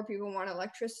and more people want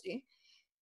electricity.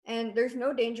 And there's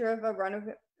no danger of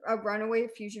a runaway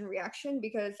fusion reaction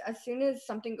because as soon as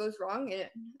something goes wrong in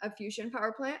a fusion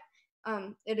power plant,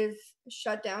 it is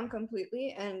shut down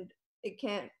completely and it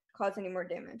can't cause any more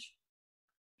damage.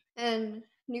 And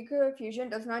nuclear fusion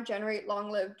does not generate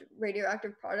long-lived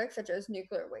radioactive products such as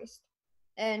nuclear waste.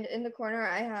 And in the corner,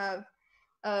 I have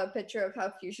a picture of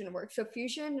how fusion works. So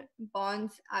fusion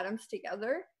bonds atoms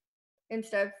together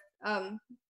instead of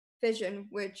fission,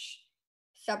 which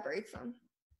separates them.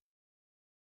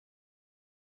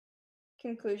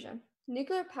 Conclusion.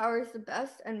 Nuclear power is the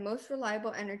best and most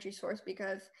reliable energy source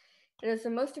because it is the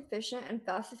most efficient and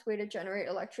fastest way to generate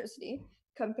electricity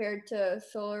compared to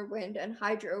solar, wind, and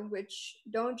hydro, which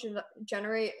don't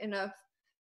generate enough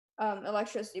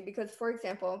electricity because, for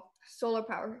example, solar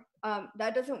power,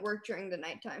 that doesn't work during the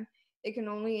nighttime. It can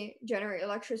only generate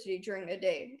electricity during the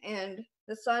day, and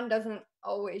the sun doesn't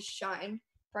always shine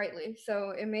brightly,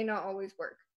 so it may not always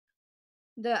work.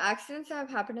 The accidents that have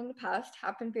happened in the past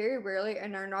happen very rarely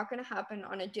and are not going to happen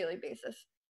on a daily basis.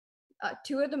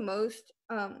 Two of the most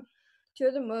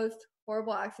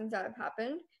horrible accidents that have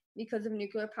happened because of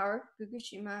nuclear power,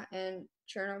 Fukushima and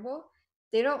Chernobyl,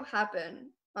 they don't happen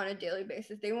on a daily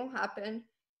basis. They won't happen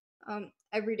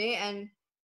every day, and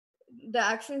the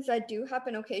accidents that do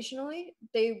happen occasionally,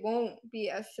 they won't be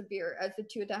as severe as the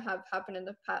two that have happened in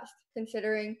the past,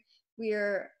 considering we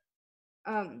are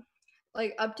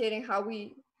like updating how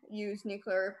we use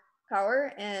nuclear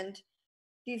power, and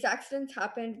these accidents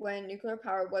happened when nuclear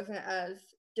power wasn't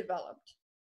as developed.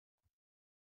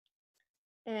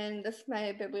 And this is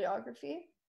my bibliography.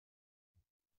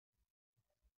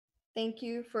 Thank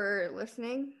you for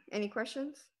listening. Any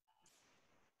questions?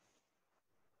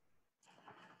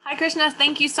 Hi, Krishna.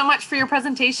 Thank you so much for your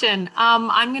presentation.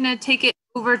 I'm going to take it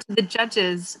over to the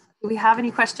judges. Do we have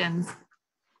any questions?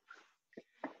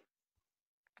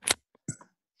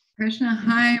 Krishna,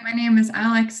 hi, my name is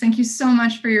Alex. Thank you so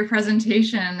much for your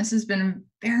presentation. This has been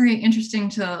very interesting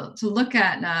to look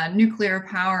at nuclear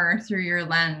power through your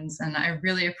lens, and I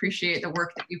really appreciate the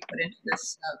work that you put into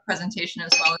this presentation as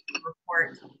well as the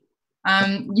report.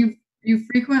 You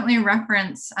frequently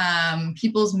reference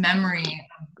people's memory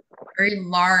of very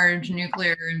large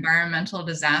nuclear environmental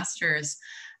disasters,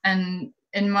 and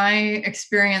in my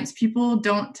experience, people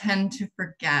don't tend to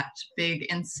forget big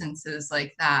instances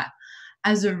like that.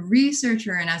 As a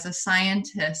researcher and as a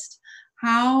scientist,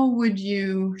 how would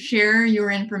you share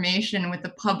your information with the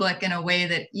public in a way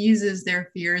that eases their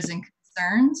fears and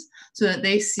concerns so that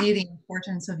they see the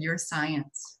importance of your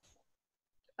science?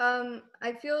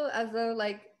 I feel as though,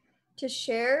 like, to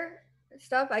share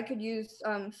stuff, I could use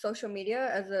social media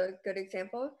as a good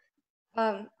example.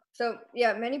 So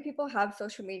yeah, many people have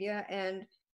social media, and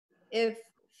if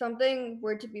something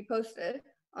were to be posted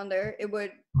on there, it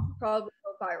would probably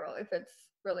go viral if it's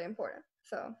really important.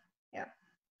 So yeah.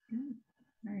 Good.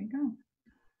 There you go.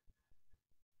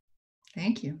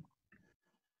 Thank you.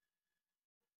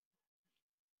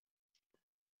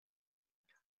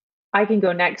 I can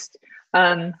go next.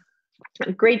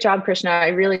 Great job, Krishna. I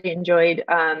really enjoyed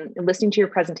listening to your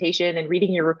presentation and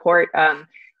reading your report.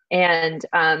 And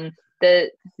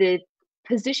the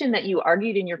position that you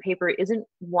argued in your paper isn't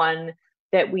one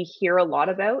that we hear a lot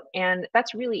about. And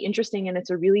that's really interesting. And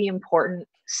it's a really important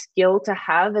skill to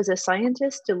have as a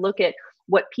scientist, to look at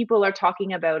what people are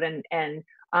talking about and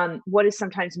what is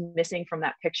sometimes missing from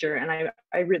that picture. And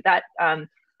I read that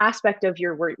aspect of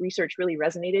your research really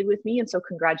resonated with me. And so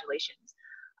congratulations.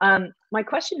 My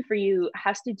question for you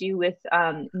has to do with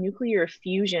nuclear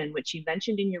fusion, which you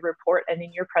mentioned in your report and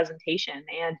in your presentation,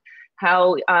 and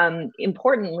how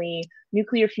importantly,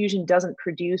 nuclear fusion doesn't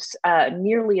produce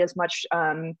nearly as much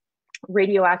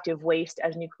radioactive waste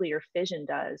as nuclear fission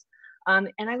does.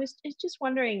 And I was just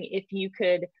wondering if you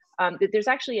could, that there's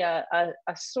actually a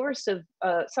source of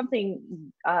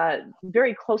something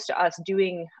very close to us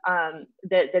doing that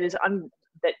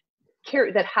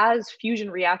has fusion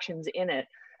reactions in it,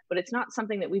 but it's not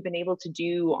something that we've been able to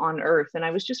do on Earth. And I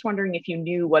was just wondering if you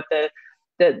knew what the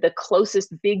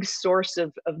closest big source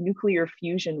of nuclear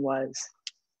fusion was.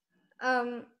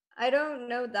 I don't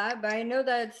know that, but I know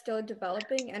that it's still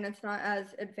developing and it's not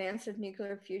as advanced as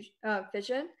nuclear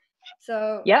fission.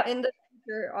 So yep. In the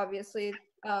future, obviously,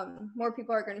 more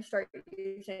people are going to start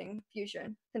using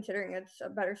fusion, considering it's a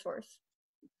better source.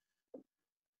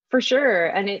 For sure.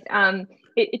 And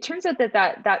it turns out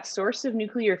that source of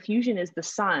nuclear fusion is the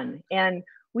sun. And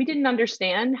we didn't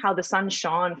understand how the sun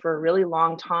shone for a really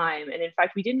long time. And in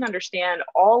fact, we didn't understand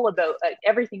all about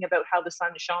everything about how the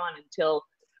sun shone until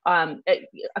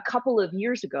a couple of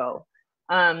years ago.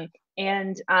 The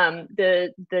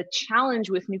challenge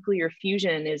with nuclear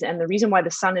fusion is, and the reason why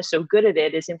the sun is so good at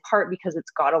it, is in part because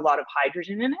it's got a lot of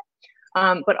hydrogen in it.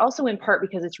 But also in part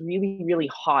because it's really, really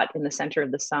hot in the center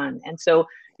of the sun. And so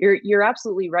you're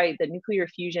absolutely right that nuclear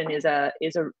fusion is a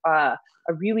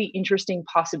really interesting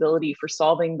possibility for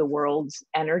solving the world's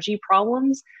energy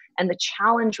problems. And the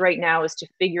challenge right now is to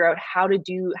figure out how to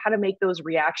make those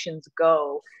reactions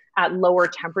go at lower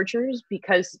temperatures,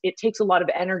 because it takes a lot of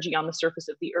energy on the surface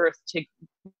of the Earth to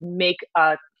make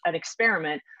an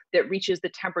experiment that reaches the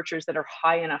temperatures that are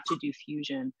high enough to do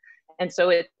fusion. And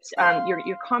so it's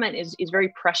your comment is very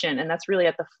prescient, and that's really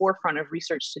at the forefront of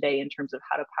research today in terms of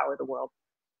how to power the world.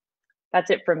 That's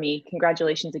it from me.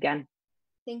 Congratulations again.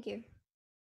 Thank you.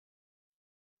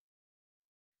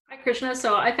 Hi, Krishna.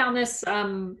 So I found this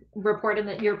report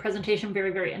in your presentation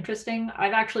very, very interesting.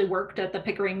 I've actually worked at the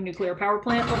Pickering nuclear power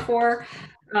plant before.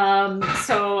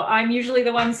 So I'm usually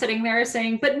the one sitting there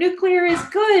saying, but nuclear is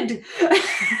good.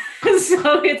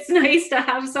 So it's nice to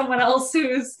have someone else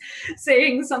who's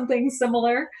saying something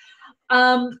similar.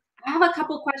 I have a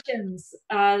couple questions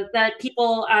that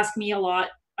people ask me a lot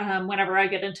whenever I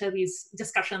get into these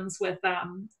discussions with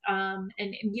them.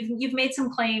 And you've made some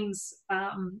claims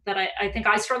that I think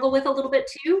I struggle with a little bit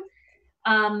too.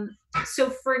 So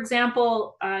for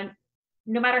example,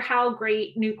 no matter how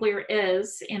great nuclear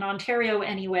is, in Ontario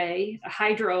anyway,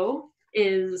 hydro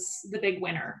is the big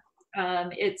winner.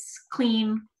 It's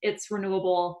clean, it's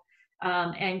renewable,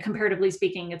 and comparatively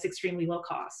speaking, it's extremely low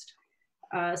cost.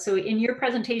 So in your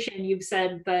presentation, you've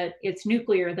said that it's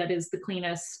nuclear that is the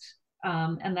cleanest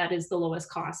and that is the lowest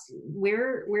cost.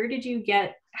 Where did you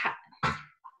get,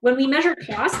 when we measure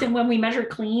cost and when we measure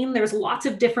clean, there's lots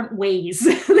of different ways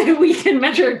that we can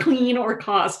measure clean or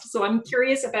cost. So I'm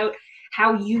curious about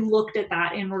how you looked at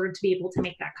that in order to be able to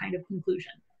make that kind of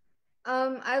conclusion.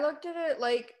 I looked at it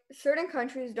like certain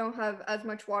countries don't have as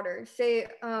much water. Say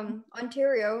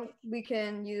Ontario, we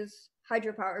can use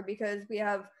hydropower because we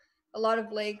have a lot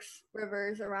of lakes,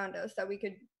 rivers around us that we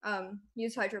could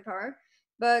use hydropower.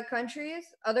 But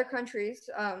other countries,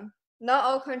 not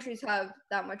all countries have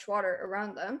that much water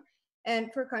around them.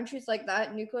 And for countries like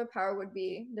that, nuclear power would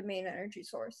be the main energy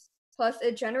source. Plus,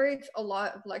 it generates a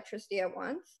lot of electricity at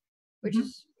once, which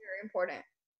is very important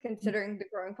considering the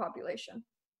growing population.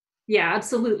 Yeah,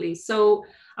 absolutely. So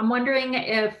I'm wondering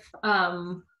if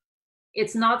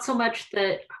it's not so much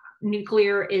that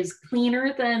nuclear is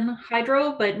cleaner than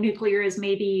hydro, but nuclear is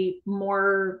maybe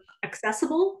more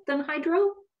accessible than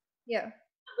hydro? Yeah.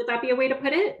 Would that be a way to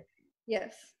put it?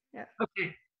 Yes. Yeah.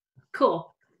 Okay,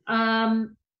 cool.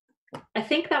 I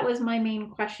think that was my main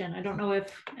question. I don't know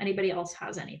if anybody else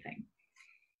has anything.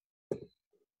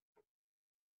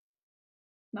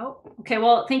 No? Okay,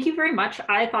 well, thank you very much.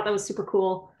 I thought that was super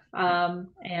cool.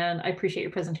 And I appreciate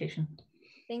your presentation.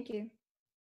 Thank you.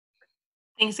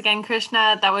 Thanks again,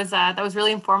 Krishna. That was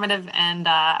really informative, and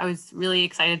I was really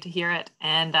excited to hear it.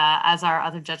 And as our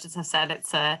other judges have said,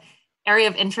 it's an area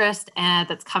of interest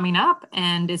that's coming up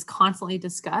and is constantly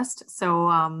discussed.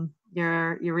 So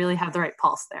you really have the right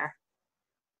pulse there.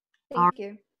 Thank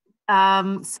you.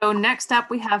 So next up,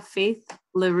 we have Faith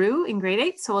LaRue in grade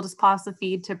 8. So we'll just pause the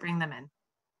feed to bring them in.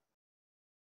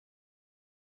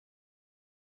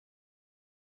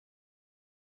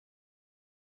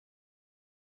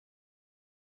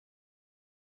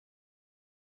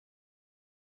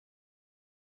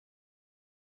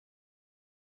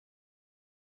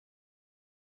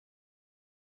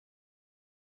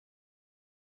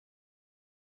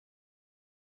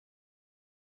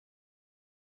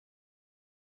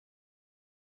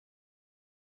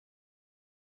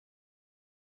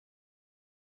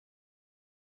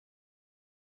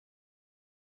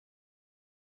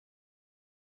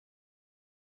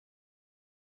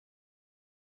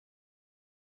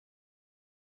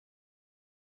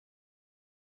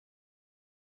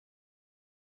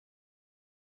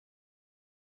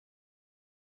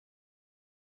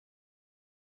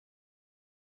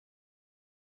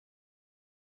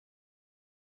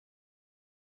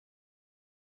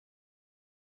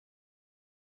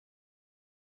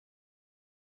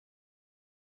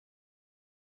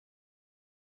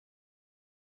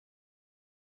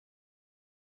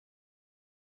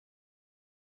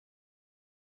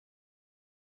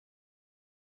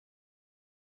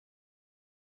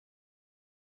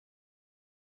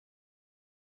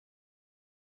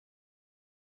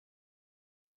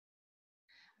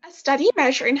 A study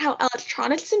measuring how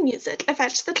electronics and music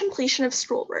affect the completion of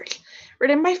schoolwork,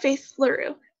 written by Faith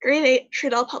LaRue, grade 8,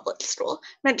 Trudell Public School,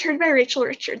 mentored by Rachel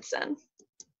Richardson.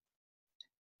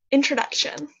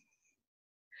 Introduction.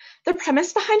 The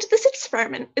premise behind this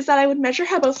experiment is that I would measure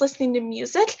how both listening to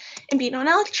music and being on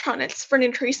electronics for an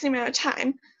increasing amount of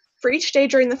time for each day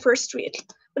during the first week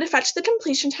would affect the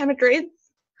completion time of grade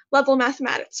level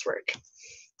mathematics work.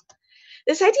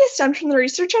 This idea stemmed from the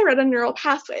research I read on neural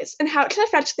pathways and how it can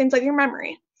affect things like your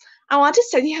memory. I want to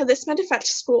study how this might affect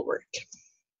schoolwork.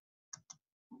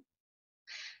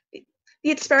 The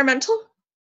experimental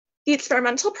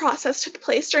process took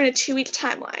place during a 2-week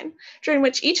timeline, during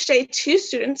which each day 2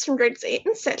 students from grades 8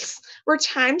 and 6 were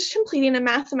timed completing a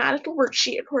mathematical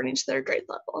worksheet according to their grade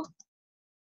level.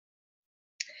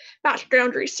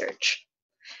 Background research.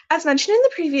 As mentioned in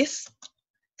the previous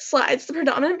slides, the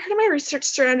predominant part of my research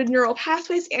surrounded neural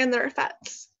pathways and their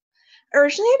effects.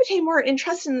 Originally, I became more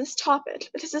interested in this topic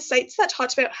because the sites that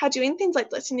talked about how doing things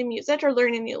like listening to music or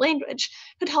learning a new language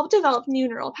could help develop new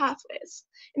neural pathways,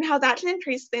 and how that can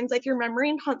increase things like your memory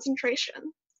and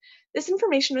concentration. This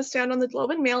information was found on the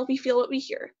Globe and Mail We Feel What We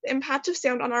Hear, the impact of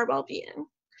sound on our well-being.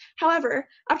 However,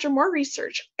 after more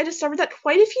research, I discovered that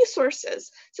quite a few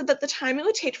sources said that the time it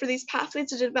would take for these pathways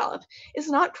to develop is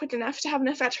not quick enough to have an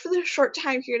effect for the short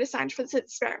time period assigned for this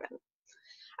experiment.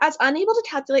 I was unable to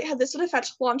calculate how this would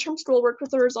affect long-term schoolwork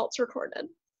with the results recorded.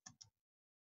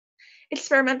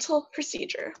 Experimental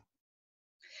procedure.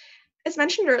 As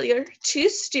mentioned earlier, 2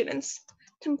 students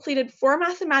completed 4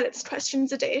 mathematics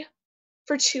questions a day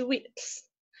for 2 weeks,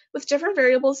 with different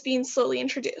variables being slowly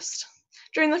introduced.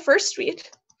 During the first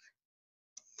week,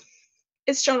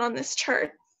 is shown on this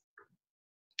chart.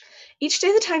 Each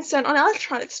day, the time spent on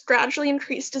electronics gradually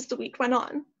increased as the week went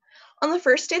on. On the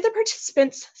first day, the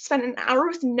participants spent an hour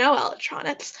with no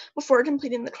electronics before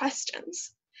completing the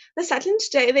questions. The second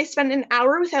day, they spent an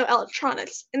hour without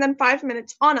electronics and then 5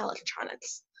 minutes on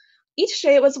electronics. Each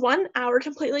day, it was 1 hour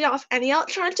completely off any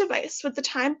electronic device, with the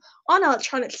time on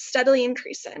electronics steadily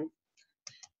increasing.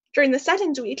 During the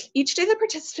second week, each day the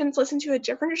participants listened to a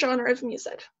different genre of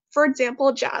music, for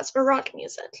example, jazz or rock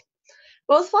music.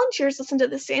 Both volunteers listened to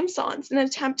the same songs in an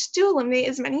attempt to eliminate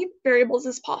as many variables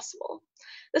as possible.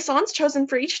 The songs chosen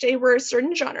for each day were a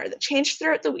certain genre that changed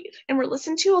throughout the week and were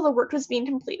listened to while the work was being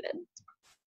completed.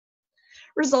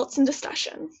 Results and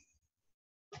discussion.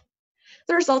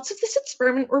 The results of this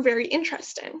experiment were very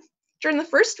interesting. During the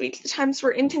first week, the times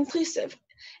were inconclusive,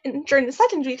 and during the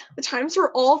second week, the times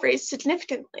were all raised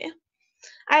significantly.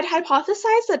 I had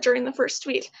hypothesized that during the first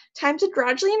week, times would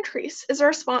gradually increase as a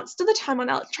response to the time on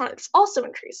electronics also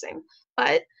increasing,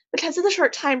 but because of the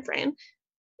short time frame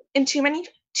and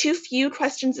too few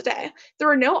questions a day, there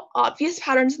were no obvious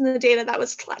patterns in the data that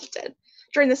was collected.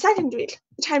 During the second week,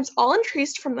 the times all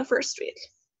increased from the first week.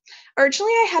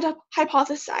 Originally, I had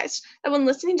hypothesized that when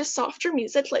listening to softer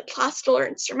music like classical or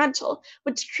instrumental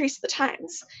would decrease the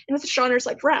times, and with genres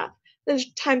like rap, the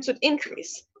times would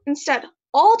increase. Instead,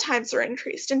 all times were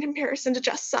increased in comparison to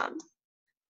just some.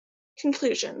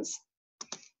 Conclusions.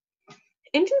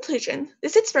 In conclusion,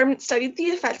 this experiment studied the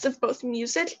effects of both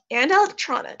music and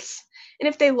electronics, and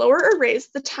if they lower or raise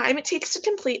the time it takes to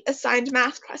complete assigned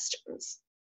math questions.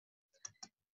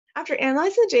 After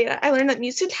analyzing the data, I learned that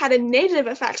music had a negative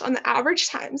effect on the average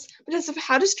times because of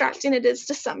how distracting it is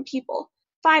to some people.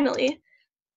 Finally,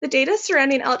 the data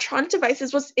surrounding electronic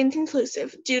devices was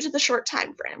inconclusive due to the short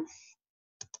time frame.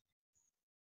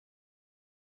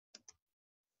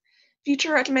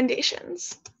 Future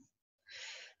recommendations.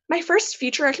 My first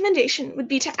future recommendation would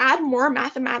be to add more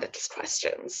mathematics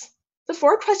questions. The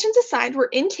 4 questions assigned were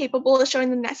incapable of showing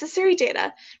the necessary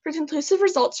data for conclusive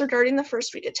results regarding the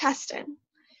first week of testing.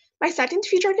 My second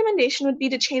future recommendation would be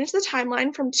to change the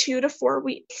timeline from 2 to 4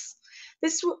 weeks.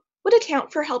 This would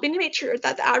account for helping to make sure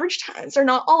that the average times are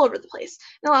not all over the place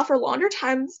and allow for longer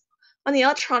times on the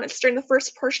electronics during the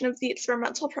first portion of the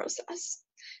experimental process.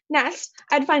 Next,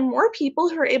 I'd find more people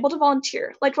who are able to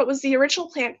volunteer, like what was the original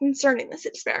plan concerning this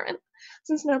experiment.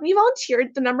 Since nobody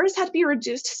volunteered, the numbers had to be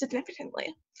reduced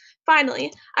significantly.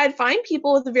 Finally, I'd find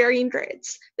people with varying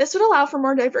grades. This would allow for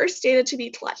more diverse data to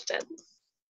be collected.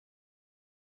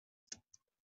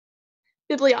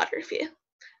 Bibliography.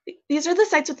 These are the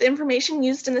sites with the information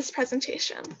used in this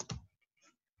presentation.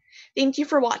 Thank you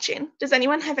for watching. Does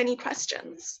anyone have any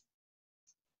questions?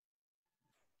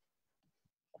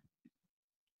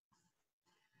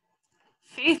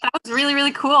 Faith, that was really,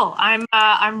 really cool.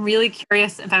 I'm really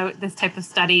curious about this type of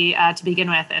study to begin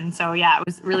with. And so, yeah, it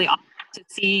was really awesome to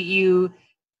see you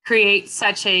create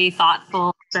such a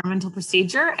thoughtful experimental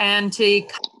procedure and to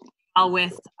come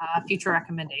with future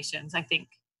recommendations. I think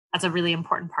that's a really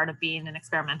important part of being an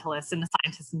experimentalist and a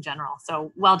scientist in general.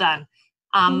 So well done.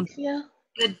 Thank you.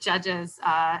 The judges,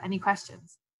 any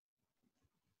questions?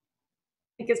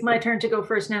 I think it's my turn to go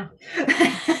first now.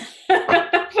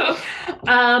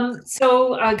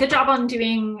 Good job on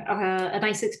doing a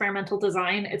nice experimental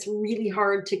design. It's really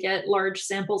hard to get large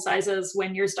sample sizes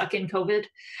when you're stuck in COVID.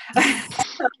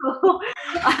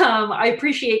 I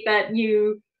appreciate that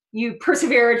you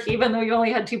persevered even though you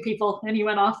only had 2 people and you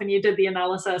went off and you did the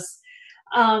analysis.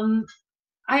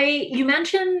 You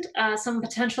mentioned some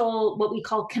potential what we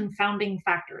call confounding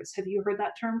factors. Have you heard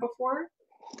that term before?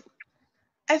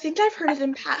 I think I've heard it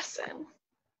in passing.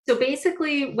 So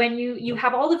basically, when you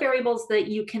have all the variables that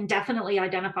you can definitely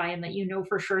identify and that you know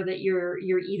for sure that you're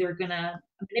either going to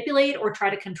manipulate or try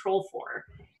to control for,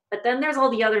 but then there's all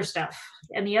the other stuff,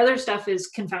 and the other stuff is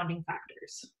confounding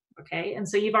factors. okay? And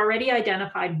so you've already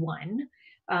identified one,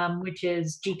 which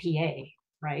is GPA,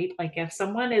 right? Like if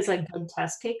someone is a good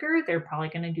test taker, they're probably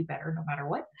going to do better no matter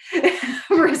what,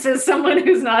 versus someone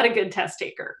who's not a good test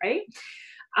taker, right?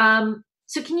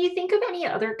 So can you think of any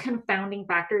other confounding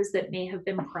factors that may have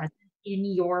been present in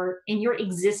your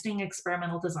existing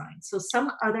experimental design? So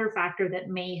some other factor that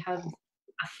may have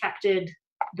affected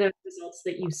the results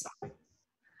that you saw.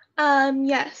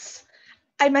 Yes,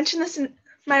 I mentioned this in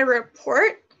my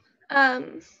report.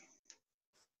 One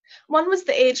was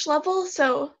the age level.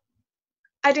 So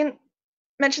I didn't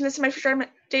mention this in my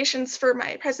recommendations for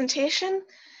my presentation,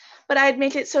 but I'd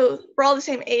make it so we're all the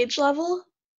same age level,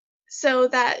 so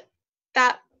that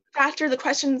factor, the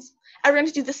questions,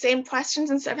 everyone's do the same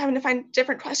questions instead of having to find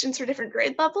different questions for different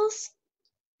grade levels.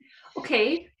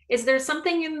 Okay, is there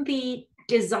something in the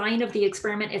design of the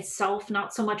experiment itself,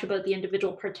 not so much about the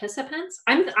individual participants?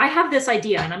 I have this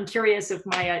idea, and I'm curious if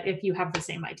you have the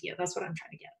same idea. That's what I'm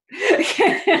trying to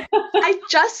get.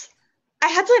 I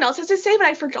had something else to say, but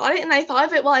I forgot it, and I thought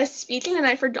of it while I was speaking, and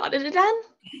I forgot it again.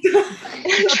 And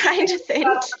I'm trying to think.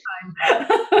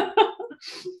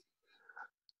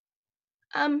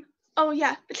 Oh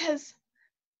yeah, because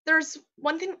there's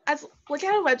one thing, I was looking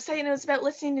at a website and it was about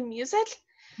listening to music,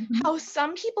 how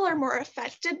some people are more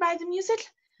affected by the music.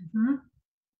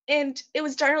 And it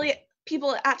was generally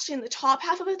people actually in the top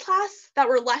half of the class that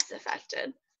were less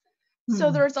affected. So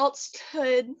the results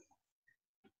could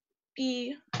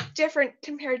be different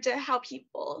compared to how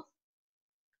people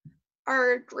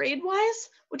are grade-wise,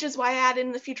 which is why I added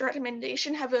in the future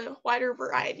recommendation, have a wider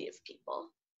variety of people.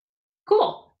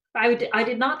 Cool. I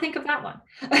did not think of that one.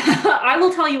 I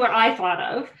will tell you what I thought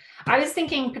of. I was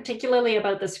thinking particularly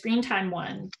about the screen time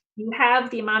one. You have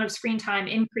the amount of screen time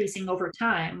increasing over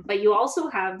time, but you also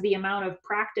have the amount of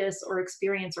practice or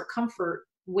experience or comfort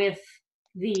with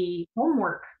the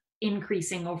homework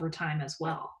increasing over time as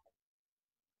well,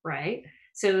 right?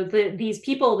 So these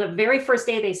people, the very first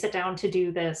day they sit down to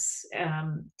do this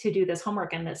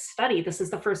homework and this study, this is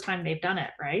the first time they've done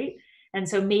it, right? And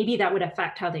so maybe that would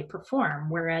affect how they perform.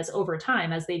 Whereas over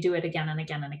time, as they do it again and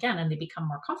again and again, and they become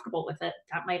more comfortable with it,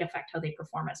 that might affect how they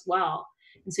perform as well.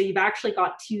 And so you've actually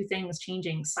got two things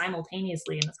changing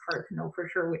simultaneously, and it's hard to know for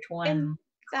sure which one. And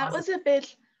that was a big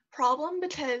problem,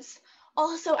 because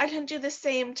also I couldn't do the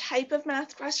same type of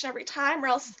math question every time, or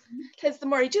else, because the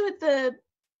more you do it, the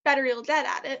better you'll get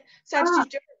at it. So I have to do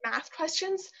different math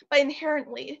questions, but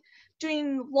inherently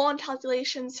doing long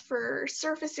calculations for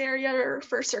surface area or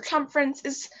for circumference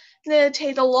is going to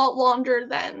take a lot longer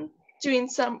than doing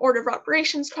some order of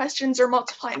operations questions or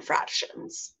multiplying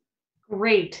fractions.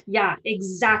 Great. Yeah,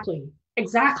 exactly.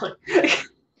 Exactly.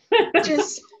 Which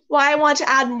is why I want to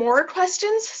add more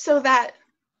questions, so that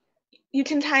you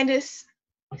can kind of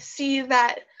see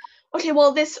that, okay,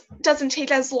 well, this doesn't take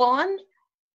as long,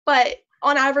 but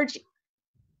on average,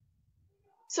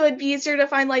 so it'd be easier to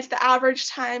find like the average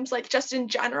times, like just in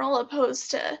general,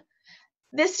 opposed to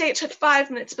this day it took 5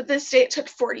 minutes, but this day it took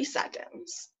 40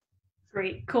 seconds.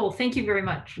 Great, cool, thank you very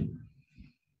much.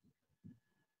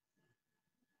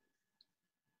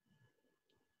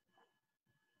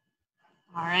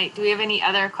 All right, do we have any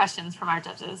other questions from our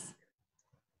judges?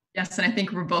 Yes, and I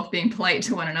think we're both being polite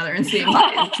to one another and saying,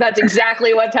 that's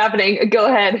exactly what's happening. Go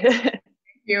ahead. Thank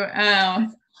you.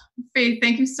 Faith,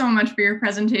 thank you so much for your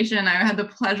presentation. I had the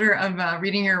pleasure of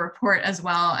reading your report as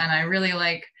well, and I really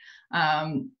like,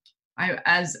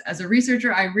 as a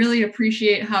researcher, I really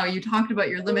appreciate how you talked about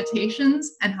your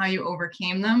limitations and how you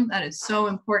overcame them. That is so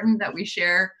important that we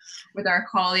share with our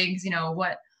colleagues, you know,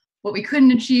 what we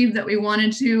couldn't achieve that we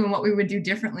wanted to, and what we would do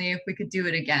differently if we could do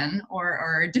it again,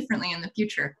 or differently in the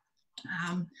future.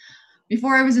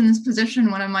 Before I was in this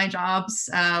position, one of my jobs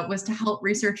was to help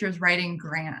researchers writing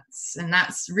grants. And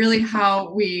that's really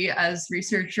how we as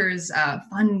researchers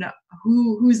fund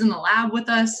who's in the lab with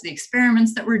us, the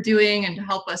experiments that we're doing, and to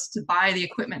help us to buy the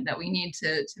equipment that we need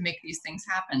to make these things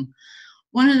happen.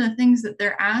 One of the things that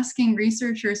they're asking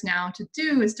researchers now to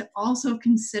do is to also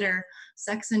consider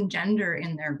sex and gender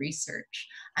in their research.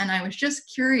 And I was just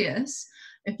curious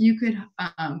if you could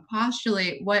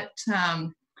postulate what,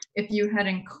 if you had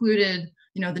included,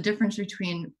 you know, the difference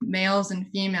between males and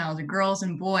females, or girls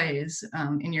and boys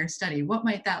in your study, what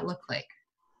might that look like?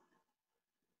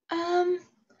 I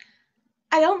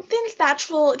don't think the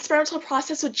actual experimental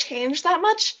process would change that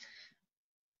much,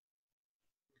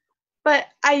 but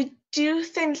I do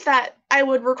think that I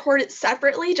would record it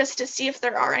separately just to see if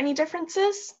there are any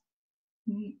differences.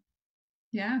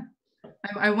 Yeah,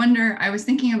 I wonder, I was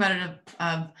thinking about it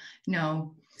of, you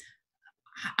know,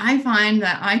 I find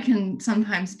that I can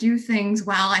sometimes do things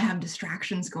while I have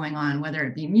distractions going on, whether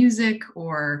it be music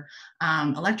or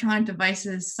electronic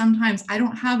devices. Sometimes I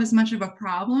don't have as much of a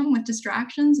problem with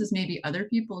distractions as maybe other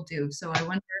people do. So I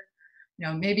wonder,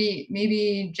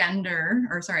 maybe gender,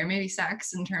 or sorry, maybe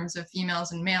sex in terms of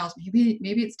females and males,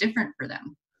 maybe it's different for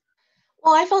them.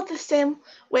 Well, I felt the same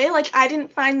way. Like, I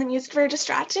didn't find the music very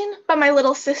distracting, but my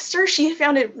little sister, she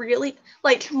found it really,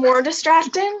 like, more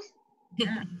distracting.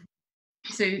 Yeah.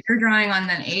 So you're drawing on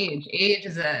then age. Age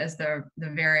is the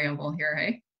variable here,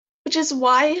 hey? Which is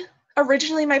why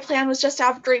originally my plan was just to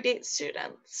have grade 8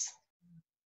 students.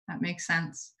 That makes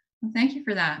sense. Well, thank you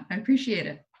for that. I appreciate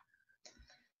it.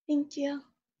 Thank you.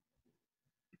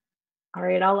 All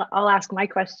right, I'll ask my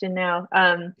question now.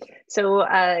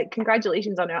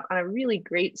 Congratulations on a really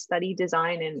great study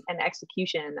design and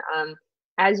execution.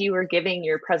 As you were giving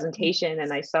your presentation,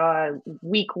 and I saw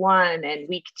week 1 and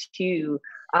week 2,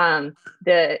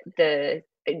 the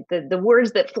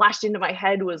words that flashed into my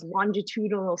head was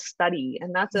longitudinal study,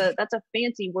 and that's a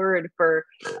fancy word for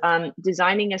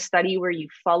designing a study where you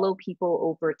follow people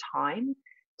over time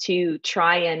to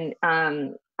try and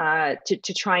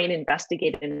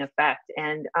investigate an effect.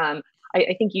 And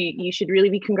I think you should really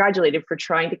be congratulated for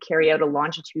trying to carry out a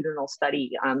longitudinal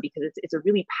study, because it's a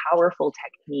really powerful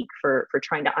technique for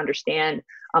trying to understand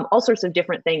all sorts of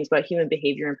different things about human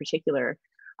behavior in particular.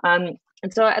 And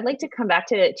so I'd like to come back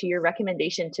to your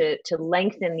recommendation to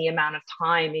lengthen the amount of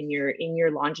time in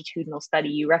your longitudinal study.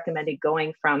 You recommended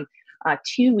going from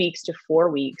 2 weeks to 4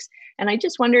 weeks, and I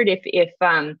just wondered if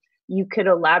you could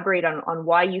elaborate on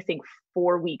why you think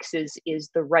 4 weeks is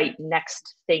the right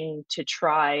next thing to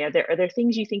try. Are there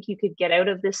things you think you could get out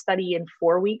of this study in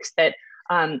 4 weeks that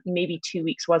maybe 2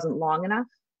 weeks wasn't long enough?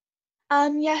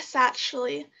 Yes,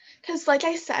 actually, because like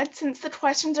I said, since the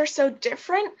questions are so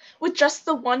different, with just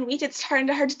the 1 week, it's hard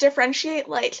to differentiate,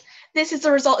 like, this is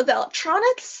a result of the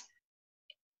electronics,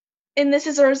 and this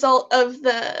is a result of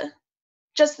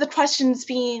just the questions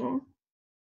being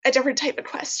a different type of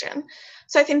question.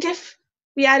 So I think if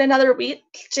we add another week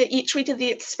to each week of the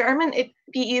experiment, it'd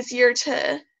be easier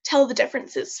to tell the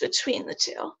differences between the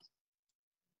two.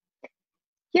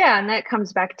 Yeah, and that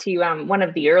comes back to one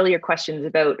of the earlier questions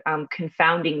about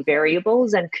confounding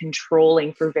variables and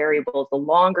controlling for variables. The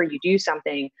longer you do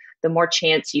something, the more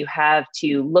chance you have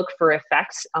to look for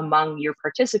effects among your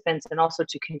participants, and also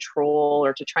to control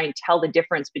or to try and tell the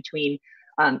difference between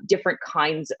different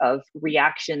kinds of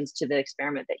reactions to the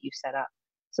experiment that you set up.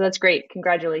 So that's great.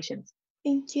 Congratulations.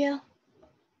 Thank you.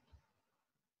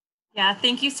 Yeah,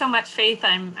 thank you so much, Faith.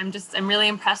 I'm really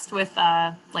impressed with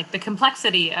like the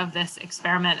complexity of this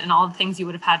experiment and all the things you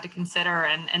would have had to consider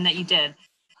and that you did.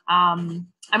 I'm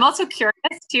also curious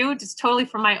too, just totally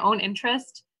from my own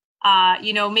interest.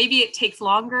 Maybe it takes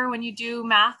longer when you do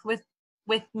math with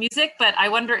music, but I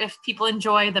wonder if people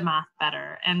enjoy the math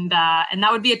better, and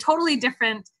that would be a totally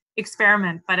different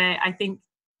experiment. But I think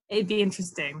it'd be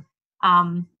interesting.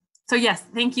 So yes,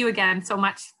 thank you again so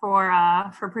much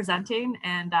for presenting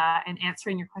and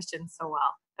answering your questions so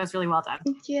well. That was really well done.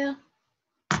 Thank you.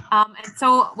 And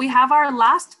so we have our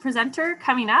last presenter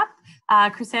coming up,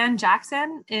 Chrisanne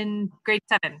Jackson in grade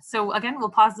 7. So again, we'll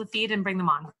pause the feed and bring them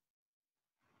on.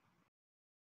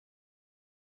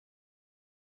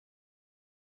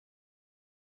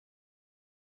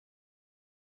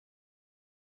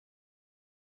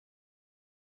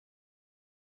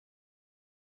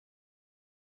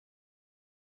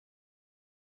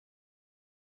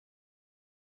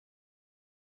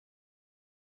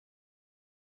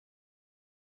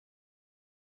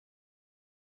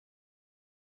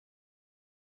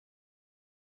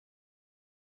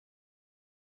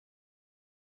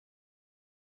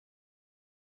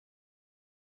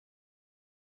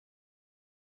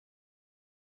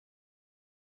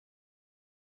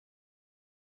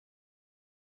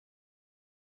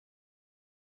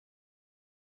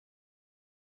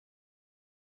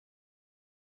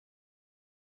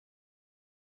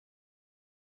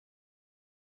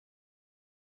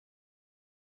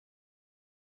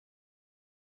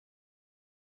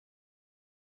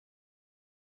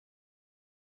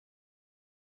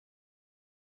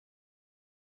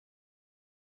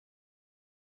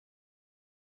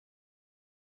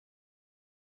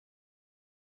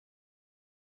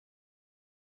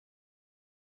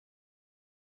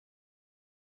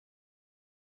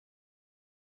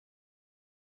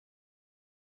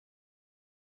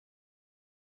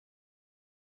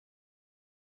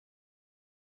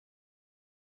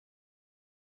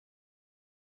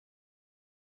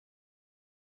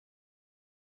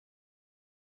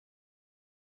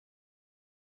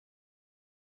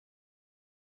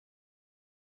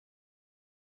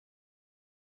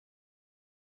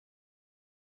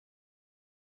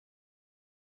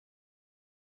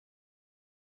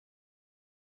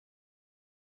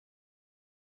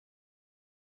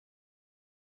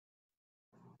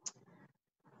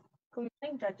 Good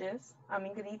morning, judges.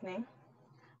 Good evening.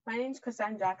 My name is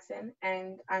Chrisanne Jackson,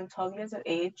 and I'm 12 years of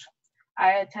age.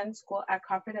 I attend school at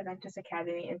Crawford Adventist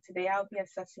Academy, and today I'll be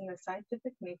assessing the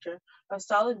scientific nature of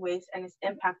solid waste and its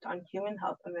impact on human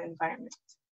health and the environment.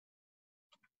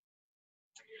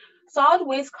 Solid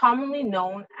waste, commonly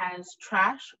known as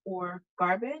trash or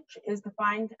garbage, is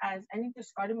defined as any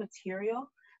discarded material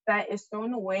that is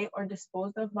thrown away or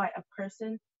disposed of by a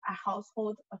person, a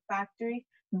household, a factory,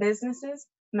 businesses,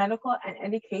 medical, and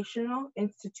educational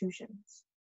institutions.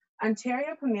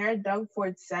 Ontario Premier Doug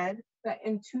Ford said that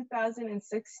in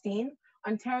 2016,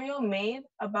 Ontario made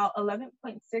about 11.6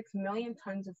 million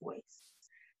tons of waste.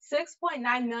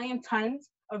 6.9 million tons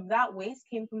of that waste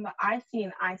came from the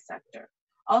IC&I sector,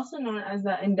 also known as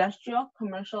the industrial,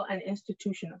 commercial, and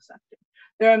institutional sector.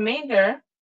 The remainder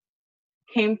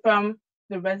came from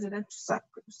the residential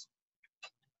sectors.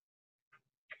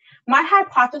 My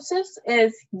hypothesis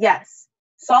is yes,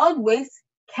 solid waste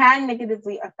can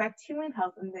negatively affect human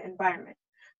health and the environment,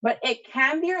 but it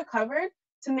can be recovered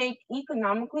to make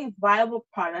economically viable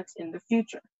products in the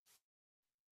future.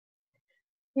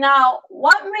 Now,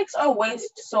 what makes our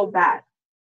waste so bad?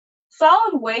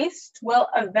 Solid waste will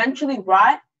eventually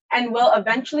rot and will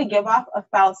eventually give off a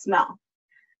foul smell.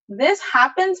 This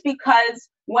happens because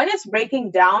when it's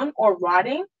breaking down or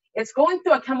rotting, it's going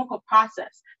through a chemical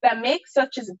process that makes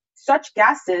such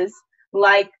gases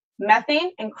like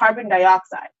methane and carbon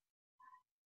dioxide.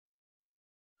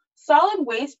 Solid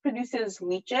waste produces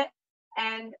leachate,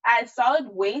 and as solid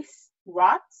waste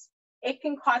rots, it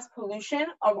can cause pollution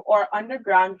or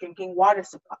underground drinking water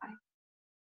supply.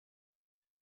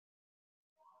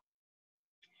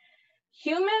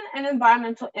 Human and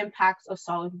environmental impacts of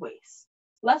solid waste.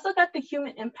 Let's look at the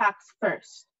human impacts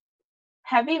first.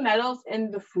 Heavy metals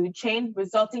in the food chain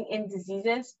resulting in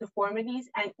diseases, deformities,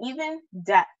 and even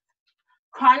death.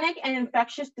 Chronic and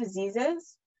infectious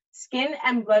diseases, skin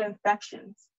and blood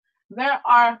infections. There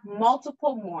are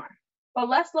multiple more, but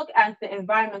let's look at the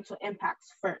environmental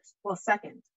impacts first,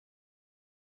 second.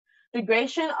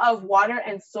 Degradation of water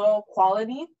and soil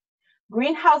quality.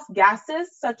 Greenhouse gases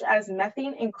such as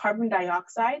methane and carbon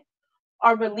dioxide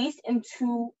are released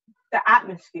into the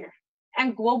atmosphere,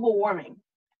 and global warming.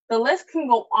 The list can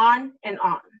go on and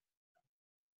on.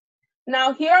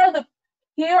 Now, here are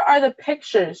the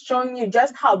pictures showing you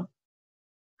just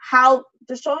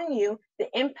showing you the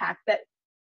impact that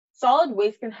solid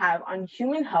waste can have on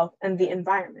human health and the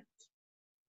environment.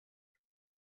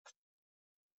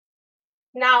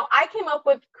 Now, I came up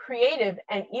with creative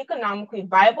and economically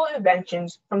viable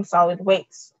inventions from solid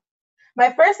waste.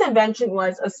 My first invention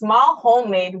was a small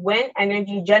homemade wind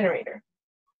energy generator.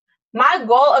 My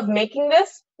goal of making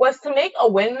this was to make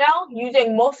a windmill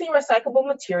using mostly recyclable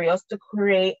materials to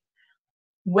create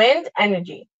wind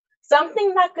energy,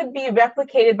 something that could be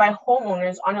replicated by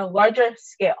homeowners on a larger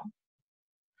scale.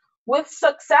 With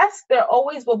success, there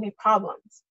always will be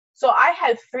problems. So I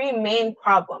had three main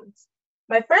problems.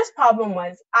 My first problem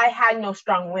was I had no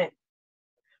strong wind.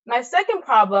 My second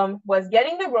problem was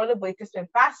getting the rotor blade to spin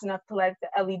fast enough to light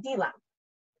the LED lamp.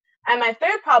 And my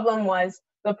third problem was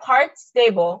the parts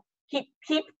stable,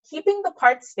 keeping the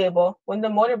parts stable when the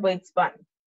motor blade spun.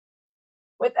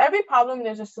 With every problem,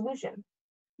 there's a solution.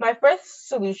 My first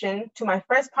solution to my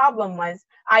first problem was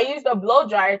I used a blow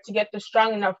dryer to get the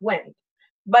strong enough wind,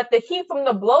 but the heat from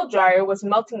the blow dryer was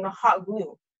melting the hot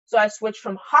glue, so I switched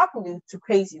from hot glue to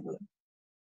crazy glue.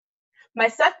 My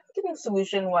second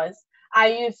solution was I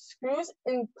used screws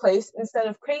in place instead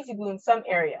of crazy glue in some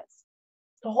areas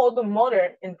to hold the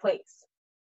motor in place.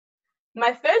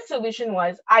 My third solution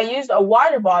was I used a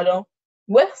water bottle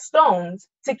with stones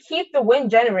to keep the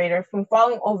wind generator from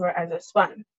falling over as it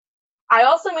spun. I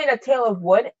also made a tail of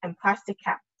wood and plastic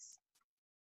caps.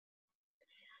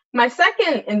 My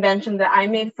second invention that I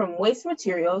made from waste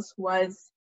materials was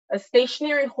a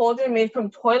stationary holder made from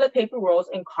toilet paper rolls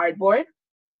and cardboard,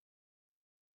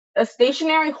 a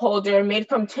stationary holder made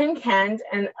from tin cans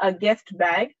and a gift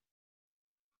bag.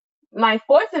 My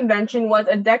fourth invention was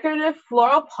a decorative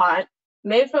floral pot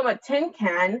made from a tin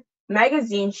can,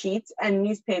 magazine sheets, and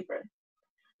newspaper.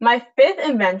 My fifth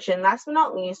invention, last but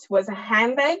not least, was a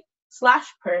handbag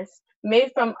 / purse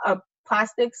made from a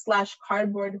plastic /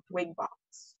 cardboard wig box.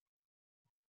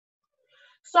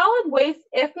 Solid waste,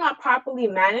 if not properly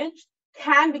managed,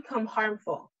 can become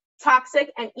harmful,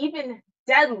 toxic, and even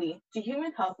deadly to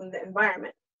human health and the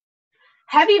environment.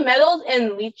 Heavy metals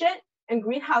in leachate and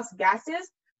greenhouse gases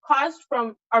caused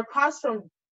from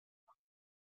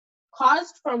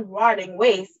rotting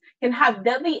waste can have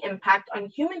deadly impact on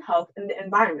human health and the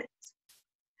environment.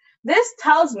 This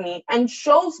tells me and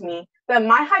shows me that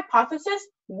my hypothesis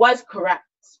was correct.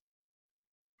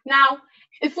 Now,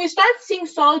 if we start seeing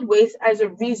solid waste as a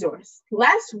resource,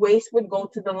 less waste would go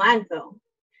to the landfill.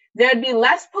 There'd be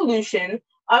less pollution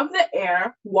of the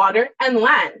air, water, and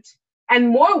land, and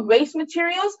more waste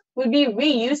materials would be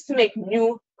reused to make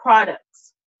new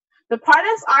products. The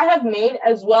products I have made,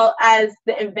 as well as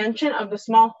the invention of the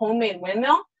small homemade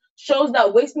windmill, shows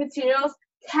that waste materials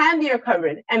can be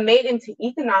recovered and made into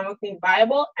economically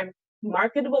viable and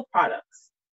marketable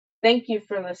products. Thank you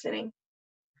for listening.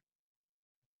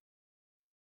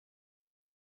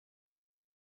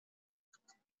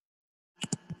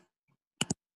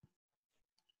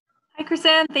 Hi,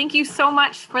 Krisan. Thank you so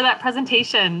much for that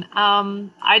presentation.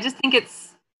 I just think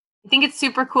it's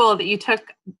super cool that you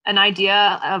took an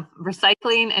idea of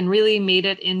recycling and really made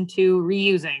it into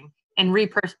reusing and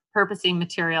repurposing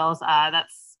materials.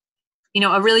 That's,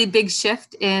 a really big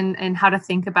shift in how to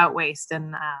think about waste,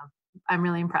 and I'm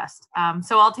really impressed.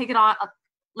 So I'll take it on. I'll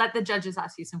let the judges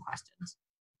ask you some questions.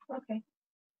 Okay.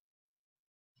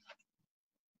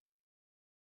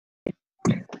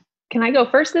 Can I go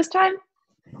first this time?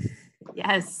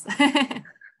 Yes.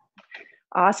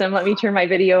 Awesome. Let me turn my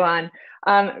video on.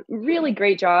 Really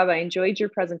great job. I enjoyed your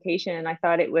presentation, and I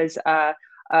thought it was a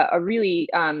really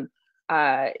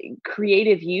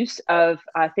creative use of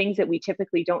things that we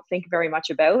typically don't think very much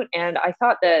about. And I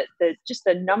thought that just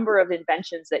the number of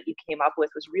inventions that you came up with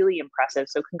was really impressive.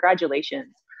 So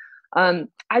congratulations.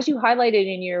 As you highlighted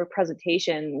in your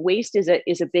presentation, waste is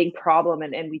a big problem,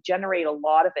 and we generate a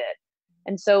lot of it.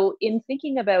 And so in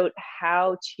thinking about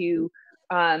how to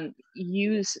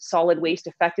use solid waste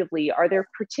effectively, are there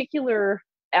particular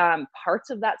parts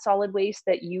of that solid waste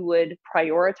that you would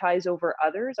prioritize over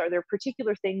others? Are there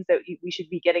particular things that we should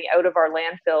be getting out of our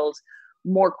landfills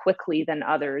more quickly than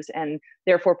others, and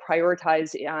therefore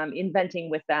prioritize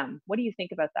inventing with them? What do you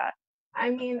think about that?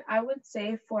 I mean, I would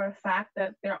say for a fact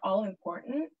that they're all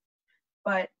important,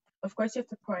 but of course you have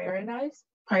to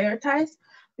prioritize,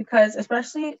 because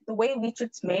especially the way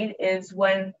leachit's made is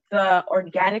when the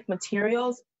organic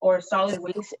materials or solid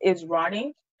waste is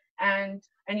rotting and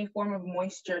any form of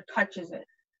moisture touches it.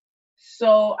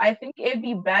 So I think it'd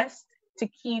be best to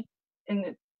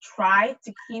try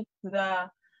to keep the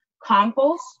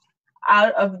compost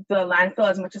out of the landfill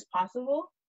as much as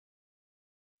possible.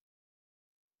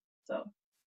 So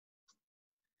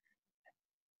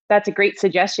that's a great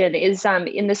suggestion. Is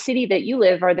in the city that you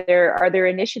live, are there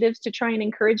initiatives to try and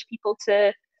encourage people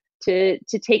to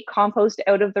take compost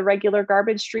out of the regular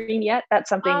garbage stream yet? That's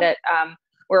something that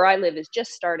where I live is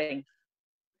just starting.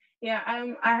 Yeah,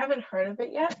 I haven't heard of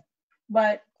it yet,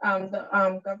 but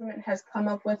the government has come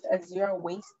up with a zero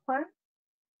waste plan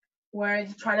where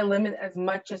they try to limit as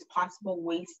much as possible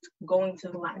waste going to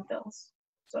the landfills.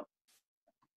 So,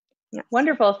 yeah.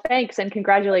 Wonderful. Thanks and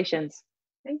congratulations.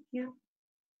 Thank you.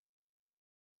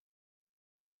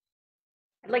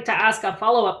 I'd like to ask a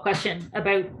follow-up question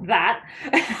about that,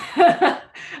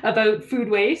 about food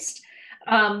waste.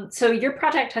 So your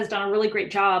project has done a really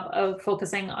great job of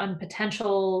focusing on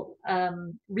potential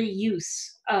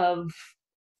reuse of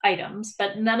items,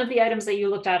 but none of the items that you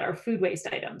looked at are food waste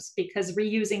items, because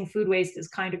reusing food waste is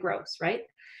kind of gross, right?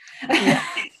 Yeah.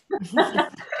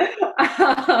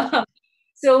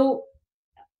 So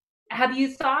have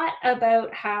you thought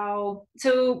about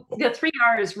so the 3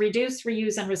 R's, reduce,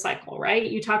 reuse, and recycle, right?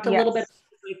 You talked a little bit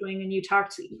about recycling, and you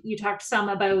talked some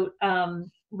about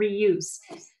reuse.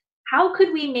 How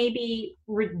could we maybe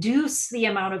reduce the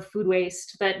amount of food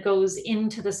waste that goes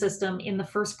into the system in the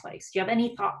first place? Do you have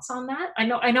any thoughts on that? I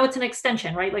know it's an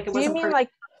extension, right? Like it wasn't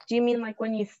do you mean like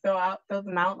when you throw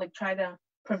them out, like try to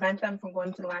prevent them from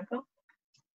going to the landfill?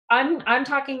 I'm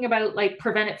talking about like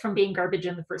prevent it from being garbage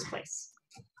in the first place.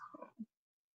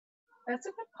 That's a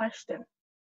good question.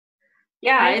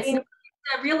 Yeah, it's a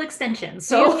real extension.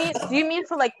 So do you mean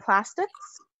for like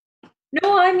plastics?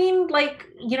 No, I mean, like,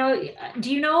 do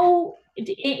you know,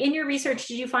 in your research,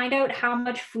 did you find out how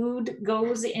much food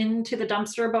goes into the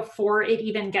dumpster before it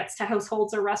even gets to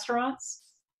households or restaurants?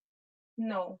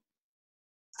 No.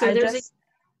 So there's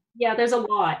a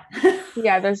lot.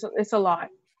 Yeah, it's a lot.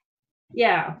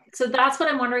 Yeah. So that's what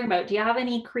I'm wondering about. Do you have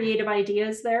any creative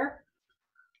ideas there?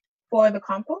 For the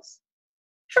compost?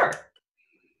 Sure.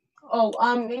 Oh,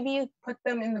 maybe you put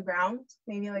them in the ground.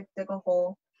 Maybe like dig a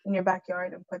hole in your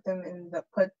backyard and put the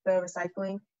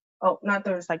recycling. Oh, not the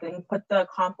recycling. Put the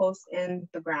compost in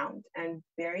the ground and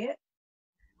bury it.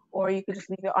 Or you could just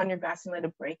leave it on your grass and let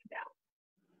it break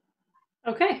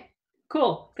down. Okay.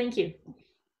 Cool. Thank you.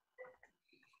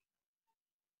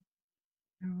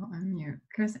 I will unmute.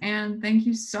 Chris Ann, thank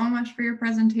you so much for your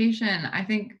presentation. I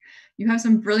think you have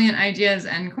some brilliant ideas,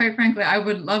 and quite frankly, I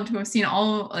would love to have seen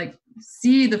all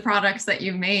see the products that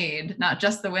you made, not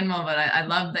just the windmill, but I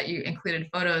love that you included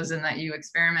photos and that you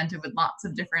experimented with lots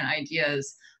of different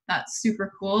ideas. That's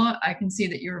super cool. I can see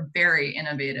that you're very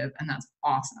innovative, and that's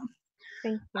awesome.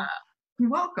 Thank you. You're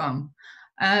welcome.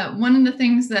 One of the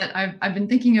things that I've been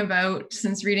thinking about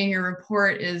since reading your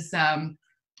report is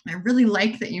I really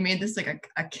like that you made this like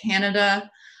a Canada,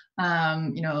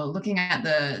 looking at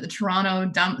the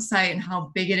Toronto dump site and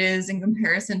how big it is in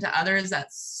comparison to others.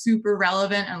 That's super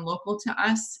relevant and local to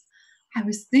us. I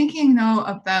was thinking though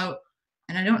about,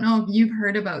 and I don't know if you've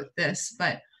heard about this,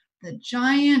 but the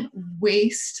giant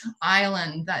waste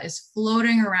island that is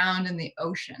floating around in the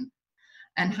ocean,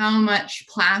 and how much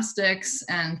plastics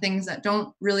and things that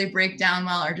don't really break down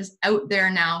well are just out there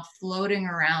now floating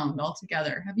around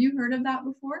altogether. Have you heard of that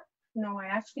before? No, I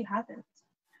actually haven't.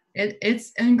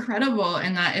 It's incredible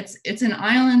in that it's an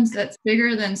island that's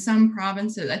bigger than some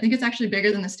provinces. I think it's actually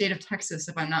bigger than the state of Texas,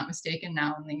 if I'm not mistaken,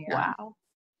 now in the Wow.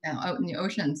 out in the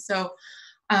ocean. So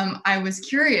I was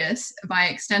curious, by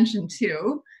extension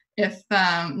too, if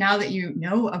now that you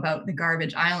know about the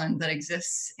garbage island that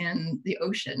exists in the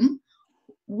ocean,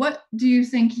 what do you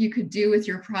think you could do with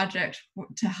your project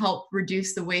to help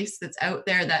reduce the waste that's out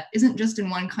there that isn't just in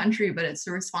one country, but it's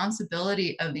the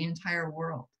responsibility of the entire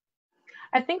world?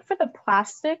 I think for the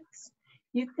plastics,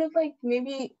 you could like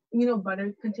maybe,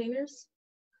 butter containers.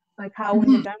 Like how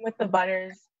when you're done with the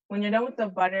butter,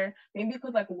 maybe you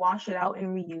could like wash it out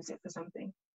and reuse it for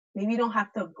something. Maybe you don't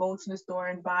have to go to the store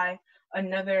and buy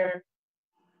another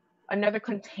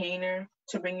container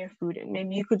to bring your food in.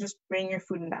 Maybe you could just bring your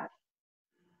food in that.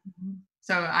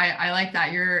 So I like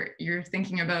that you're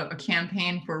thinking about a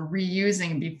campaign for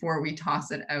reusing before we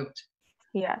toss it out.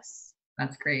 Yes.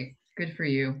 That's great. Good for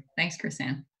you. Thanks,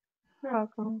 Chrisanne. You're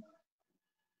welcome.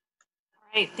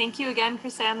 All right. Thank you again,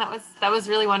 Chrisanne. That was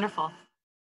really wonderful.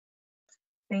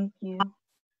 Thank you.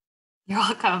 You're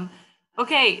welcome.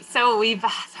 Okay, so we've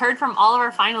heard from all of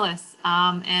our finalists.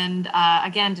 And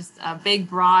again, just a big,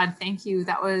 broad thank you.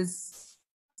 That was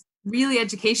really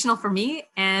educational for me.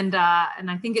 And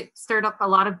I think it stirred up a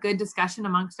lot of good discussion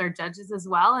amongst our judges as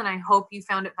well. And I hope you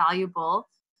found it valuable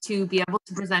to be able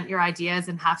to present your ideas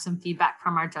and have some feedback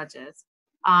from our judges.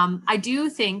 I do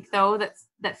think, though,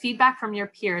 that feedback from your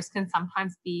peers can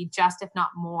sometimes be just, if not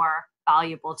more,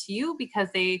 valuable to you because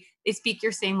they speak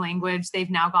your same language. They've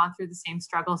now gone through the same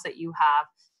struggles that you have.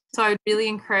 So I would really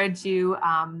encourage you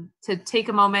to take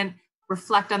a moment,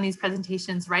 reflect on these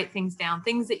presentations, write things down,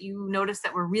 things that you noticed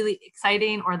that were really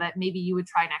exciting or that maybe you would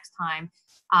try next time.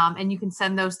 And you can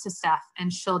send those to Steph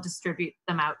and she'll distribute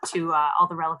them out to all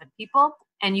the relevant people.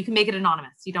 And you can make it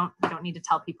anonymous. You don't need to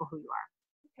tell people who you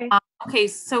are. Okay. Okay,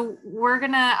 so we're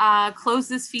gonna close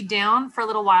this feed down for a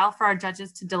little while for our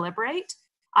judges to deliberate.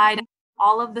 I'd have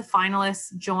all of the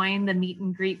finalists join the meet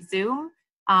and greet Zoom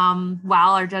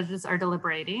while our judges are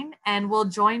deliberating, and we'll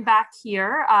join back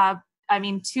here.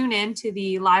 Tune in to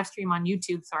the live stream on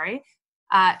YouTube,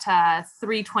 at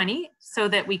 3:20 so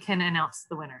that we can announce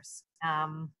the winners.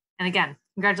 And again,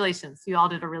 congratulations. You all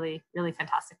did a really, really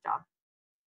fantastic job.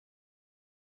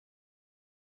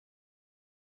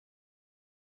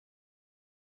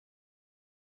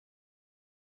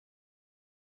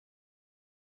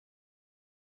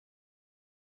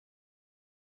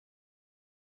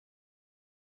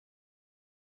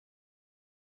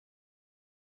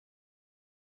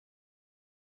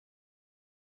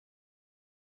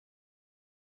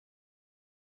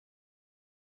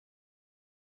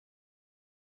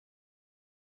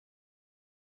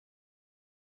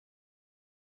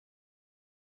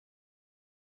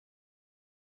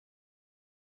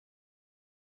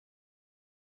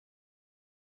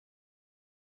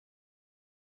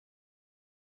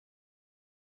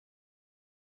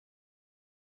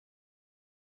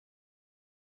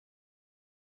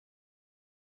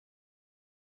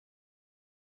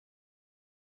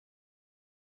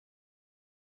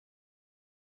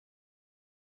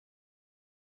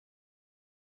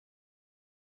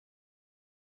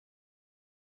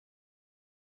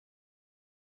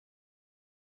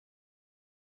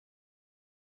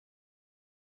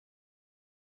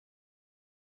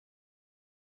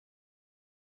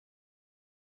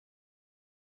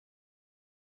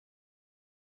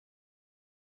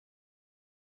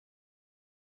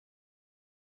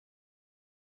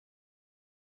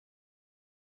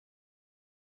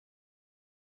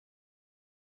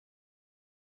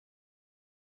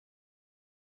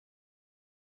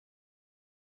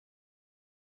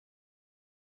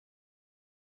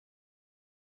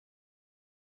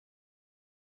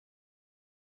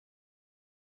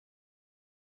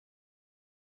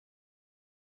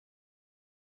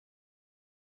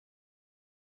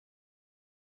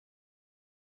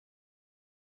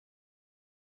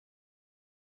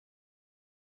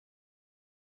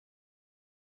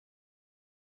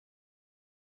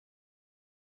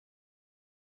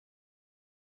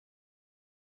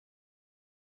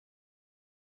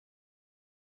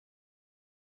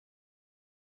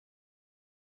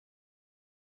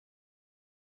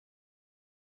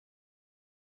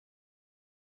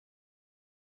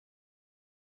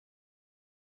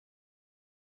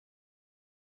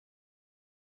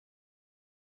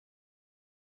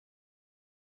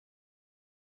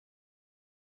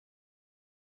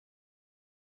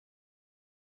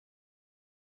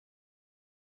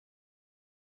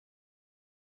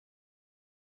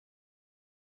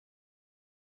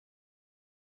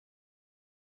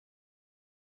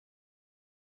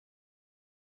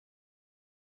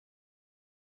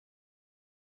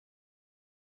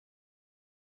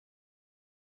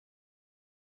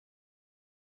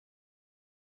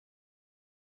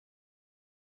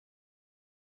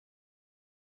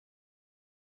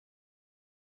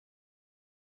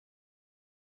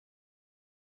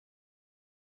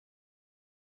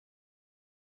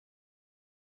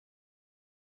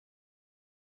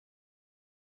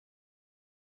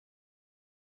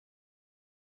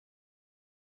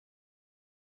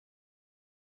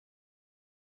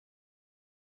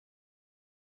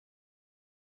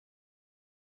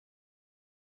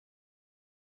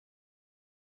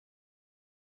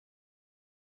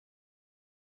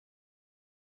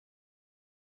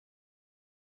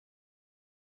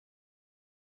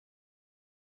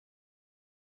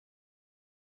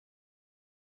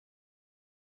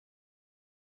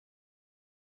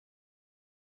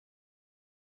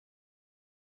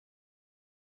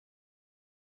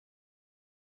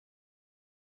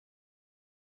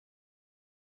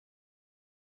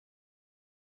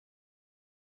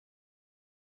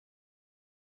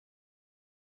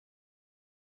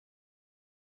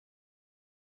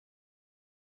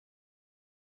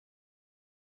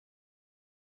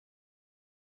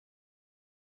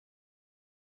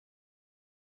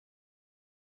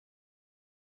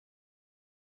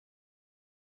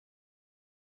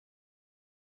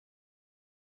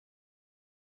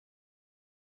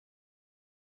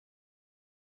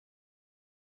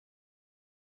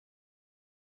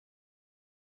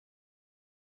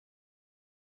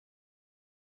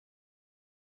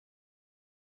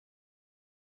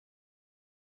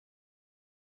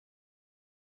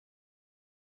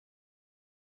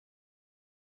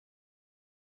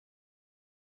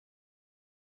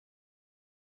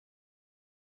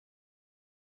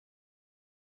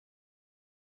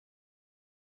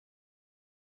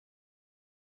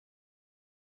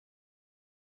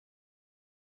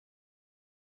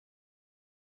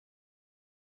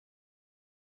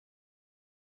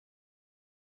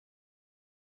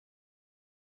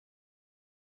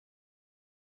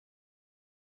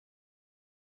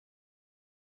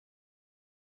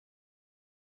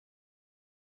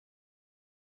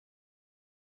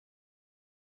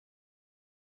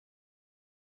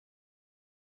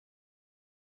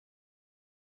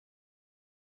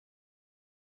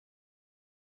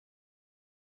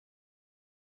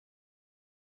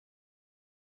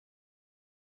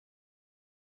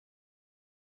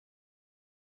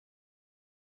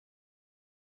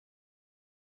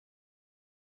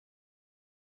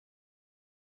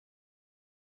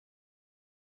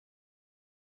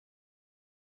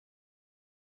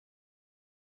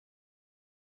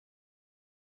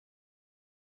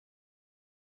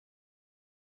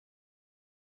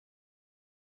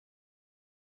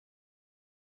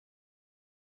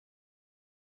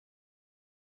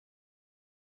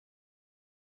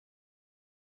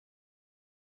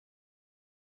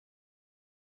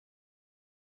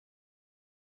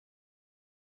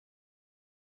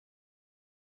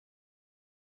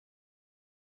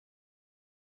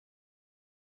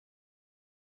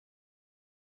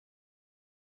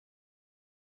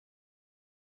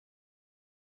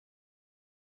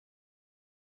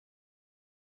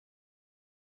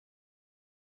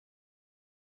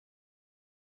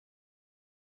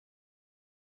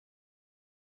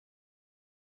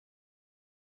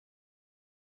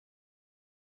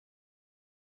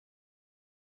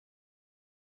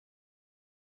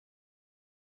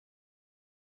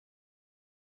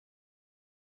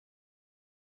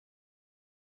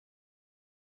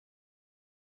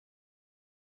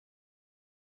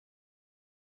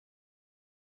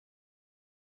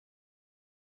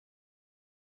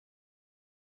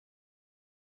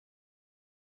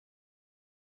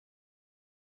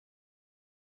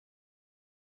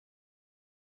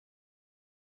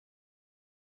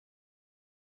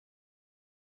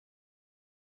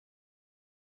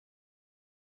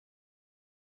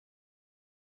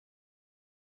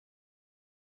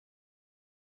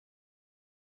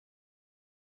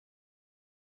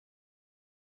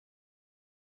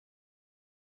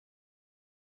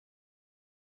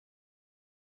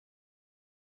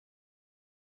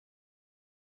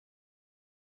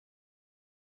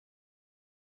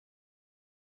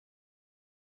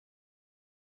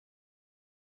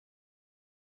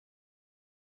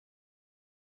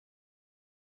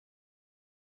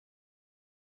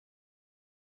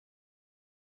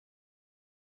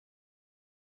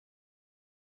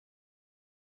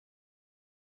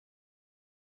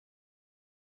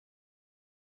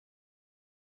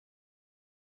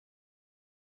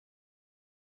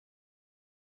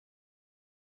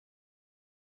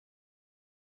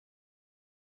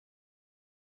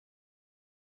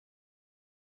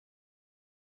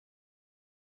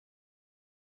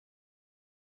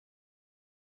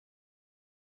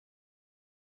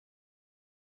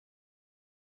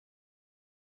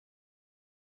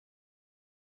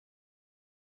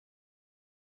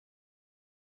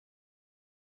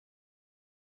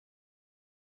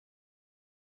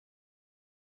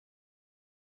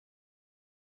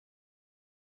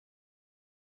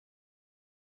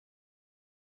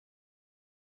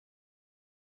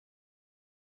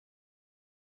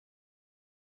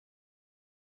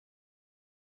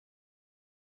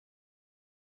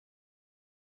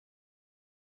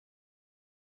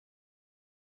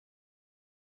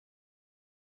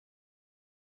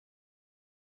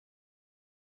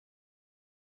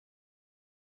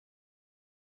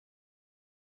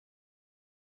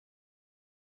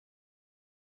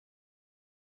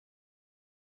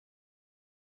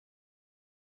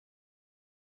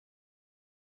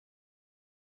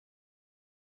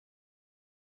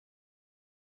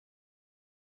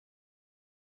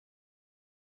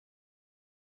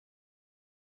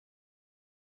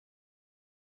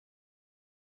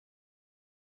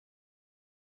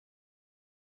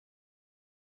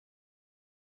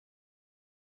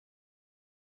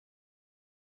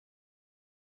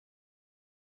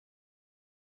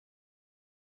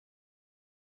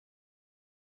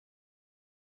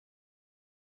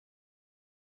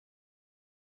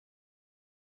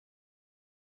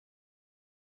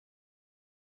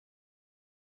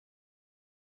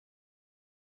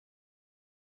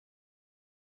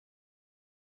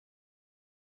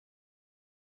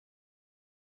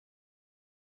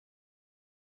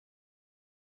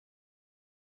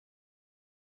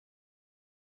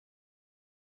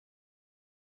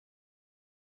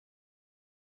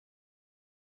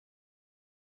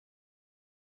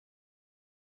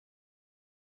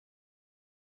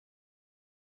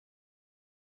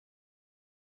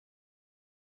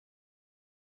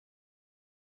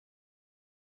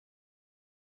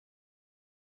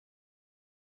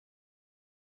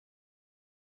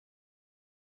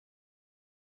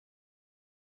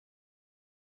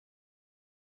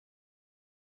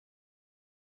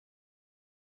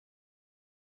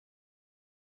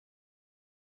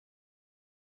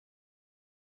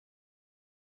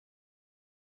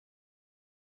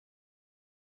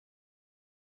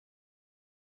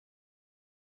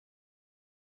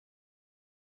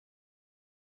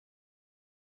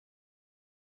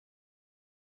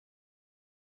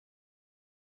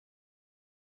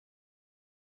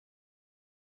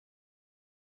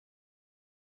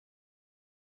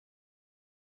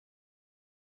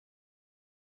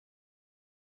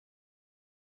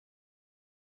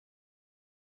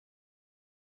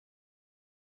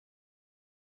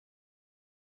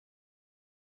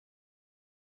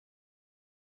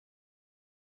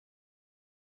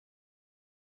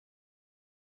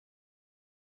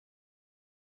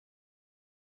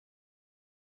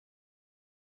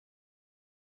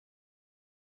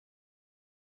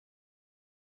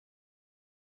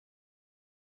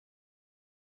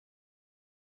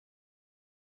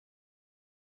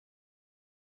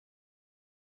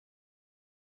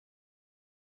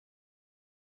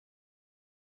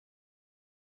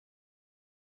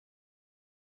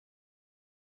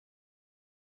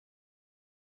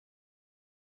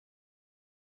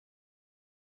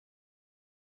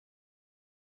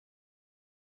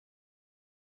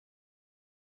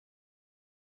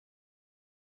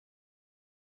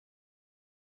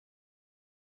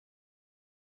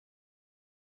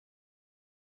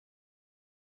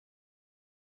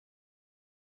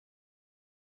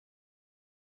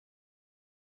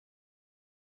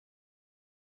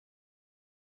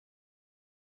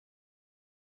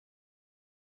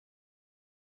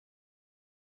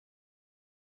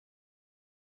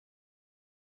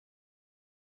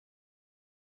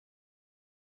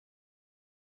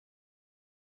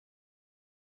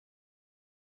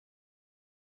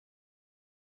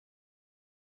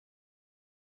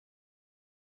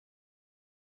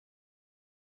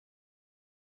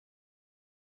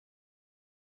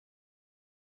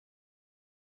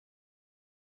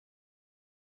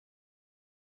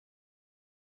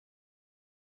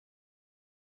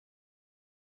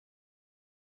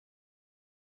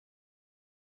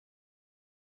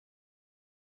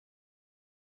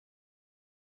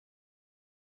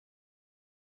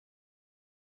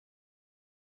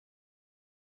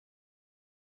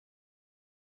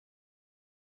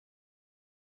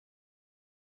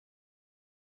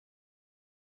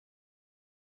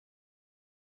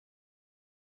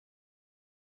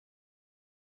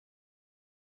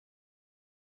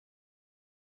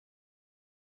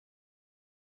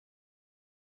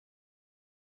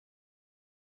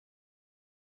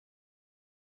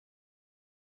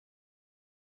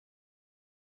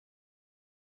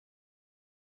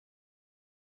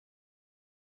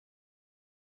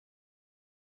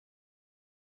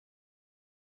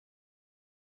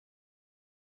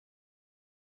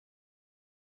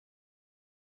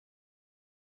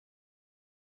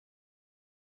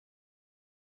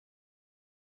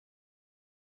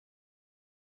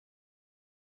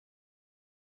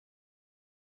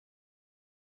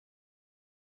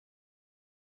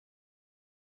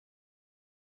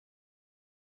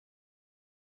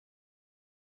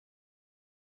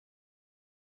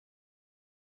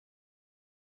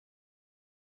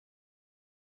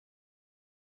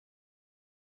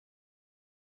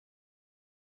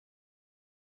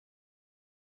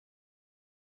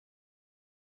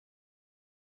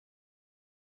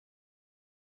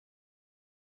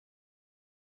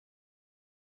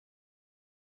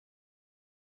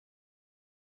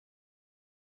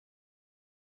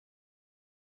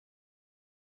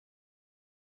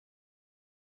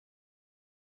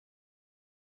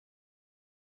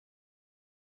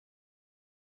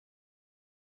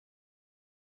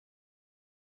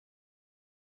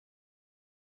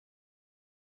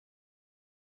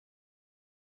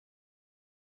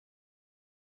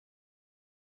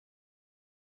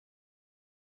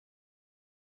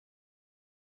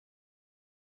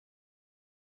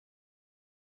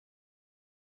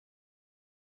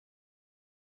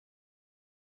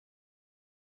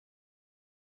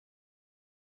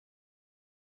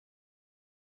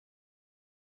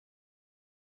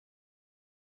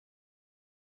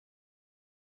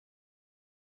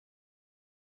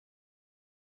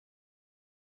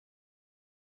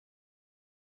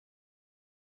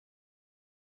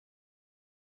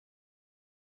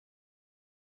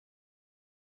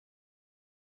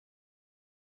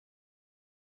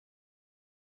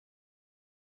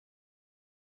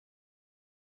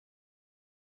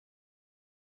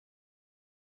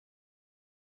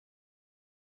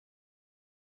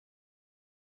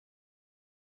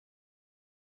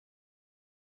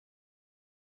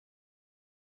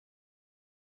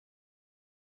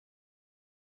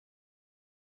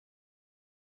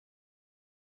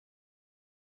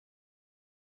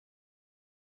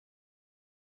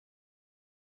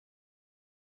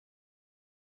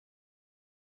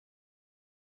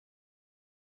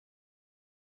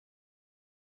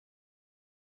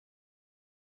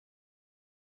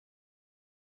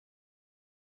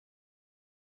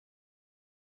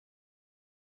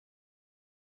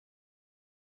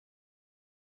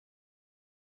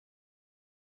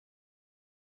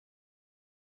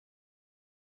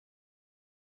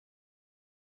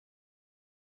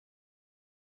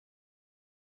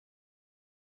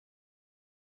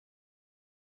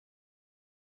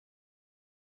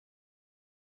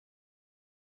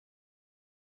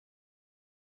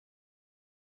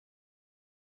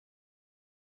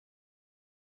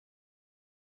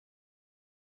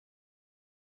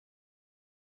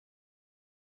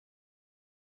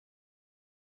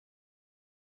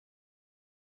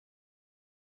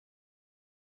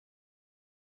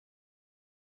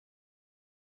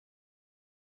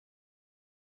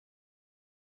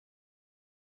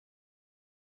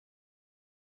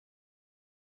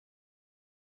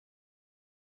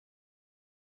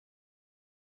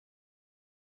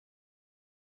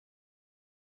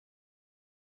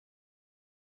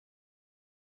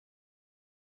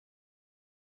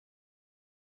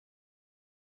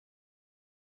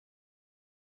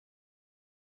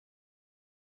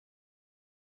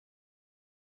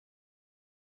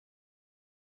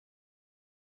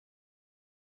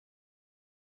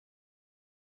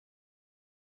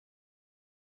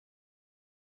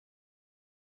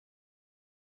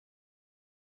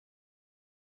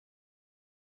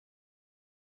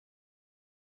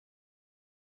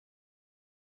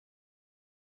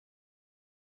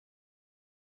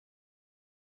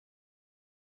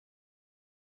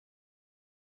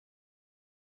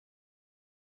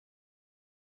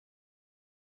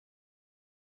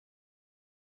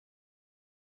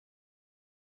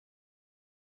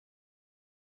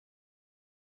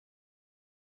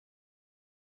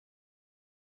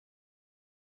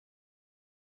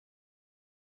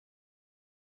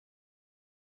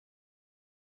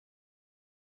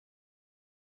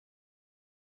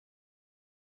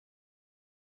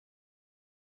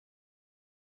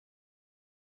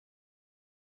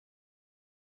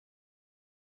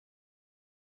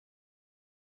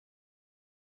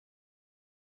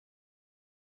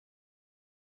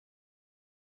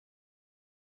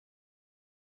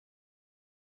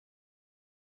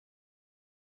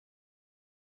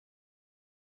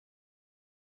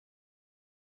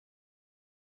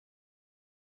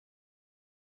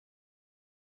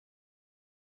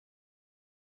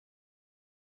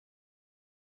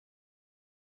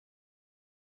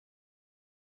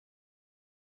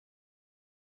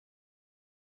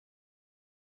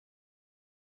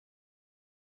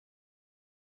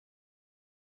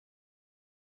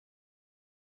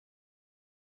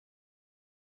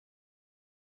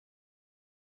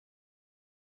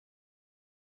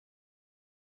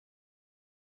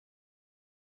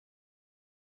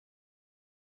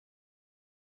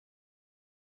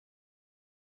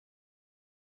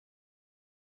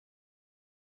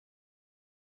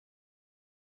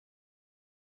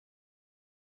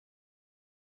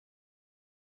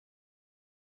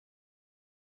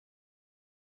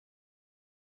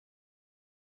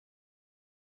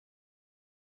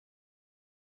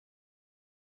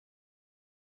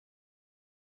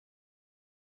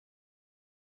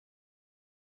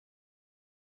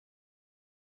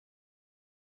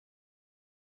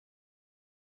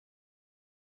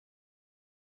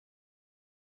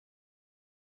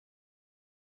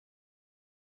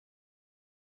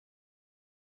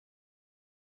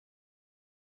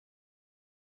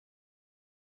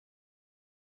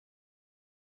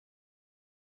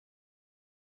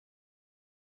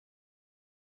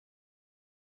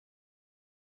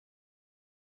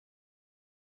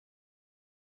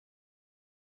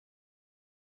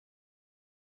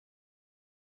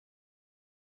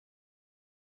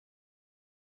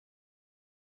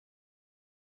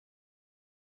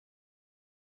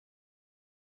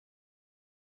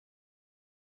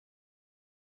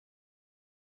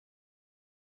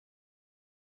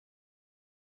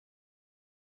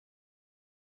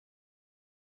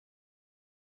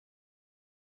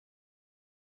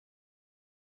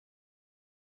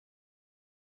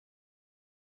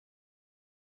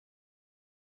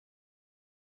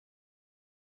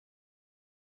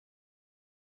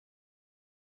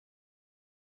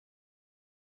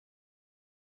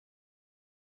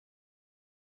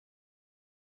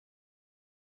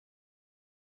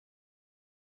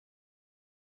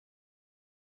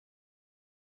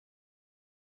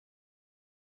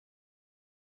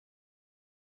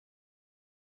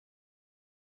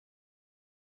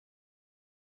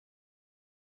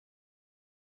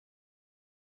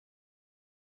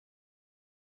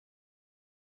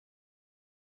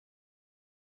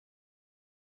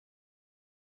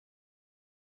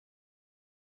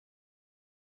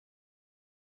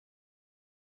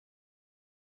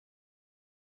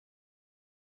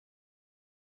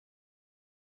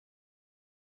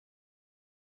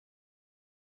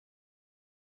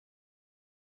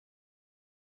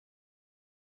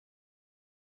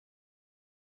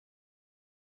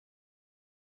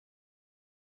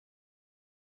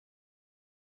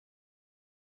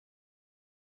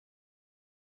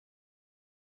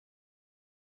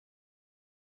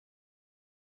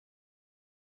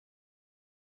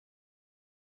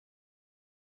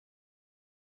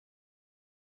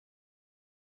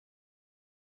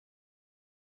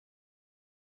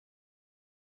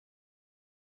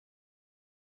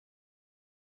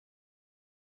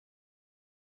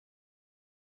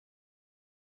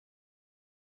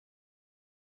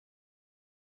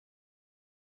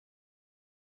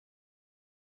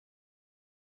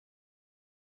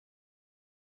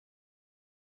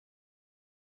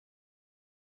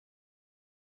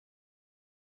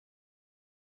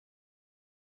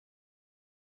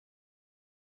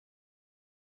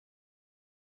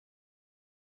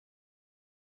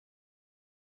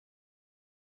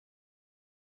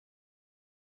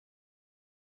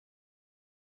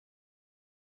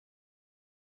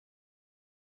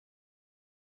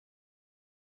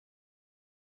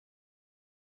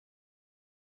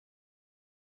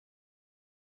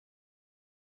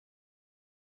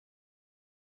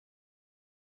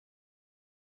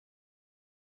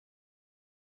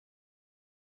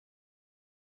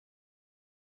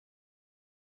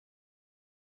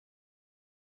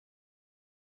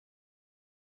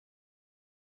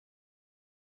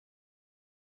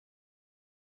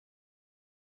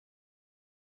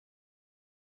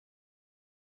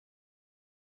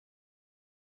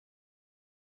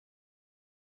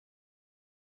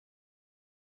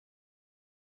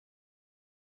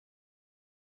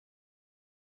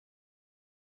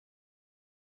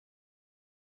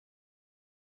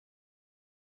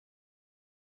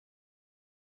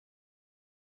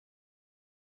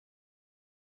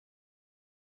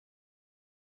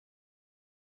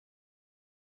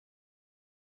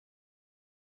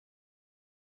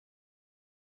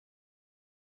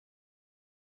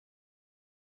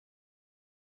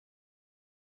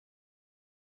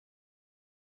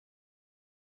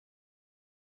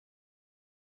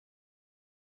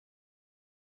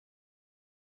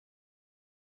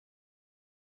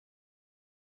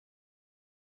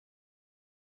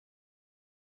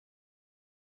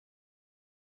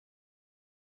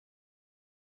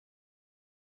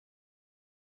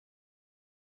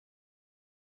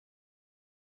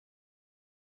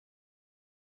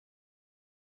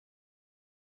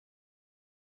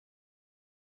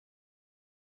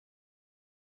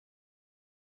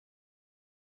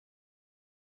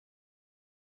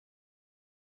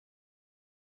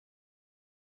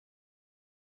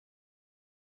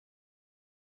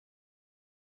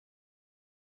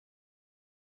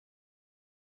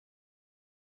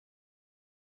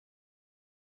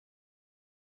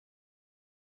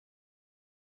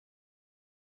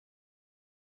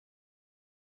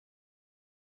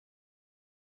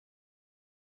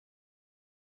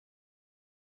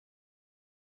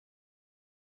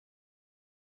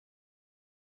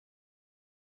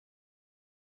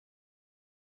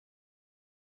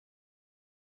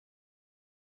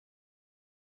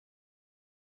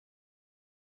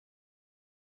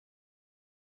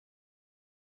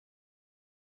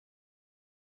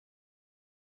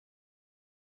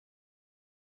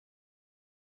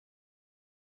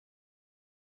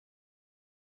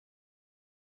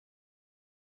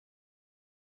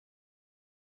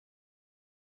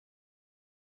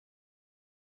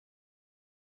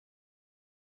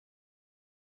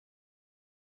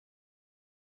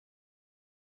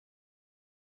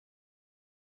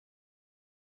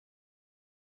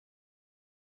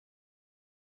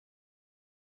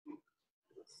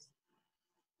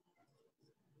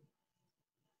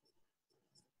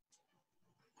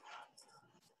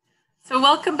 So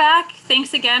welcome back.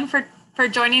 Thanks again for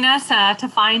joining us to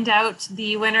find out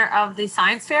the winner of the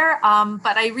science fair.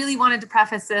 But I really wanted to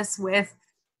preface this with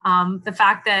the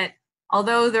fact that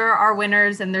although there are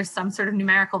winners and there's some sort of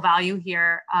numerical value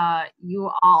here, you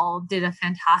all did a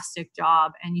fantastic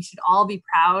job, and you should all be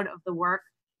proud of the work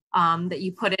that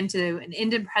you put into an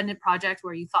independent project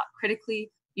where you thought critically,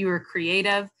 you were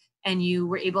creative, and you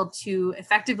were able to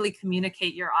effectively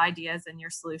communicate your ideas and your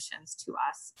solutions to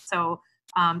us. So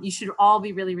you should all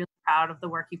be really, really proud of the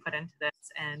work you put into this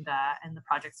and the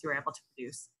projects you were able to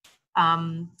produce.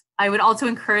 I would also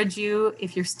encourage you,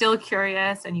 if you're still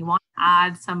curious and you want to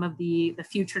add some of the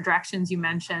future directions you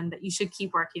mentioned, that you should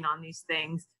keep working on these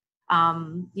things.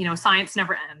 You know, science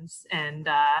never ends, and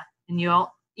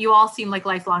you all seem like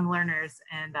lifelong learners,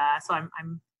 and so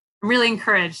I'm really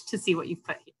encouraged to see what you've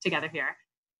put together here.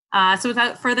 So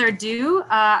without further ado,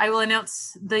 I will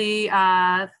announce the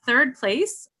third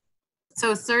place.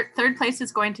 So third place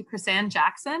is going to Chrisanne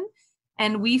Jackson.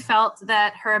 And we felt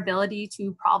that her ability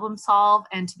to problem solve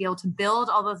and to be able to build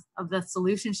all of the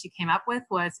solutions she came up with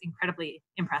was incredibly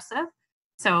impressive.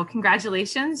 So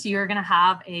congratulations, you're gonna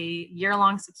have a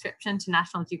year-long subscription to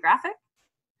National Geographic.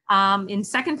 In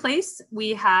second place,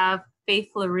 we have Faith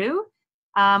LaRue.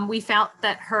 We felt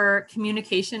that her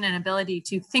communication and ability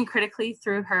to think critically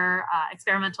through her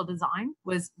experimental design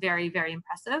was very, very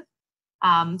impressive.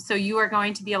 So you are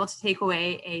going to be able to take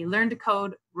away a Learn to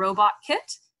Code robot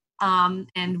kit.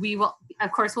 And we will,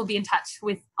 of course, we'll be in touch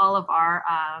with all of our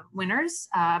winners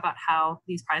about how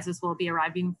these prizes will be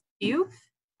arriving to you.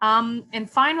 And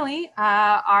finally,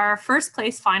 our first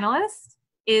place finalist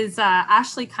is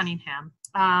Ashley Cunningham.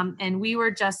 And we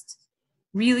were just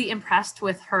really impressed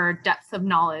with her depth of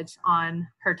knowledge on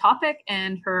her topic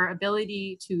and her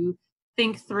ability to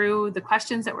think through the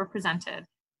questions that were presented.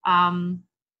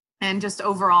 And just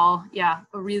overall, yeah,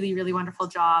 a really, really wonderful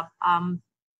job.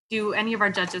 Do any of our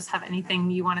judges have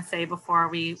anything you want to say before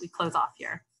we close off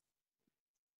here?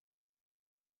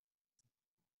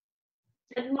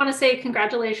 I want to say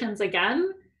congratulations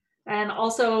again. And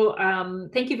also,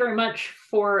 thank you very much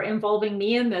for involving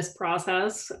me in this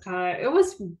process. It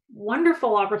was a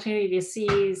wonderful opportunity to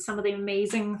see some of the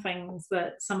amazing things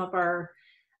that some of our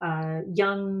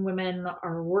young women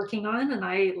are working on.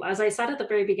 And as I said at the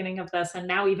very beginning of this, and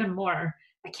now even more,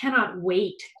 I cannot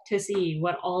wait to see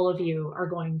what all of you are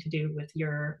going to do with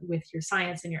your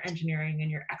science and your engineering and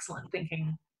your excellent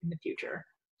thinking in the future.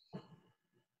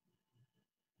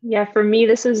 Yeah, for me,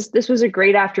 this was a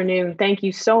great afternoon. Thank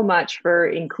you so much for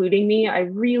including me. I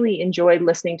really enjoyed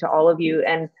listening to all of you,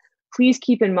 and please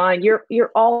keep in mind,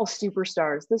 you're all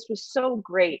superstars. This was so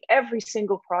great. Every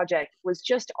single project was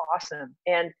just awesome,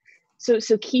 and so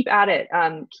keep at it.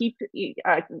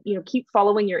 Keep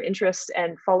following your interests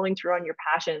and following through on your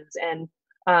passions. And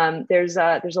there's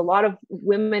a lot of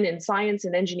women in science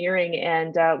and engineering,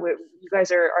 and you guys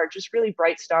are just really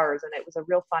bright stars. And it was a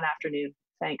real fun afternoon.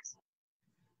 Thanks.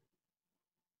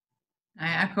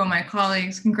 I echo my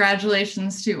colleagues.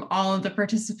 Congratulations to all of the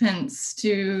participants,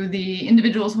 to the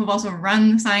individuals who have also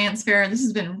run the science fair. This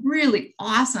has been really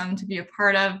awesome to be a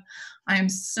part of. I am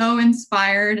so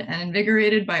inspired and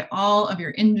invigorated by all of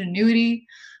your ingenuity,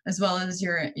 as well as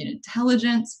your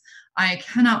intelligence. I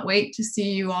cannot wait to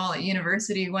see you all at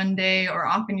university one day or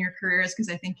off in your careers, because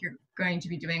I think you're going to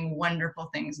be doing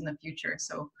wonderful things in the future.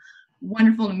 So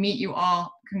wonderful to meet you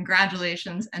all.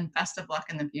 Congratulations and best of luck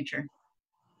in the future.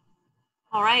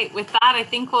 All right, with that, I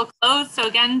think we'll close. So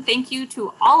again, thank you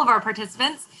to all of our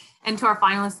participants and to our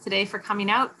finalists today for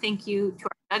coming out. Thank you to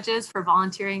our judges for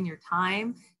volunteering your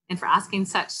time and for asking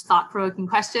such thought-provoking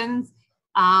questions.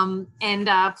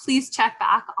 Please check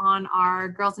back on our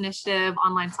Girls Initiative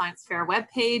Online Science Fair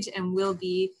webpage, and we'll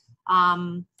be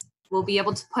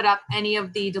able to put up any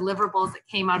of the deliverables that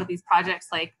came out of these projects,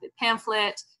 like the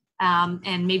pamphlet,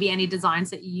 and maybe any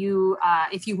designs that you,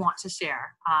 if you want to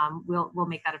share, we'll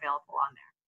make that available on there.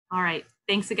 All right,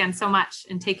 thanks again so much,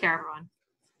 and take care, everyone.